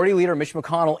 Minority Leader Mitch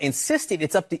McConnell insisted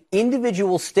it's up to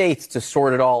individual states to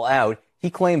sort it all out.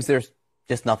 He claims there's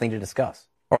just nothing to discuss.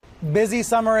 Busy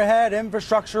summer ahead,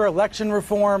 infrastructure, election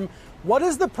reform. What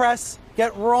does the press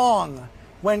get wrong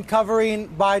when covering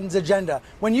Biden's agenda?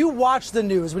 When you watch the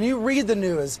news, when you read the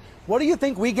news, what do you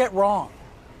think we get wrong?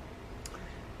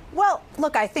 Well,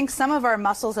 look, I think some of our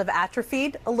muscles have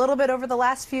atrophied a little bit over the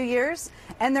last few years,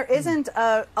 and there isn't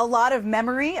a lot of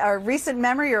memory, or recent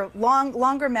memory, or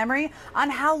longer memory on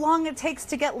how long it takes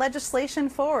to get legislation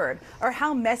forward, or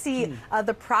how messy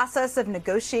the process of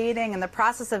negotiating and the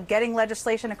process of getting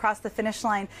legislation across the finish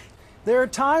line. There are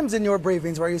times in your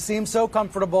briefings where you seem so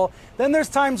comfortable. Then there's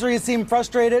times where you seem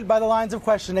frustrated by the lines of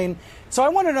questioning. So I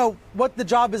want to know what the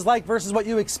job is like versus what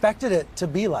you expected it to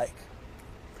be like.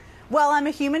 Well, I'm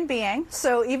a human being,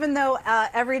 so even though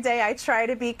every day I try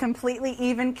to be completely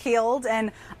even-keeled,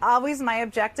 and always my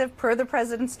objective, per the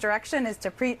president's direction, is to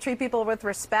treat people with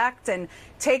respect and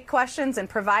take questions and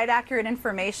provide accurate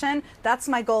information. That's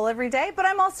my goal every day, but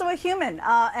I'm also a human.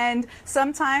 And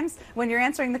sometimes when you're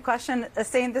answering the question, the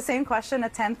same question a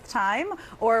 10th time,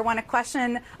 or when a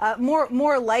question,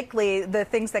 more likely the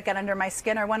things that get under my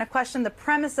skin, or when a question, the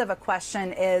premise of a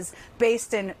question is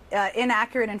based in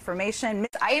inaccurate information.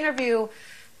 I interview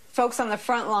folks on the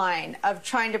front line of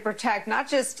trying to protect not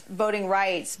just voting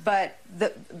rights, but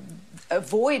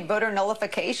avoid voter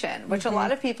nullification, which a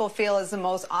lot of people feel is the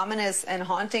most ominous and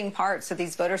haunting parts of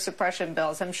these voter suppression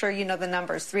bills. I'm sure you know the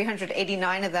numbers,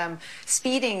 389 of them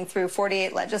speeding through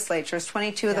 48 legislatures,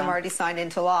 22 of them already signed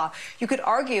into law. You could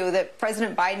argue that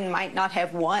President Biden might not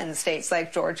have won states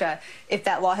like Georgia if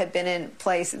that law had been in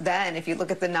place then, if you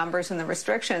look at the numbers and the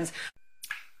restrictions.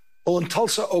 Well, in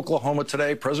Tulsa, Oklahoma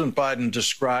today, President Biden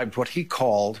described what he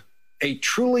called a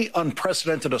truly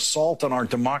unprecedented assault on our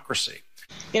democracy.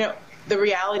 The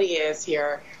reality is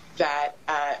here that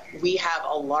we have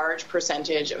a large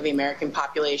percentage of the American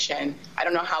population. I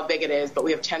don't know how big it is, but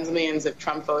we have tens of millions of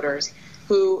Trump voters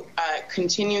who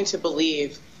continue to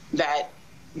believe that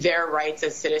their rights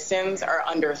as citizens are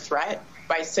under threat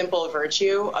by simple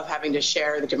virtue of having to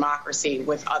share the democracy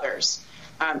with others.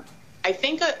 I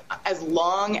think as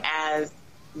long as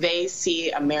they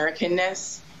see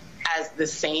Americanness as the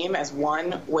same as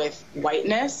one with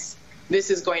whiteness,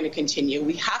 this is going to continue.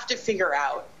 We have to figure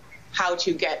out how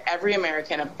to get every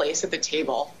American a place at the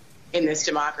table in this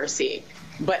democracy,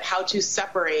 but how to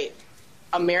separate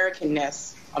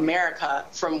Americanness, America,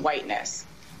 from whiteness.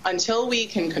 Until we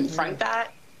can confront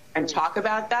that and talk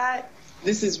about that,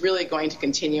 this is really going to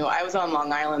continue. I was on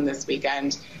Long Island this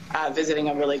weekend visiting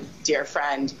a really dear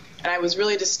friend, and I was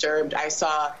really disturbed. I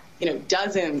saw,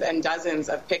 dozens and dozens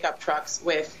of pickup trucks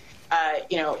with,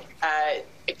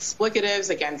 explicatives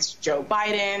against Joe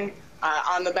Biden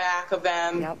on the back of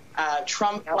them,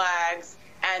 Trump flags,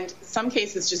 and some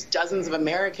cases just dozens of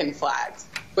American flags,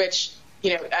 which,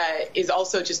 is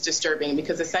also just disturbing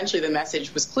because essentially the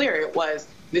message was clear. It was,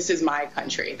 this is my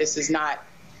country. This is not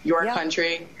your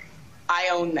country. I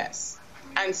own this.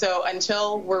 And so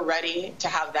until we're ready to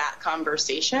have that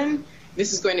conversation,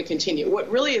 this is going to continue. What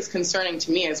really is concerning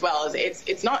to me as well is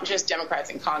it's not just Democrats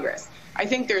in Congress. I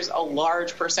think there's a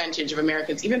large percentage of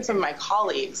Americans, even some of my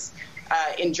colleagues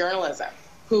in journalism,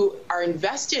 who are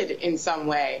invested in some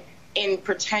way in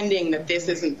pretending that this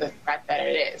isn't the threat that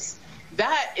it is.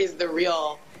 That is the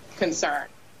real concern.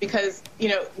 Because,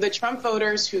 the Trump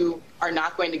voters who are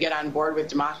not going to get on board with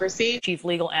democracy. Chief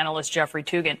legal analyst Jeffrey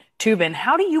Toobin,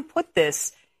 how do you put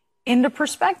this into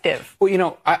perspective?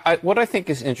 Well, what I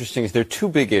think is interesting is there are two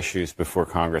big issues before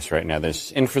Congress right now.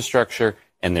 There's infrastructure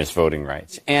and there's voting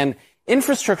rights. And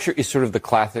infrastructure is sort of the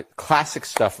classic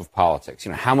stuff of politics.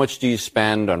 How much do you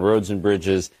spend on roads and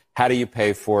bridges? How do you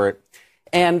pay for it?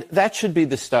 And that should be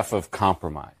the stuff of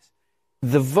compromise.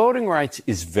 The voting rights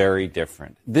is very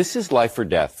different. This is life or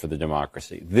death for the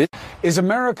democracy. Is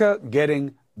America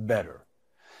getting better?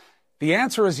 The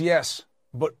answer is yes,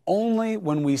 but only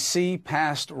when we see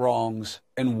past wrongs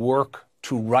and work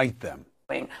to right them.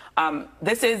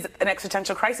 This is an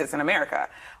existential crisis in America.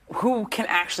 who can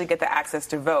actually get the access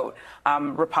to vote.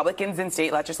 Republicans in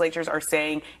state legislatures are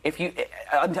saying if you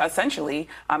essentially,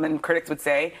 and critics would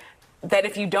say that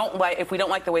if we don't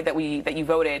like the way that you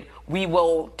voted, we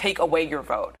will take away your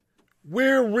vote.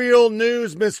 We're real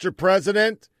news, Mr.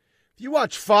 President. If you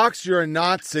watch Fox, you're a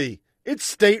Nazi. It's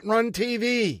state-run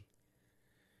TV.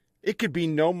 It could be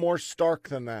no more stark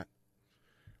than that.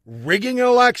 Rigging an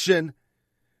election,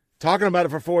 talking about it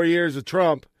for 4 years with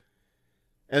Trump,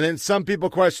 and then some people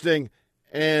questioning,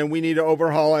 and we need to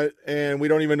overhaul it, and we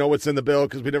don't even know what's in the bill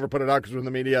because we never put it out because we're in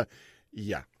the media.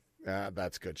 Yeah,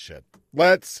 that's good shit.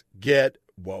 Let's get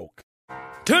woke.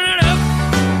 Turn it up,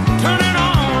 turn it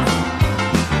on.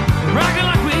 Rock it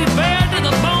like we bad to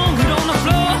the bone. Get on the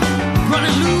floor,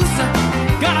 running loose.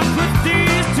 Gotta put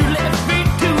these two left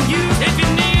feet to use. If you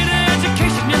need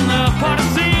education in the party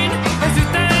scene, if you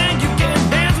think you can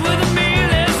dance with me,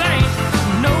 this ain't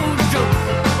no joke.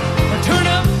 Turn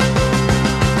up,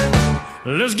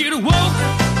 let's get woke.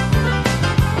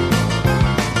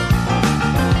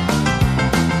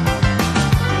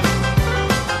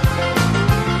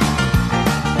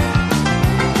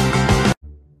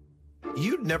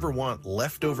 You'd never want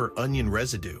leftover onion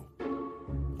residue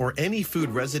or any food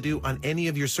residue on any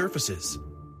of your surfaces.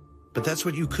 But that's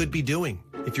what you could be doing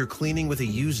if you're cleaning with a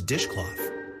used dishcloth,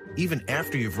 even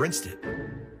after you've rinsed it.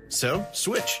 So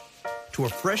switch to a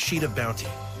fresh sheet of Bounty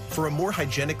for a more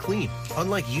hygienic clean.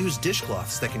 Unlike used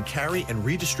dishcloths that can carry and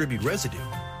redistribute residue,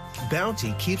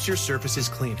 Bounty keeps your surfaces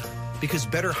cleaner because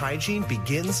better hygiene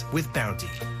begins with Bounty.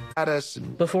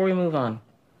 Before we move on,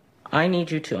 I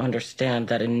need you to understand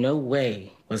that in no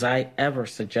way was I ever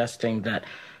suggesting that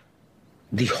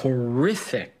the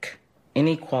horrific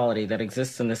inequality that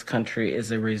exists in this country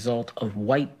is a result of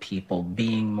white people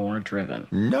being more driven.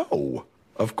 No,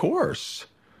 of course.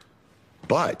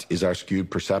 But is our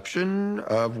skewed perception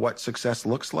of what success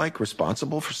looks like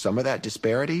responsible for some of that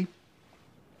disparity?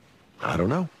 I don't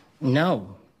know.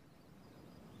 No.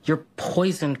 Your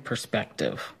poisoned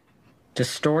perspective,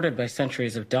 distorted by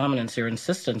centuries of dominance, your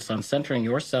insistence on centering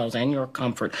yourselves and your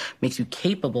comfort makes you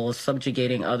capable of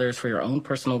subjugating others for your own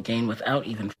personal gain without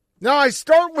even... Now, I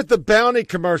start with the Bounty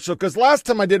commercial because last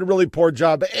time I did a really poor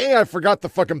job. A, I forgot the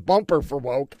fucking bumper for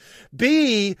woke.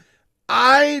 B,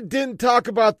 I didn't talk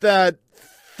about that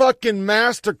fucking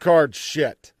MasterCard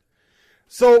shit.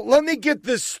 So let me get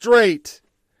this straight.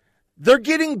 They're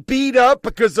getting beat up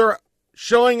because they're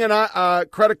showing a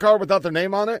credit card without their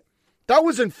name on it. That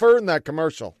was inferred in that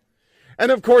commercial.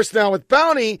 And of course, now with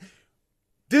Bounty,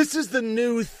 this is the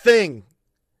new thing.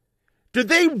 Do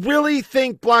they really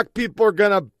think black people are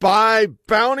going to buy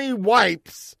Bounty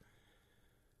wipes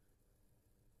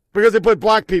because they put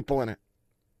black people in it?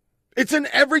 It's in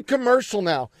every commercial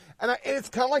now. And it's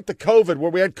kind of like the COVID,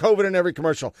 where we had COVID in every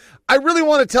commercial. I really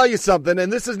want to tell you something,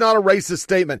 and this is not a racist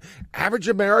statement. Average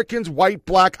Americans, white,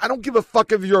 black, I don't give a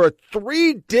fuck if you're a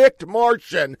three-dicked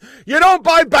Martian. You don't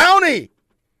buy Bounty.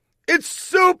 It's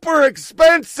super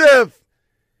expensive.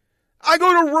 I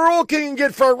go to Rural King and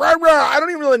get Ferrera. I don't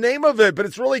even know the name of it, but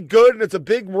it's really good, and it's a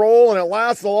big roll, and it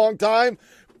lasts a long time.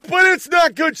 But it's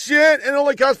not good shit, and it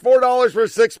only costs $4 for a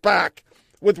six-pack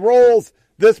with rolls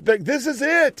this big. This is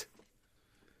it.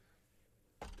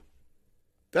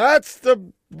 That's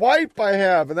the wipe I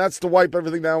have, and that's to wipe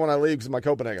everything down when I leave because of my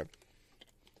Copenhagen.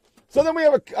 So then we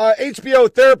have a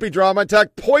HBO therapy drama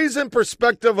attack, Poison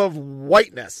Perspective of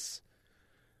Whiteness.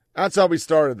 That's how we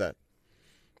started that.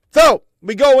 So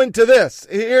we go into this.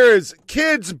 Here is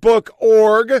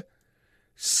kidsbook.org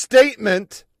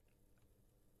statement.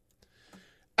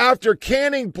 After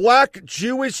canning black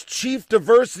Jewish chief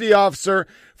diversity officer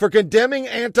for condemning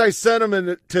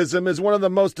anti-Semitism is one of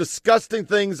the most disgusting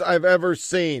things I've ever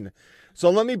seen. So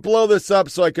let me blow this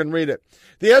up so I can read it.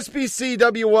 The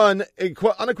SPCW1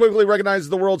 unequivocally recognizes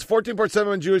the world's 14.7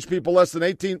 million Jewish people, less than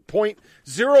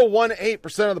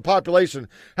 18.018% of the population,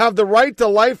 have the right to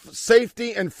life,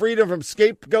 safety, and freedom from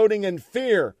scapegoating and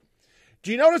fear.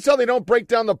 Do you notice how they don't break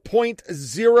down the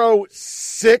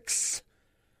 0.06?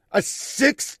 A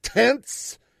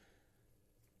 0.6%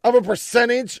 of a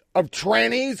percentage of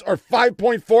trannies, or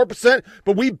 5.4%,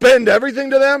 but we bend everything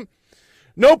to them?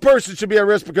 No person should be at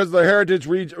risk because of their heritage,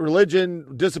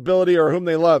 religion, disability, or whom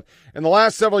they love. In the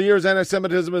last several years,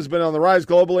 anti-Semitism has been on the rise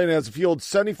globally and has fueled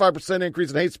 75% increase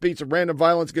in hate speech and random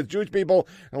violence against Jewish people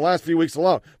in the last few weeks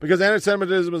alone. Because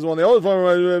anti-Semitism is one of the oldest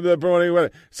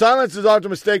forms. Silence is often a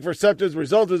mistake for acceptance. The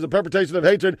result is the perpetration of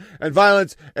hatred and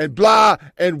violence and blah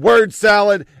and word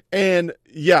salad and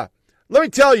yeah. Let me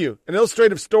tell you an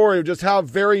illustrative story of just how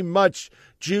very much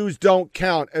Jews don't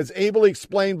count, as ably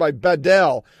explained by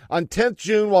Bedell. On 10th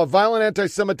June, while violent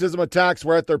anti-Semitism attacks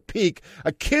were at their peak,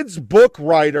 a kid's book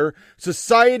writer,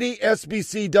 Society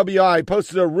SBCWI,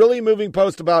 posted a really moving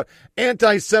post about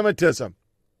anti-Semitism.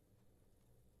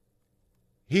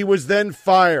 He was then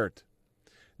fired.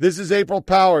 This is April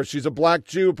Powers. She's a black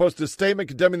Jew who posted a statement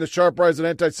condemning the sharp rise in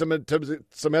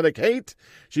anti-Semitic hate.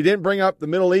 She didn't bring up the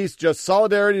Middle East, just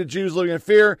solidarity to Jews living in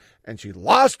fear, and she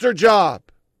lost her job.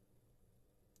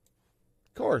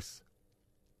 Of course.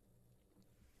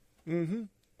 How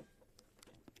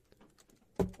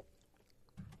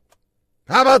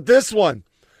about this one?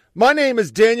 My name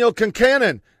is Daniel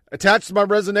Concannon. Attached to my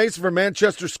resignation for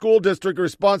Manchester School District in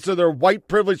response to their white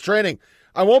privilege training.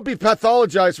 I won't be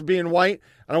pathologized for being white,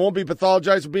 and I won't be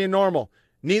pathologized for being normal.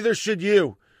 Neither should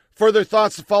you. Further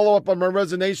thoughts to follow up on my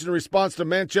resignation in response to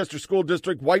Manchester School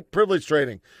District white privilege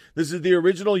training. This is the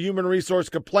original human resource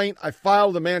complaint I filed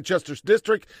with the Manchester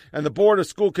District and the Board of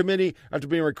School Committee after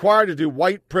being required to do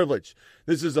white privilege.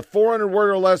 This is a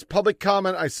 400-word or less public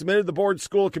comment I submitted to the Board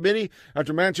School Committee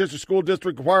after Manchester School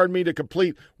District required me to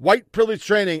complete white privilege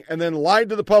training and then lied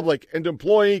to the public and to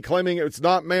employee claiming it's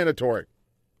not mandatory.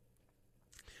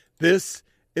 This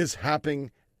is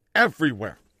happening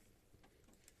everywhere.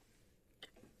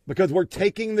 Because we're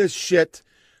taking this shit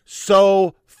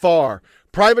so far.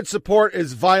 Private support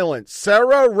is violent.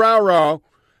 Sarah Raro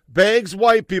begs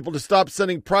white people to stop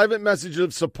sending private messages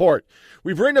of support.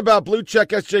 We've written about blue check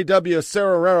SJW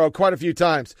Sarah Raro quite a few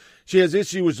times. She has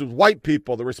issues with white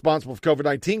people. They're responsible for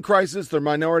COVID-19 crisis. Their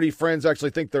minority friends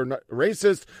actually think they're not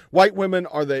racist. White women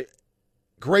are the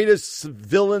greatest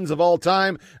villains of all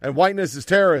time, and whiteness is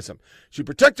terrorism. She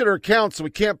protected her account so we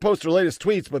can't post her latest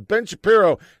tweets, but Ben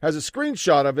Shapiro has a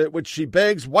screenshot of it, which she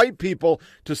begs white people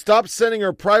to stop sending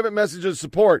her private messages of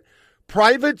support.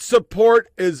 Private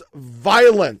support is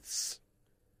violence.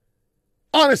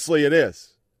 Honestly, it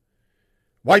is.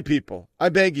 White people, I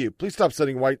beg you, please stop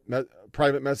sending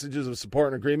private messages of support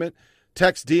and agreement.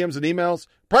 Text, DMs, and emails.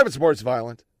 Private support is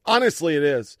violent. Honestly, it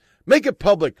is. Make it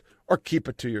public or keep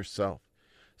it to yourself.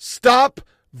 Stop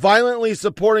violently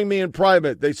supporting me in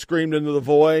private, they screamed into the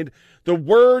void. The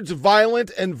words violent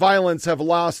and violence have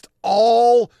lost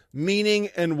all meaning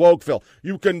in Wokeville.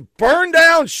 You can burn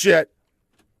down shit,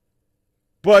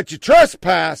 but you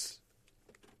trespass.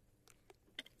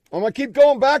 I'm going to keep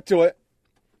going back to it.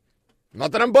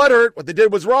 Not that I'm butthurt. What they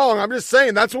did was wrong. I'm just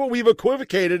saying that's what we've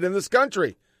equivocated in this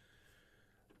country.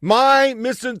 My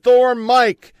misinformed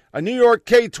Mike, a New York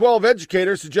K-12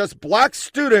 educator, suggests black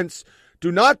students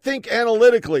do not think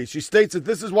analytically. She states that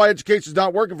this is why education is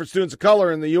not working for students of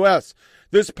color in the U.S.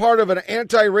 This part of an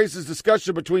anti-racist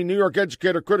discussion between New York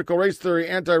educator, critical race theory,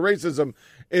 anti-racism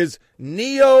is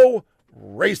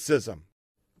neo-racism.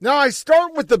 Now, I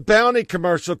start with the Bounty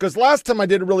commercial because last time I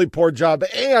did a really poor job.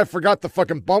 A, I forgot the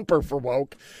fucking bumper for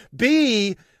woke.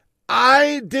 B,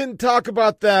 I didn't talk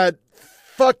about that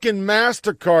fucking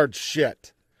MasterCard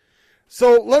shit.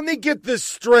 So let me get this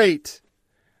straight.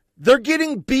 They're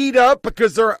getting beat up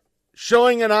because they're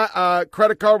showing a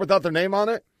credit card without their name on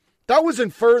it. That was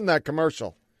inferred in that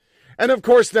commercial. And of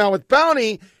course now with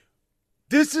Bounty,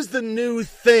 this is the new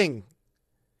thing.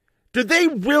 Do they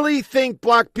really think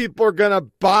black people are going to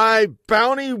buy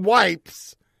Bounty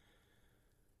wipes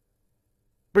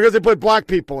because they put black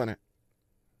people in it?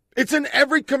 It's in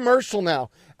every commercial now.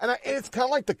 And it's kind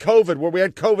of like the COVID, where we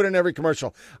had COVID in every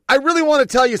commercial. I really want to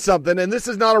tell you something, and this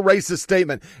is not a racist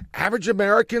statement. Average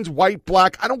Americans, white,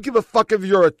 black, I don't give a fuck if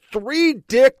you're a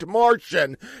three-dicked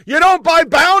Martian. You don't buy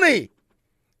Bounty.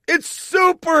 It's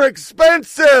super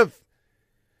expensive.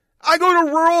 I go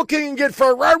to Rural King and get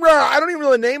Ferrera. I don't even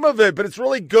know the name of it, but it's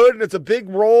really good, and it's a big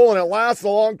roll, and it lasts a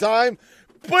long time.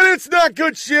 But it's not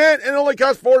good shit, and it only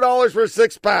costs $4 for a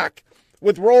six-pack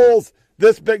with rolls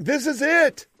this big. This is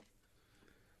it.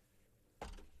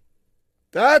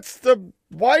 That's the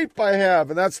wipe I have,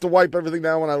 and that's to wipe everything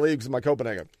down when I leave because of my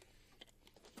Copenhagen.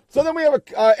 So then we have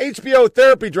a HBO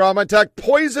therapy drama attack,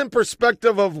 Poison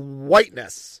Perspective of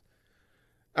Whiteness.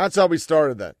 That's how we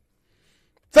started that.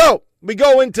 So we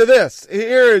go into this.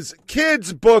 Here is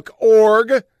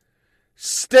kidsbook.org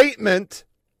statement.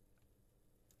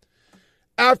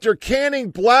 After canning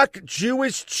black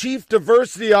Jewish chief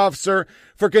diversity officer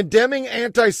for condemning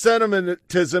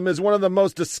anti-Semitism is one of the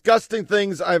most disgusting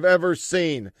things I've ever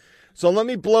seen. So let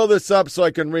me blow this up so I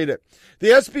can read it. The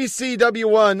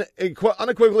SBCW1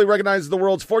 unequivocally recognizes the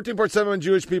world's 14.7 million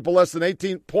Jewish people, less than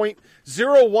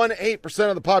 18.018%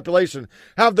 of the population,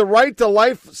 have the right to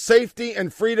life, safety,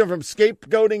 and freedom from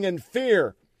scapegoating and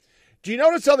fear. Do you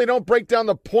notice how they don't break down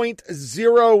the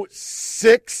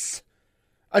 0.06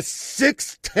 A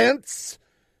 0.6%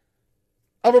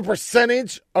 of a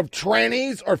percentage of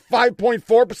trannies are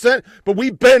 5.4%, but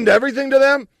we bend everything to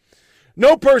them?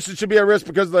 No person should be at risk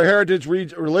because of their heritage,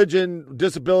 religion,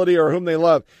 disability, or whom they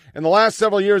love. In the last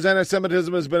several years,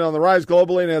 anti-Semitism has been on the rise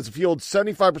globally and has fueled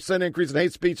 75% increase in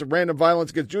hate speech and random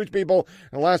violence against Jewish people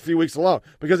in the last few weeks alone.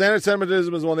 Because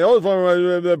anti-Semitism is one of the oldest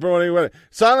forms.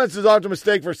 Silence is often a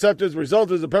mistake for acceptance. The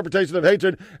result is the perpetration of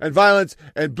hatred and violence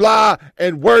and blah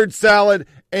and word salad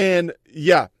and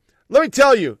yeah. Let me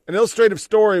tell you an illustrative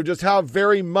story of just how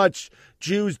very much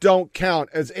Jews don't count,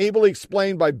 as ably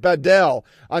explained by Bedell.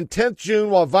 On 10th June,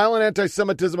 while violent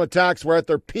anti-Semitism attacks were at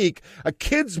their peak, a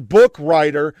kid's book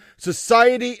writer,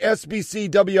 Society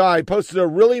SBCWI, posted a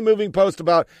really moving post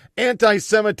about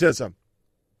anti-Semitism.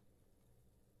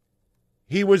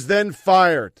 He was then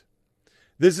fired.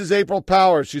 This is April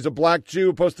Powers. She's a black Jew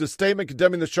who posted a statement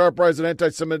condemning the sharp rise in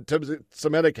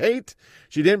anti-Semitic hate.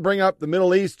 She didn't bring up the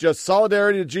Middle East, just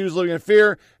solidarity to Jews living in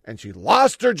fear, and she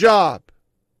lost her job.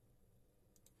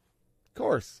 Of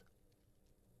course.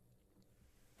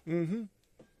 How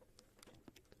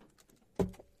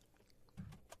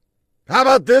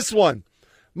about this one?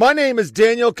 My name is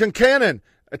Daniel Concannon.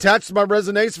 Attached to my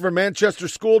resignation for Manchester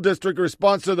School District in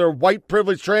response to their white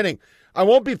privilege training. I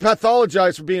won't be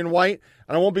pathologized for being white,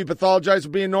 and I won't be pathologized for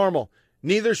being normal.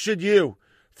 Neither should you.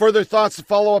 Further thoughts to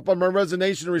follow up on my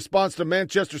resignation in response to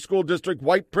Manchester School District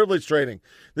white privilege training.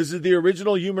 This is the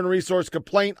original human resource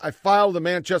complaint I filed with the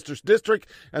Manchester District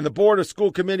and the Board of School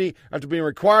Committee after being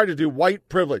required to do white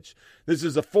privilege. This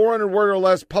is a 400-word or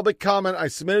less public comment I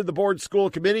submitted to the Board School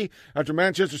Committee after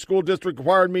Manchester School District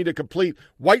required me to complete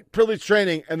white privilege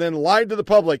training and then lied to the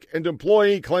public and to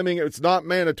employee claiming it's not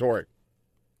mandatory.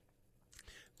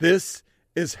 This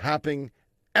is happening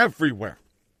everywhere.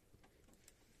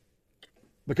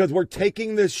 Because we're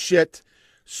taking this shit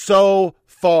so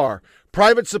far.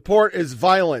 Private support is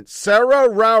violent. Sarah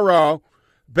Raro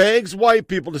begs white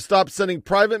people to stop sending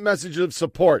private messages of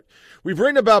support. We've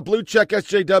written about blue check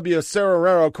SJW Sarah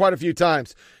Raro quite a few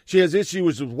times. She has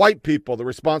issues with white people. They're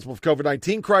responsible for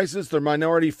COVID-19 crisis. Their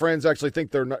minority friends actually think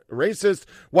they're racist.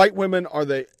 White women are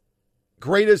the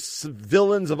greatest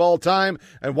villains of all time,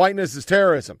 and whiteness is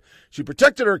terrorism. She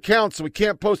protected her account so we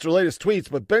can't post her latest tweets,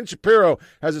 but Ben Shapiro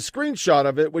has a screenshot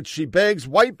of it, which she begs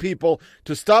white people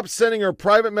to stop sending her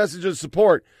private messages of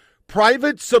support.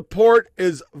 Private support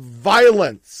is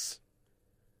violence.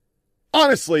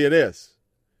 Honestly, it is.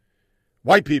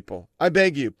 White people, I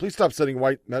beg you, please stop sending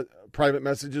private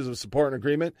messages of support and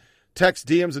agreement. Text,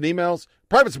 DMs, and emails.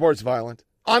 Private support is violent.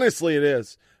 Honestly, it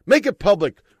is. Make it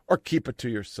public or keep it to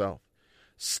yourself.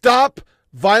 Stop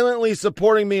violently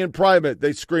supporting me in private,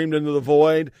 they screamed into the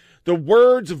void. The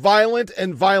words violent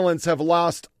and violence have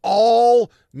lost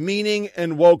all meaning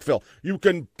in Wokeville. You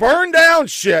can burn down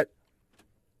shit,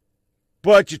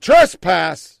 but you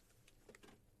trespass.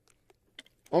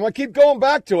 I'm going to keep going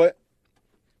back to it.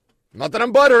 Not that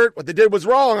I'm butthurt. What they did was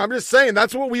wrong. I'm just saying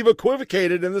that's what we've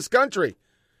equivocated in this country.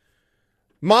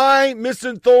 My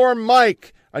misinformed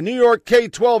Mike, a New York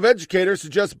K-12 educator,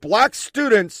 suggests black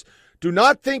students do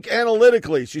not think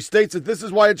analytically. She states that this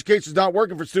is why education is not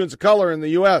working for students of color in the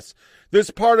U.S. This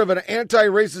part of an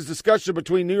anti-racist discussion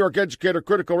between New York educator,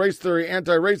 critical race theory,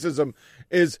 anti-racism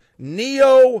is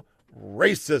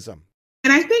neo-racism.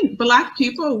 And I think Black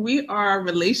people, we are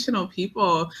relational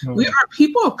people. We are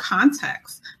people of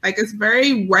context. Like, it's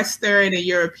very Western and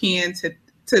European to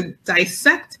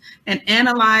dissect and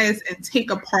analyze and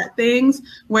take apart things,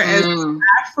 whereas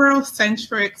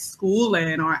Afrocentric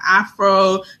schooling or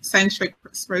Afrocentric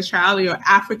spirituality or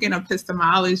African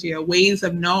epistemology or ways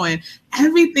of knowing,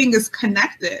 everything is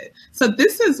connected. So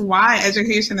this is why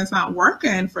education is not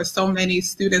working for so many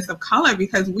students of color,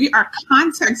 because we are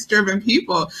context-driven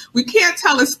people. We can't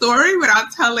tell a story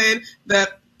without telling the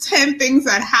 10 things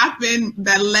that happened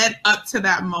that led up to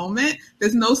that moment.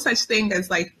 There's no such thing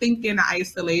as like thinking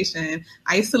isolation,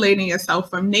 isolating yourself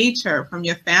from nature, from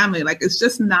your family. Like, it's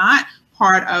just not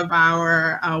part of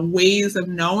our ways of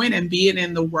knowing and being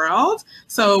in the world.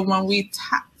 So when we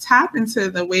tap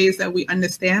into the ways that we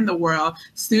understand the world,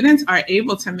 students are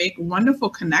able to make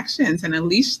wonderful connections and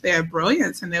unleash their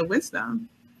brilliance and their wisdom.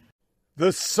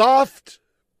 The soft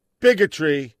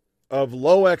bigotry of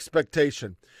low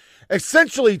expectation.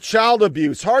 Essentially, child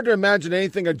abuse. Hard to imagine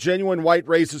anything a genuine white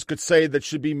racist could say that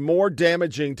should be more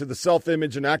damaging to the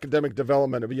self-image and academic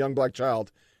development of a young black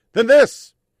child than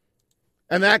this.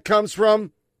 And that comes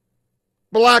from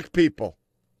black people.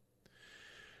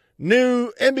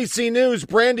 New NBC News,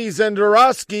 Brandy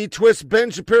Zendarowski twists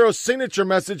Ben Shapiro's signature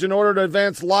message in order to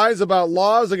advance lies about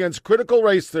laws against critical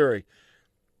race theory.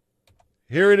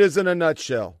 Here it is in a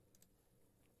nutshell.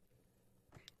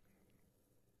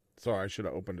 Sorry, I should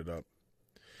have opened it up.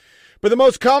 But the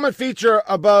most common feature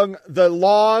among the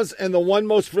laws and the one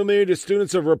most familiar to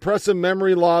students of repressive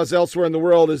memory laws elsewhere in the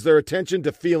world is their attention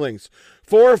to feelings.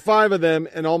 4 or 5 of them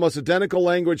in almost identical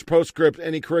language postscript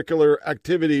any curricular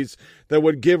activities that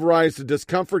would give rise to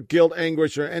discomfort, guilt,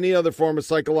 anguish, or any other form of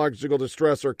psychological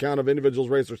distress or account of individual's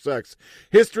race or sex.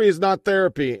 History is not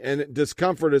therapy, and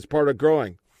discomfort is part of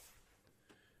growing.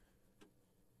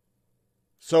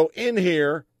 So in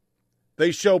here,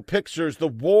 they show pictures, the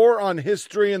war on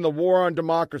history and the war on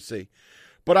democracy.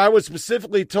 But I was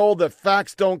specifically told that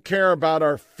facts don't care about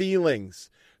our feelings.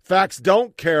 Facts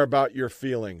don't care about your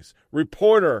feelings.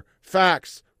 Reporter,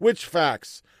 facts. Which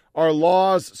facts? Are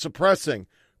laws suppressing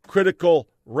critical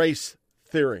race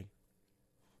theory?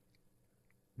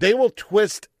 They will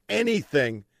twist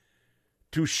anything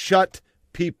to shut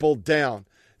people down.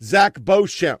 Zach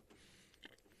Beauchamp.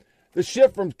 The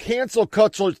shift from cancel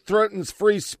culture threatens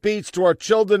free speech to our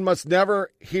children must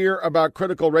never hear about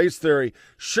critical race theory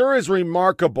sure is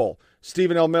remarkable.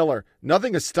 Stephen L. Miller,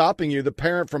 nothing is stopping you, the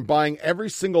parent, from buying every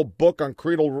single book on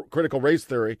critical race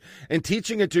theory and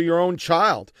teaching it to your own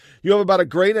child. You have about a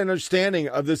great understanding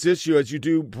of this issue as you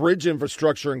do bridge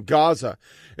infrastructure in Gaza.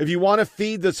 If you want to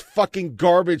feed this fucking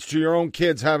garbage to your own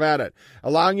kids, have at it.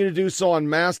 Allowing you to do so on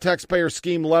mass taxpayer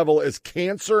scheme level is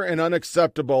cancer and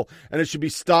unacceptable, and it should be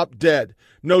stopped dead.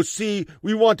 No, see,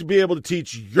 we want to be able to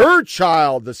teach your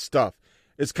child this stuff.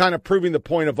 It's kind of proving the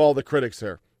point of all the critics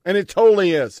here. And it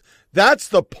totally is. That's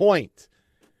the point.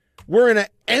 We're in an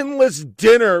endless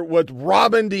dinner with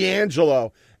Robin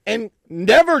DiAngelo, and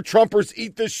never Trumpers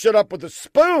eat this shit up with a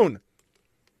spoon.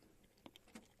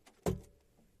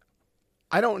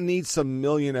 I don't need some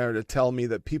millionaire to tell me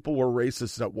that people were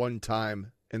racist at one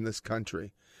time in this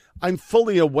country. I'm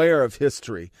fully aware of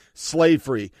history,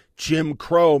 slavery, Jim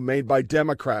Crow made by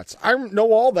Democrats. I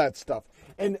know all that stuff.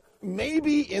 And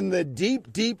maybe in the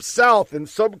deep, deep South, in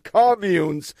some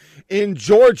communes in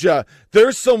Georgia,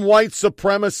 there's some white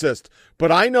supremacists.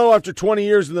 But I know after 20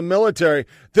 years in the military,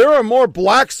 there are more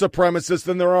black supremacists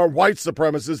than there are white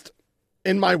supremacists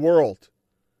in my world.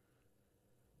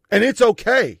 And it's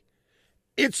okay.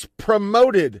 It's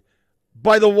promoted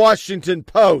by the Washington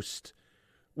Post.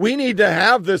 We need to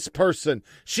have this person.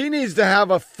 She needs to have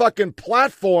a fucking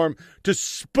platform to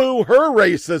spew her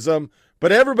racism,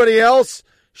 but everybody else,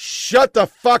 shut the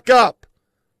fuck up.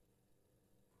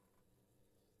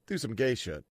 Do some gay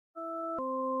shit.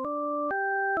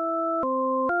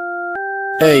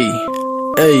 Hey,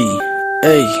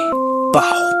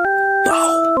 bow,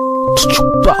 bow,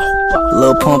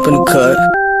 little pump in the cut.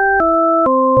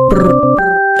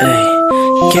 Hey,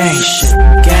 gang shit,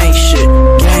 gang shit,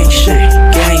 gang shit,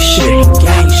 gang shit,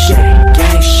 gang shit,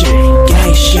 gang shit,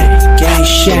 gang shit, gang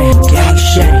shit, gang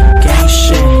shit, gang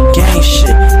shit, gang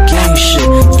shit, gang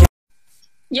shit.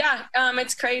 Yeah,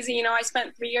 it's crazy. You know, I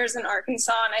spent 3 years in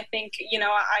Arkansas, and I think, you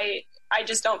know, I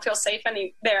just don't feel safe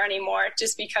there anymore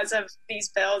just because of these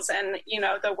bills and, you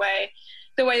know, the way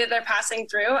that they're passing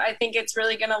through. I think it's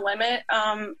really going to limit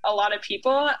a lot of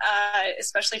people,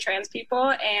 especially trans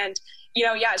people. And, you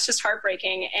know, yeah, it's just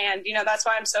heartbreaking. And, you know, that's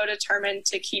why I'm so determined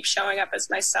to keep showing up as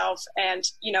myself and,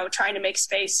 you know, trying to make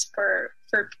space for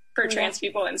trans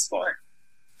people in sport.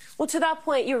 Well, to that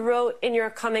point, you wrote in your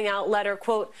coming out letter,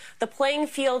 quote, "The playing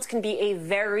field can be a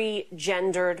very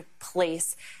gendered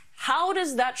place." How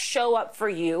does that show up for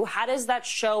you? How does that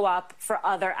show up for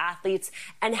other athletes?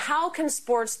 And how can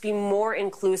sports be more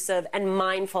inclusive and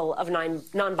mindful of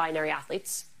non-binary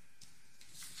athletes?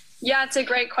 Yeah, it's a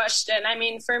great question. I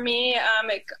mean, for me,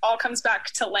 it all comes back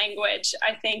to language.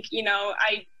 I think, you know,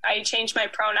 I changed my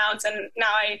pronouns and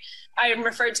now I'm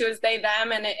referred to as they,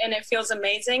 them, and it feels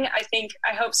amazing.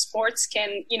 I hope sports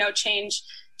can, you know, change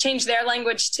their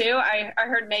language too. I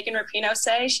heard Megan Rapinoe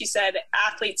say, she said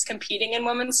athletes competing in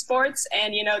women's sports.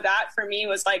 And, you know, that for me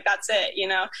was like, that's it. You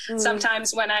know,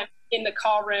 sometimes when I'm in the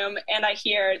call room and I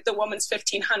hear the women's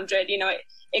 1500, you know,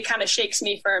 it kind of shakes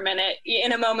me for a minute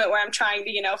in a moment where I'm trying to,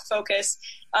 you know, focus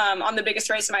on the biggest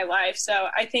race of my life. So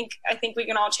I think we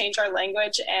can all change our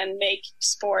language and make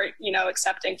sport, you know,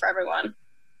 accepting for everyone.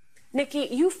 Nikki,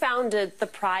 you founded the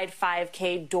Pride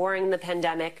 5K during the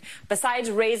pandemic. Besides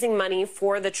raising money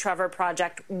for the Trevor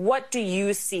Project, what do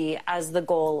you see as the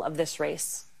goal of this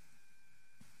race?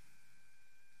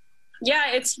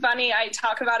 Yeah, it's funny. I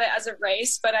talk about it as a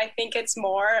race, but I think it's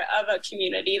more of a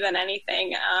community than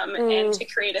anything, and to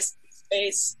create a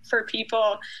space for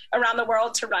people around the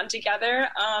world to run together.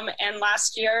 And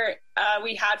last year,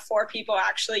 we had 4 people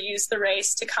actually use the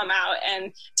race to come out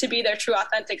and to be their true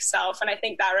authentic self. And I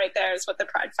think that right there is what the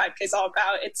Pride 5K is all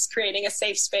about. It's creating a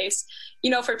safe space,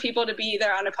 for people to be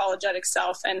their unapologetic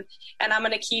self. And I'm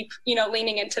going to keep,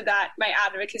 leaning into that, my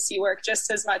advocacy work,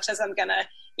 just as much as I'm going to,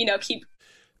 keep.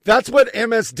 That's what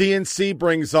MSDNC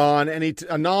brings on,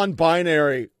 a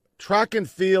non-binary. Track and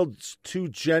field's too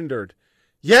gendered.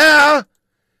 Yeah,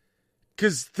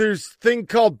 because there's a thing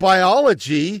called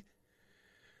biology.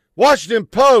 Washington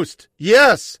Post,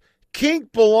 yes,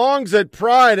 kink belongs at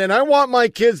Pride, and I want my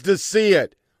kids to see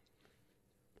it.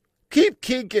 Keep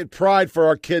kink at Pride for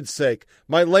our kids' sake.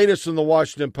 My latest from the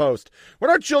Washington Post.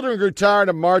 When our children grew tired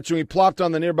of marching, we plopped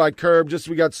on the nearby curb just as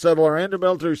we got settled. Our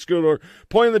military schooler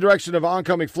pointing in the direction of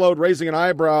oncoming float, raising an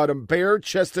eyebrow at a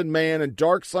bare-chested man in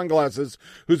dark sunglasses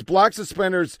whose black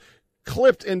suspenders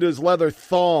clipped into his leather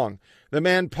thong. The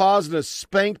man paused and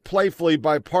spanked playfully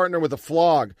by partner with a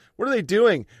flog. What are they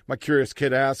doing? My curious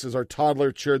kid asked as our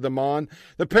toddler cheered them on.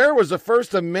 The pair was the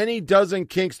first of many dozen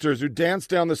kinksters who danced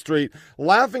down the street,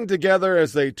 laughing together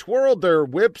as they twirled their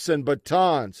whips and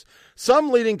batons,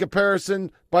 some leading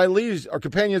companions by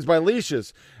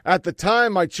leashes. At the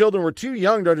time, my children were too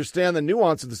young to understand the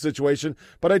nuance of the situation,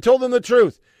 but I told them the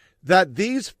truth, that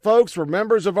these folks were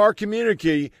members of our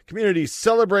community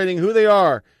celebrating who they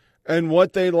are and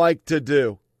what they like to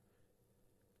do.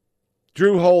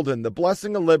 Drew Holden, the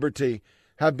Blessing of Liberty,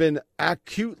 have been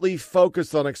acutely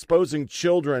focused on exposing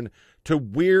children to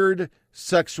weird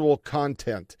sexual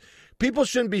content. People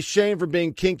shouldn't be shamed for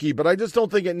being kinky, but I just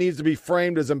don't think it needs to be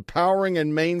framed as empowering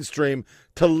and mainstream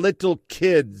to little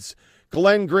kids.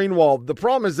 Glenn Greenwald, the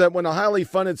problem is that when a highly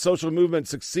funded social movement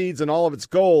succeeds in all of its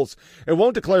goals, it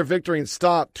won't declare victory and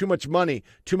stop. Too much money,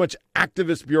 too much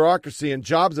activist bureaucracy and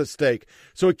jobs at stake.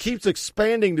 So it keeps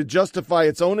expanding to justify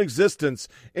its own existence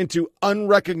into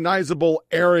unrecognizable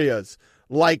areas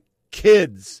like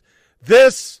kids.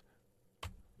 This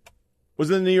was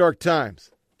in the New York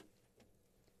Times.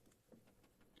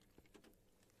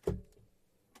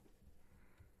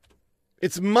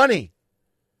 It's money.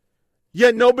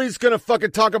 Yet nobody's going to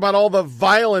fucking talk about all the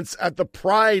violence at the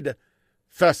Pride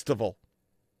Festival.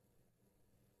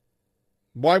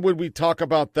 Why would we talk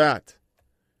about that?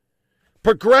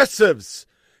 Progressives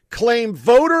claim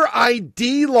voter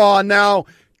ID law now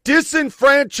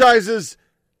disenfranchises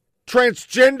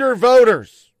transgender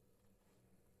voters.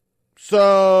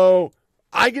 So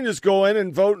I can just go in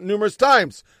and vote numerous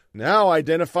times. Now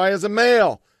identify as a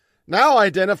male. Now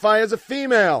identify as a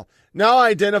female. Now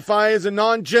identify as a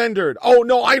non-gendered. Oh,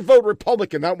 no, I vote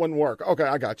Republican. That wouldn't work. Okay,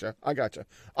 I gotcha.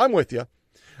 I'm with you.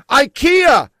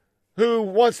 IKEA, who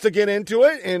wants to get into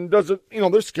it and doesn't,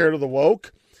 they're scared of the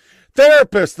woke.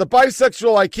 Therapist, the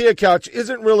bisexual IKEA couch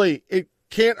it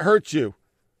can't hurt you.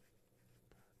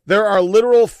 There are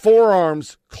literal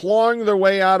forearms clawing their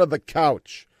way out of the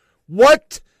couch.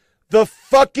 What the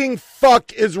fucking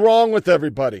fuck is wrong with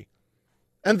everybody?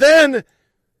 And then,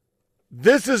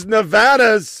 this is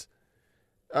Nevada's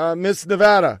Miss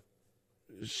Nevada.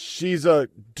 She's a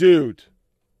dude.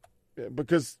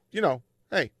 Because,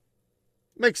 hey,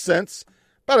 makes sense.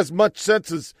 About as much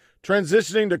sense as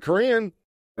transitioning to Korean.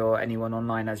 Or anyone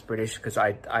online as British, because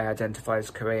I identify as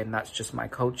Korean. That's just my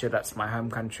culture. That's my home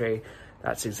country.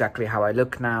 That's exactly how I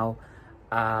look now.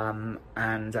 And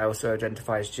I also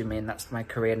identify as Jimin. That's my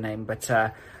Korean name. But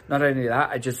not only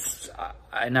that,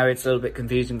 I know it's a little bit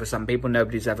confusing for some people.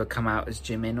 Nobody's ever come out as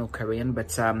Jimin or Korean, but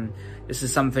this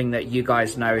is something that you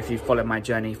guys know if you've followed my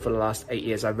journey for the last 8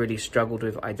 years. I've really struggled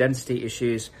with identity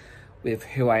issues, with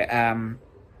who I am.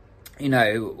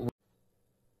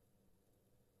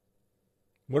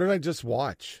 What did I just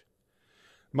watch?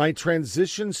 My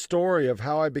transition story of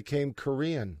how I became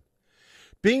Korean.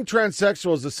 Being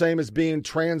transsexual is the same as being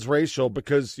transracial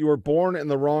because you were born in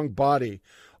the wrong body.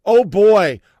 Oh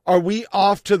boy, are we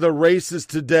off to the races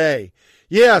today.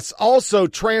 Yes, also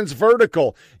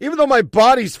transvertical. Even though my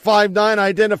body's 5'9", I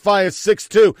identify as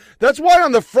 6'2". That's why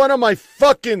on the front of my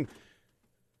fucking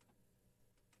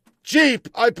Jeep,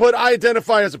 I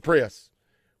identify as a Prius.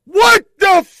 What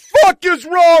the fuck is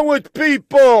wrong with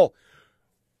people?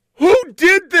 Who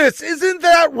did this? Isn't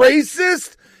that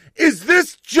racist? Is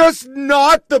this just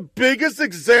not the biggest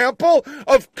example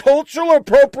of cultural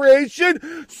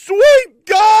appropriation? Sweet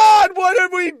God, what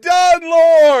have we done,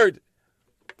 Lord?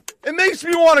 It makes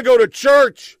me want to go to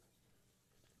church.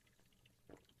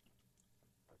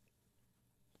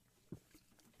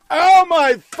 Oh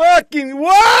my fucking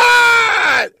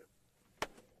what?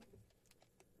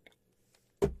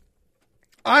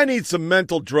 I need some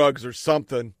mental drugs or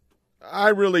something. I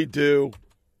really do.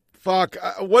 Fuck.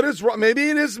 What is wrong? Maybe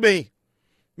it is me.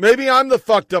 Maybe I'm the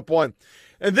fucked up one.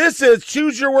 And this is,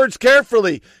 choose your words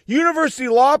carefully. University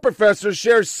law professor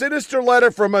shares sinister letter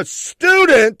from a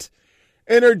student,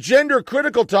 and her gender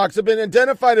critical talks have been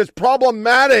identified as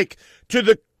problematic to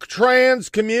the trans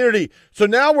community. So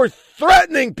now we're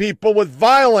threatening people with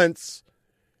violence,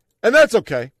 and that's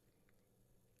okay.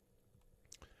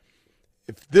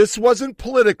 If this wasn't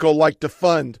political like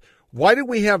defund, why did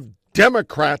we have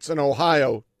Democrats in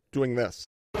Ohio doing this?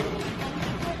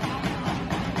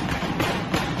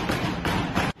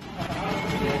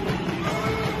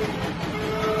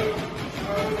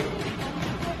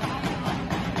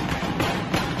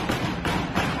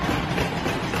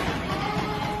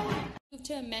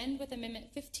 To amend with Amendment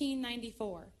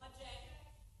 1594.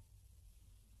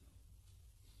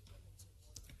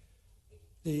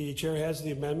 The chair has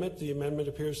the amendment. The amendment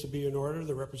appears to be in order.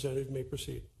 The representative may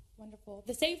proceed. Wonderful.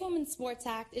 The Save Women's Sports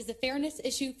Act is a fairness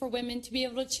issue for women to be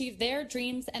able to achieve their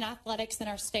dreams in athletics in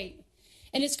our state.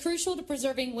 And is crucial to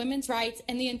preserving women's rights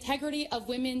and the integrity of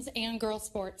women's and girls'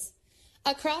 sports.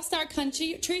 Across our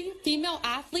country, female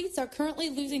athletes are currently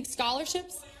losing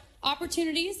scholarships,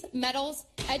 opportunities, medals,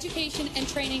 education, and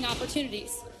training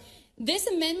opportunities. This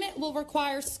amendment will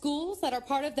require schools that are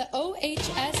part of the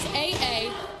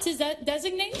OHSAA to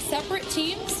designate separate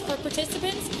teams for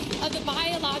participants of the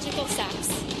biological sex.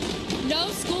 No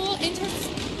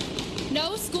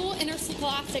school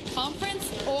interscholastic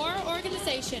conference or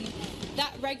organization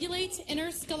that regulates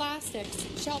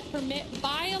interscholastics shall permit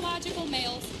biological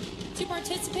males to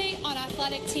participate on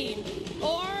athletic team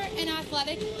or an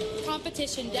athletic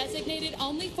competition designated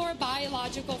only for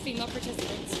biological female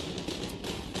participants.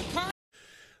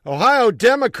 Ohio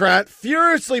Democrat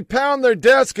furiously pound their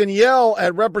desk and yell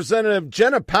at Representative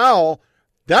Jenna Powell.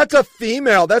 That's a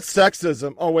female. That's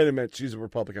sexism. Oh, wait a minute. She's a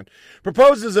Republican.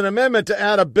 Proposes an amendment to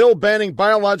add a bill banning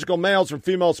biological males from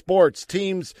female sports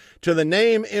teams to the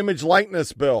name, image,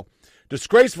 likeness bill.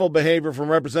 Disgraceful behavior from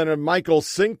Representative Michael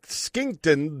Skinkdell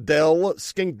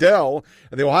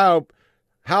at the Ohio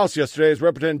House yesterday as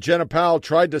Representative Jenna Powell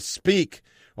tried to speak.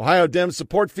 Ohio Dems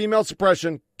support female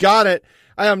suppression. Got it.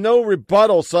 I have no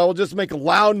rebuttal, so I will just make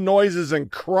loud noises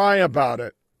and cry about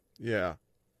it. Yeah.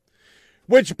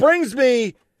 Which brings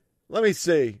me, let me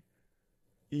see.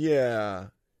 Yeah.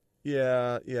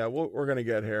 We're going to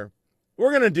get here. We're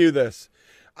going to do this.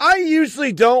 I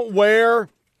usually don't wear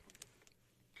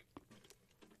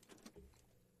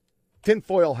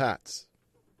tinfoil hats.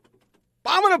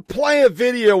 I'm going to play a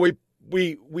video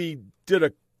we did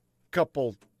a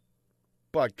couple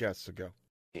podcasts ago.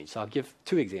 So I'll give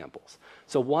two examples.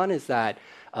 So one is that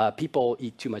people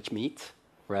eat too much meat,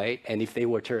 right? And if they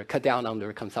were to cut down on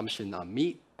their consumption on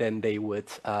meat, then they would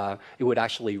it would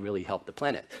actually really help the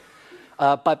planet.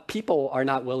 But people are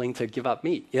not willing to give up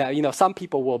meat. Yeah, some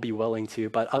people will be willing to,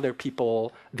 but other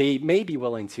people, they may be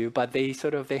willing to, but they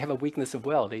have a weakness of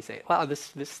will. They say, wow,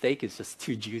 this steak is just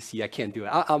too juicy. I can't do it.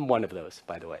 I'm one of those,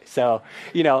 by the way. So,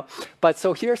 but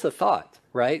so here's the thought,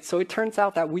 right? So it turns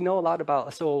out that we know a lot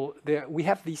about, we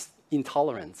have these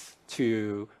intolerance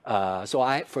to,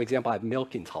 for example, I have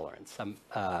milk intolerance.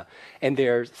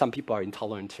 And some people are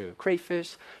intolerant to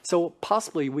crayfish. So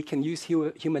possibly we can use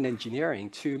human engineering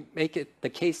to make it the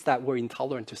case that we're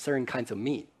intolerant to certain kinds of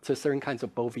meat, to certain kinds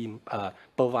of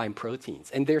bovine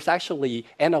proteins. And there's actually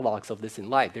analogs of this in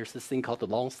life. There's this thing called the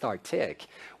Lone Star tick,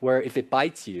 where if it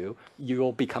bites you,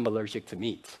 you'll become allergic to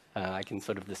meat. I can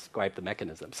sort of describe the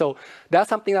mechanism. So that's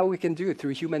something that we can do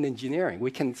through human engineering. We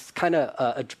can kind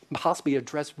of possibly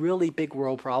address really big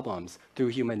world problems through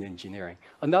human engineering.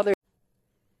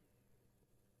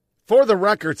 For the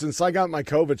record, since I got my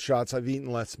COVID shots, I've eaten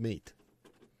less meat.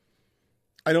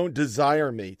 I don't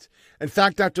desire meat. In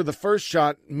fact, after the first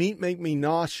shot, meat made me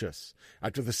nauseous.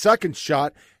 After the second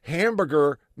shot,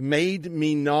 hamburger made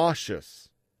me nauseous.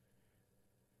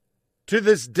 To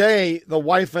this day, the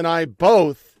wife and I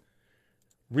both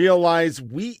realize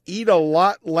we eat a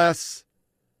lot less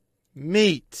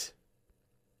meat.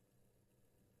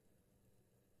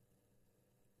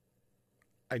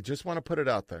 I just want to put it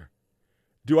out there.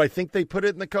 Do I think they put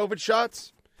it in the COVID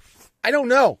shots? I don't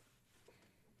know.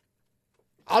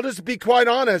 I'll just be quite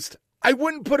honest. I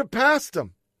wouldn't put it past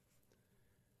them.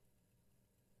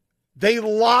 They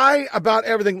lie about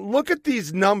everything. Look at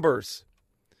these numbers.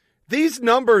 These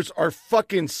numbers are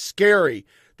fucking scary.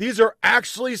 These are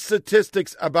actually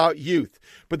statistics about youth.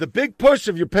 But the big push,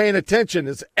 if you're paying attention,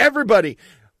 is everybody,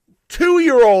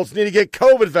 2-year-olds need to get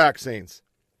COVID vaccines.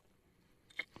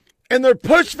 And their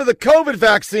push for the COVID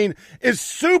vaccine is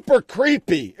super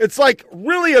creepy. It's like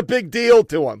really a big deal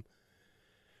to them.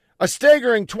 A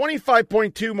staggering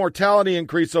 25.2 mortality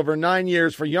increase over 9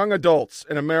 years for young adults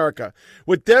in America,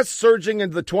 with deaths surging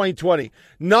into the 2020.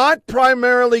 Not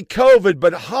primarily COVID,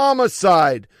 but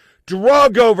homicide,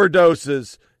 drug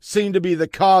overdoses seem to be the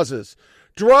causes.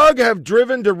 Drug have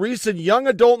driven to recent young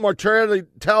adult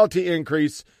mortality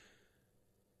increase.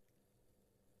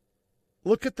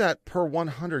 Look at that per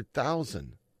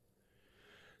 100,000.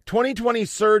 2020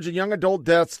 surge in young adult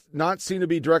deaths not seen to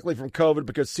be directly from COVID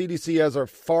because CDC has a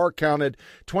far counted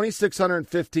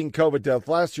 2,615 COVID deaths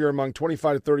last year among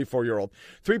 25 to 34-year-old,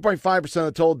 3.5% of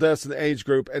the total deaths in the age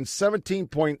group, and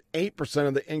 17.8%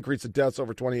 of the increase in deaths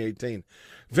over 2018.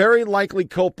 Very likely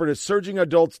culprit is surging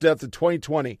adults' deaths in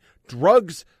 2020.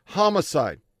 Drugs,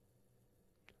 homicide.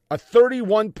 A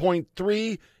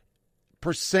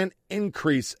 31.3%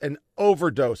 increase in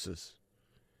overdoses.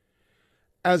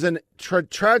 As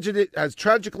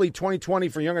tragically 2020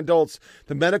 for young adults,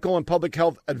 the medical and public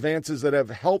health advances that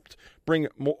have helped bring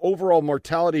overall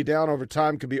mortality down over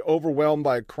time could be overwhelmed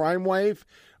by a crime wave,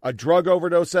 a drug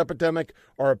overdose epidemic,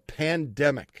 or a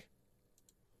pandemic.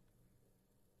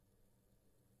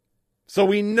 So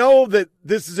we know that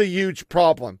this is a huge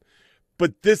problem,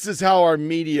 but this is how our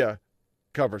media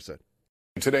covers it.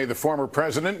 Today, the former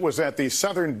president was at the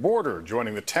southern border,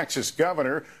 joining the Texas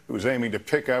governor, who is aiming to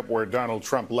pick up where Donald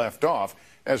Trump left off,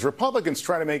 as Republicans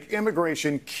try to make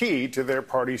immigration key to their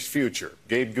party's future.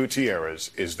 Gabe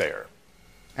Gutierrez is there.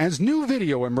 As new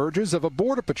video emerges of a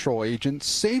Border Patrol agent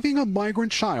saving a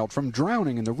migrant child from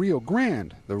drowning in the Rio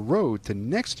Grande, the road to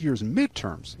next year's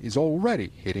midterms is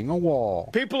already hitting a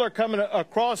wall. People are coming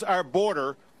across our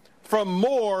border from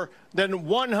more than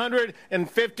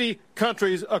 150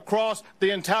 countries across the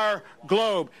entire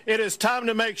globe. It is time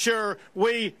to make sure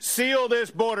we seal this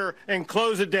border and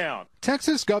close it down.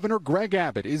 Texas Governor Greg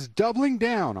Abbott is doubling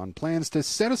down on plans to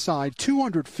set aside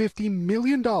 $250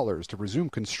 million to resume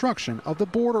construction of the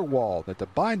border wall that the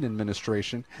Biden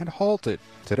administration had halted.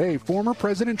 Today, former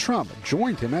President Trump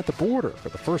joined him at the border for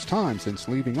the first time since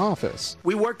leaving office.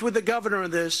 We worked with the governor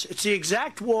on this. It's the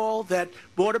exact wall that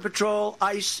Border Patrol,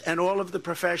 ICE, and all of the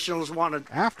professionals wanted.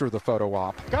 After the photo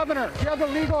op, Governor, you have the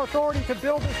legal authority to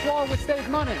build this wall with state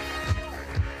money.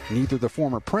 Neither the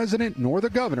former president nor the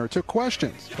governor took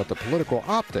questions, but the political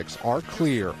optics are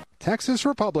clear. Texas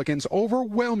Republicans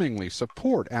overwhelmingly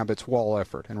support Abbott's wall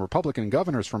effort, and Republican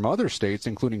governors from other states,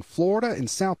 including Florida and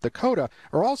South Dakota,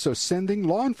 are also sending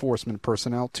law enforcement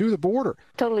personnel to the border.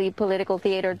 Totally political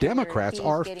theater. Democrats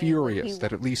are furious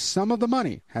that at least some of the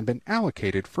money had been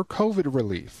allocated for COVID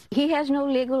relief. He has no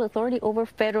legal authority over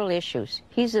federal issues.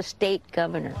 He's a state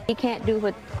governor. He can't do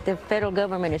what the federal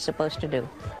government is supposed to do.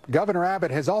 Governor Abbott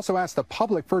has also asked the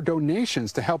public for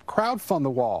donations to help crowdfund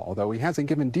the wall, although he hasn't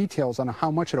given details on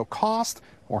how much it'll cost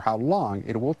or how long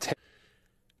it will take.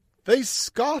 They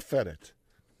scoff at it.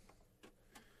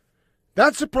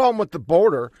 That's the problem with the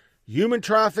border, human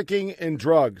trafficking and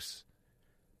drugs.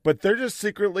 But they're just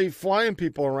secretly flying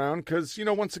people around because,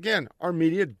 once again, our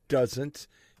media doesn't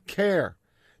care.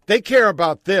 They care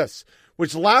about this,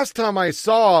 which last time I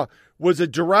saw was a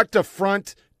direct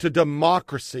affront to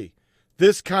democracy.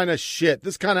 This kind of shit,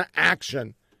 this kind of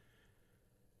action.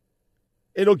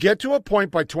 It'll get to a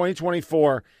point by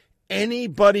 2024,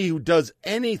 anybody who does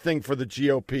anything for the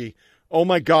GOP, oh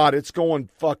my God, it's going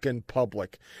fucking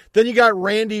public. Then you got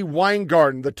Randy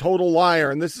Weingarten, the total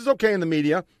liar, and this is okay in the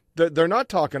media. They're not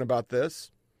talking about this.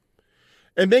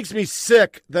 It makes me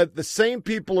sick that the same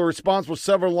people who are responsible for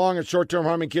several long and short-term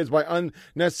harming kids by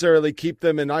unnecessarily keep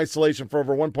them in isolation for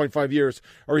over 1.5 years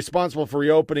are responsible for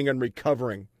reopening and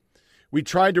recovering. We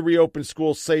tried to reopen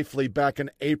schools safely back in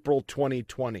April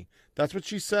 2020. That's what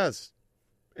she says,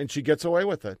 and she gets away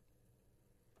with it.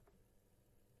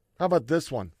 How about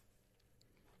this one?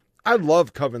 I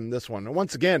love covering this one. And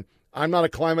once again, I'm not a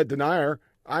climate denier.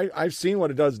 I've seen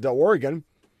what it does to Oregon.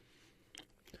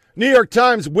 New York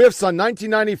Times whiffs on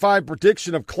 1995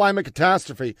 prediction of climate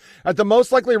catastrophe. At the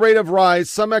most likely rate of rise,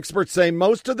 some experts say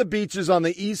most of the beaches on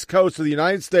the east coast of the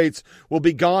United States will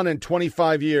be gone in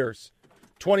 25 years.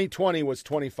 2020 was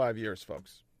 25 years,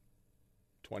 folks.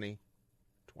 2020.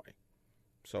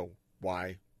 So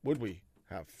why would we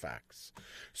have facts?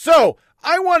 So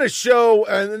I want to show,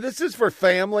 and this is for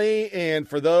family and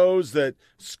for those that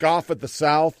scoff at the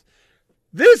South,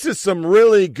 this is some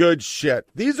really good shit.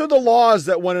 These are the laws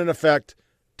that went in effect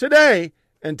today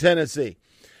in Tennessee.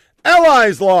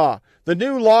 Allies Law. The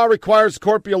new law requires the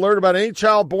court be alert about any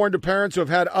child born to parents who have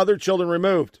had other children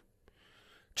removed.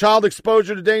 Child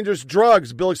exposure to dangerous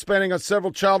drugs. Bill expanding on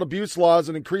several child abuse laws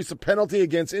and increase the penalty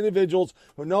against individuals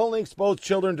who knowingly expose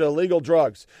children to illegal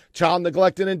drugs. Child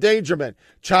neglect and endangerment.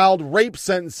 Child rape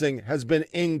sentencing has been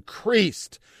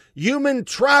increased. Human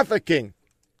trafficking,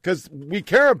 because we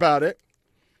care about it.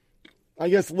 I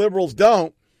guess liberals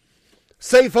don't.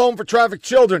 Safe home for trafficked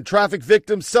children, traffic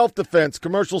victims self-defense,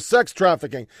 commercial sex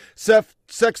trafficking,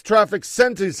 sex traffic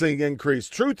sentencing increase,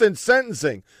 truth in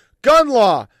sentencing, gun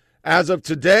law. As of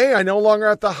today, I no longer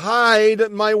have to hide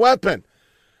my weapon.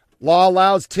 Law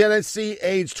allows Tennessee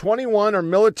age 21 or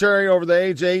military over the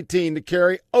age 18 to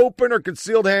carry open or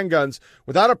concealed handguns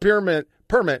without a permit,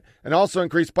 and also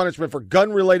increase punishment for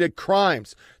gun-related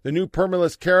crimes. The new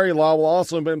permitless carry law will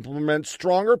also implement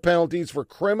stronger penalties for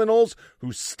criminals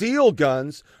who steal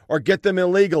guns or get them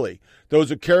illegally. Those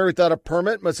who carry without a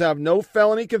permit must have no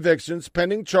felony convictions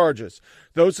pending charges.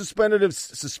 Those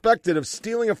suspected of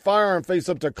stealing a firearm face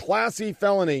up to Class E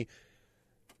felony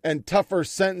and tougher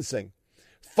sentencing.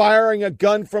 Firing a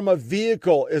gun from a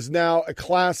vehicle is now a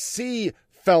Class C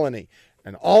felony.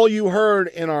 And all you heard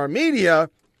in our media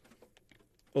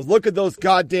was, look at those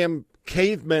goddamn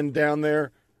cavemen down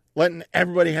there letting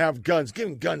everybody have guns,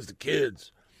 giving guns to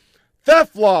kids.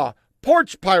 Theft law,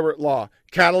 porch pirate law,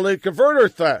 catalytic converter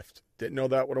theft. Didn't know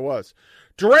that what it was.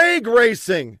 Drag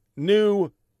racing,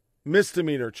 new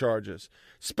misdemeanor charges.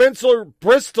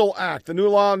 Spencer-Bristol Act, the new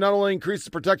law not only increases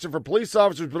protection for police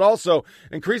officers, but also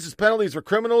increases penalties for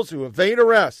criminals who evade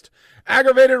arrest.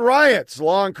 Aggravated riots, the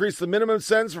law increased the minimum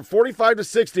sentence from 45 to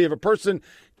 60 if a person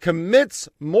commits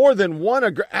more than one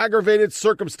aggravated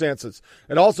circumstances.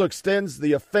 It also extends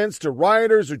the offense to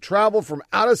rioters who travel from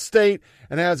out of state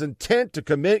and has intent to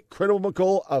commit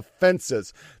criminal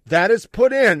offenses. That is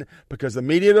put in because the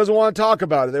media doesn't want to talk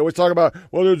about it. They always talk about,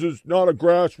 well, this is not a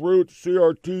grassroots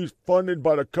CRT funded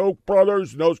by the Koch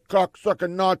brothers and those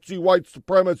cocksucking Nazi white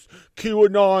supremacist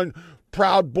QAnon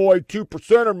Proud Boy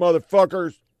 2%er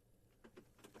motherfuckers.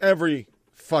 Every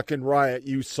fucking riot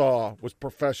you saw was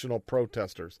professional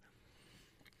protesters.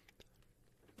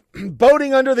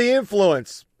 Boating under the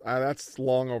influence. That's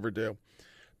long overdue.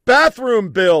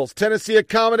 Bathroom bills. Tennessee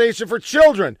accommodation for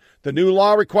children. The new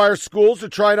law requires schools to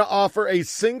try to offer a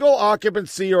single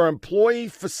occupancy or employee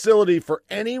facility for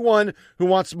anyone who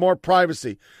wants more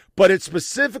privacy. But it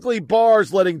specifically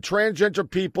bars letting transgender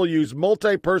people use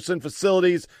multi-person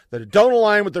facilities that don't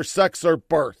align with their sex or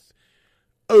birth.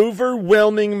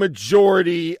 Overwhelming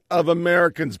majority of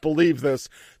Americans believe this.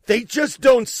 They just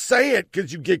don't say it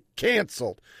because you get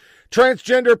canceled.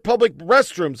 Transgender public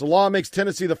restrooms. The law makes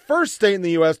Tennessee the first state in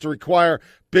the U.S. to require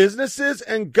businesses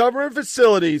and government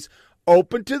facilities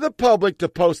open to the public to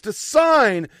post a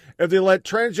sign if they let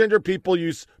transgender people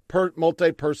use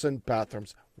multi-person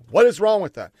bathrooms. What is wrong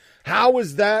with that? How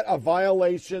is that a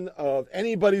violation of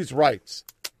anybody's rights?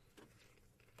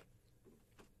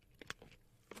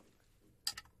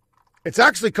 It's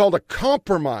actually called a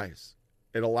compromise.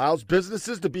 It allows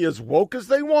businesses to be as woke as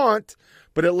they want,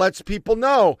 but it lets people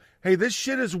know, hey, this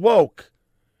shit is woke.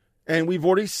 And we've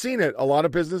already seen it. A lot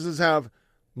of businesses have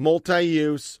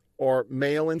multi-use or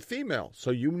male and female,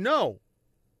 so you know.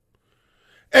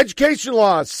 Education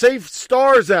laws, Safe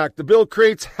Stars Act. The bill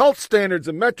creates health standards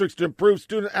and metrics to improve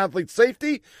student-athlete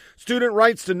safety. Student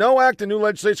Rights to Know Act. The new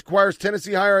legislation requires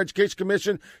Tennessee Higher Education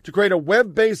Commission to create a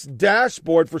web-based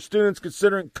dashboard for students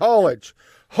considering college.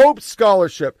 Hope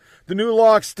Scholarship. The new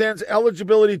law extends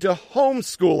eligibility to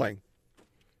homeschooling.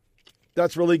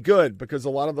 That's really good because a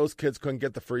lot of those kids couldn't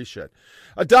get the free shit.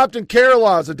 Adopt and care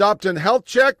laws. Adopt and health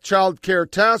check. Child care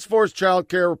task force. Child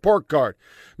care report card.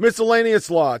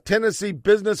 Miscellaneous law. Tennessee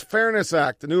Business Fairness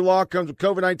Act. The new law comes with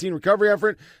COVID-19 recovery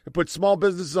effort and puts small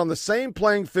businesses on the same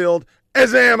playing field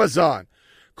as Amazon.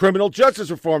 Criminal justice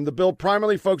reform. The bill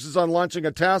primarily focuses on launching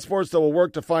a task force that will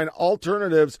work to find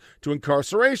alternatives to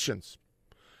incarcerations.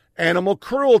 Animal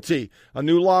cruelty. A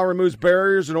new law removes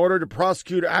barriers in order to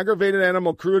prosecute aggravated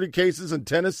animal cruelty cases in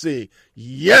Tennessee.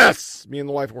 Yes! Me and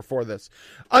the wife were for this.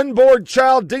 Unborn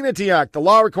Child Dignity Act. The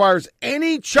law requires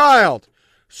any child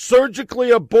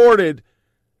surgically aborted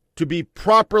to be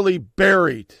properly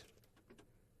buried.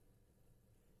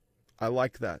 I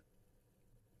like that.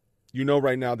 You know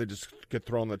right now they just get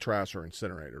thrown in the trash or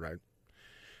incinerated, right?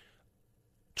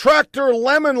 Tractor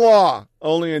Lemon Law,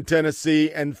 only in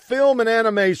Tennessee, and film and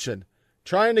animation,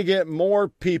 trying to get more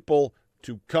people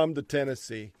to come to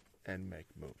Tennessee and make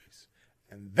movies.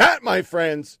 And that, my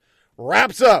friends,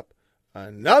 wraps up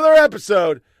another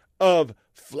episode of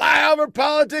Flyover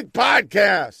Politics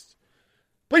Podcast.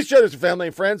 Please share this with family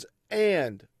and friends,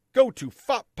 and Go to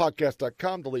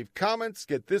foppodcast.com to leave comments.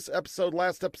 Get this episode,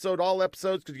 last episode, all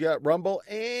episodes, because you got Rumble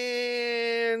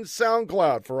and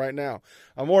SoundCloud for right now.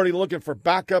 I'm already looking for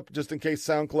backup just in case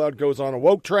SoundCloud goes on a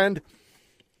woke trend.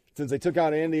 Since they took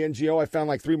out Andy NGO, I found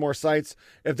like 3 more sites.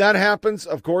 If that happens,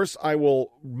 of course, I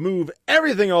will move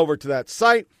everything over to that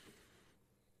site,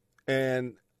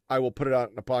 and I will put it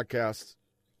out in a podcast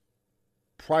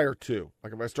prior to.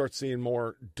 Like if I start seeing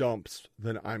more dumps,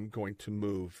 then I'm going to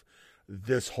move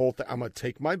this whole thing. I'm going to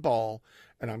take my ball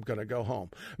and I'm going to go home.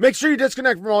 Make sure you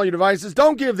disconnect from all your devices.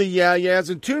 Don't give the yeah-yeahs,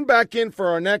 and tune back in for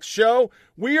our next show.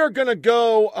 We are going to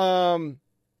go,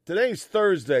 today's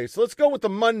Thursday, so let's go with the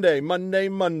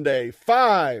Monday,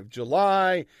 5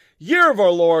 July, year of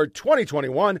our Lord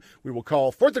 2021. We will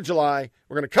call 4th of July.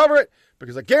 We're going to cover it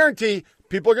because I guarantee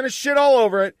people are going to shit all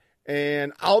over it,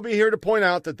 and I'll be here to point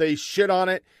out that they shit on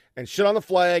it and shit on the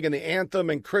flag and the anthem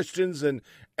and Christians and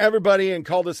everybody and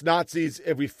called us Nazis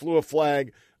if we flew a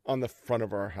flag on the front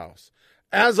of our house.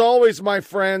 As always, my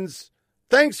friends,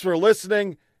 thanks for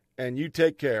listening, and you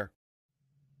take care.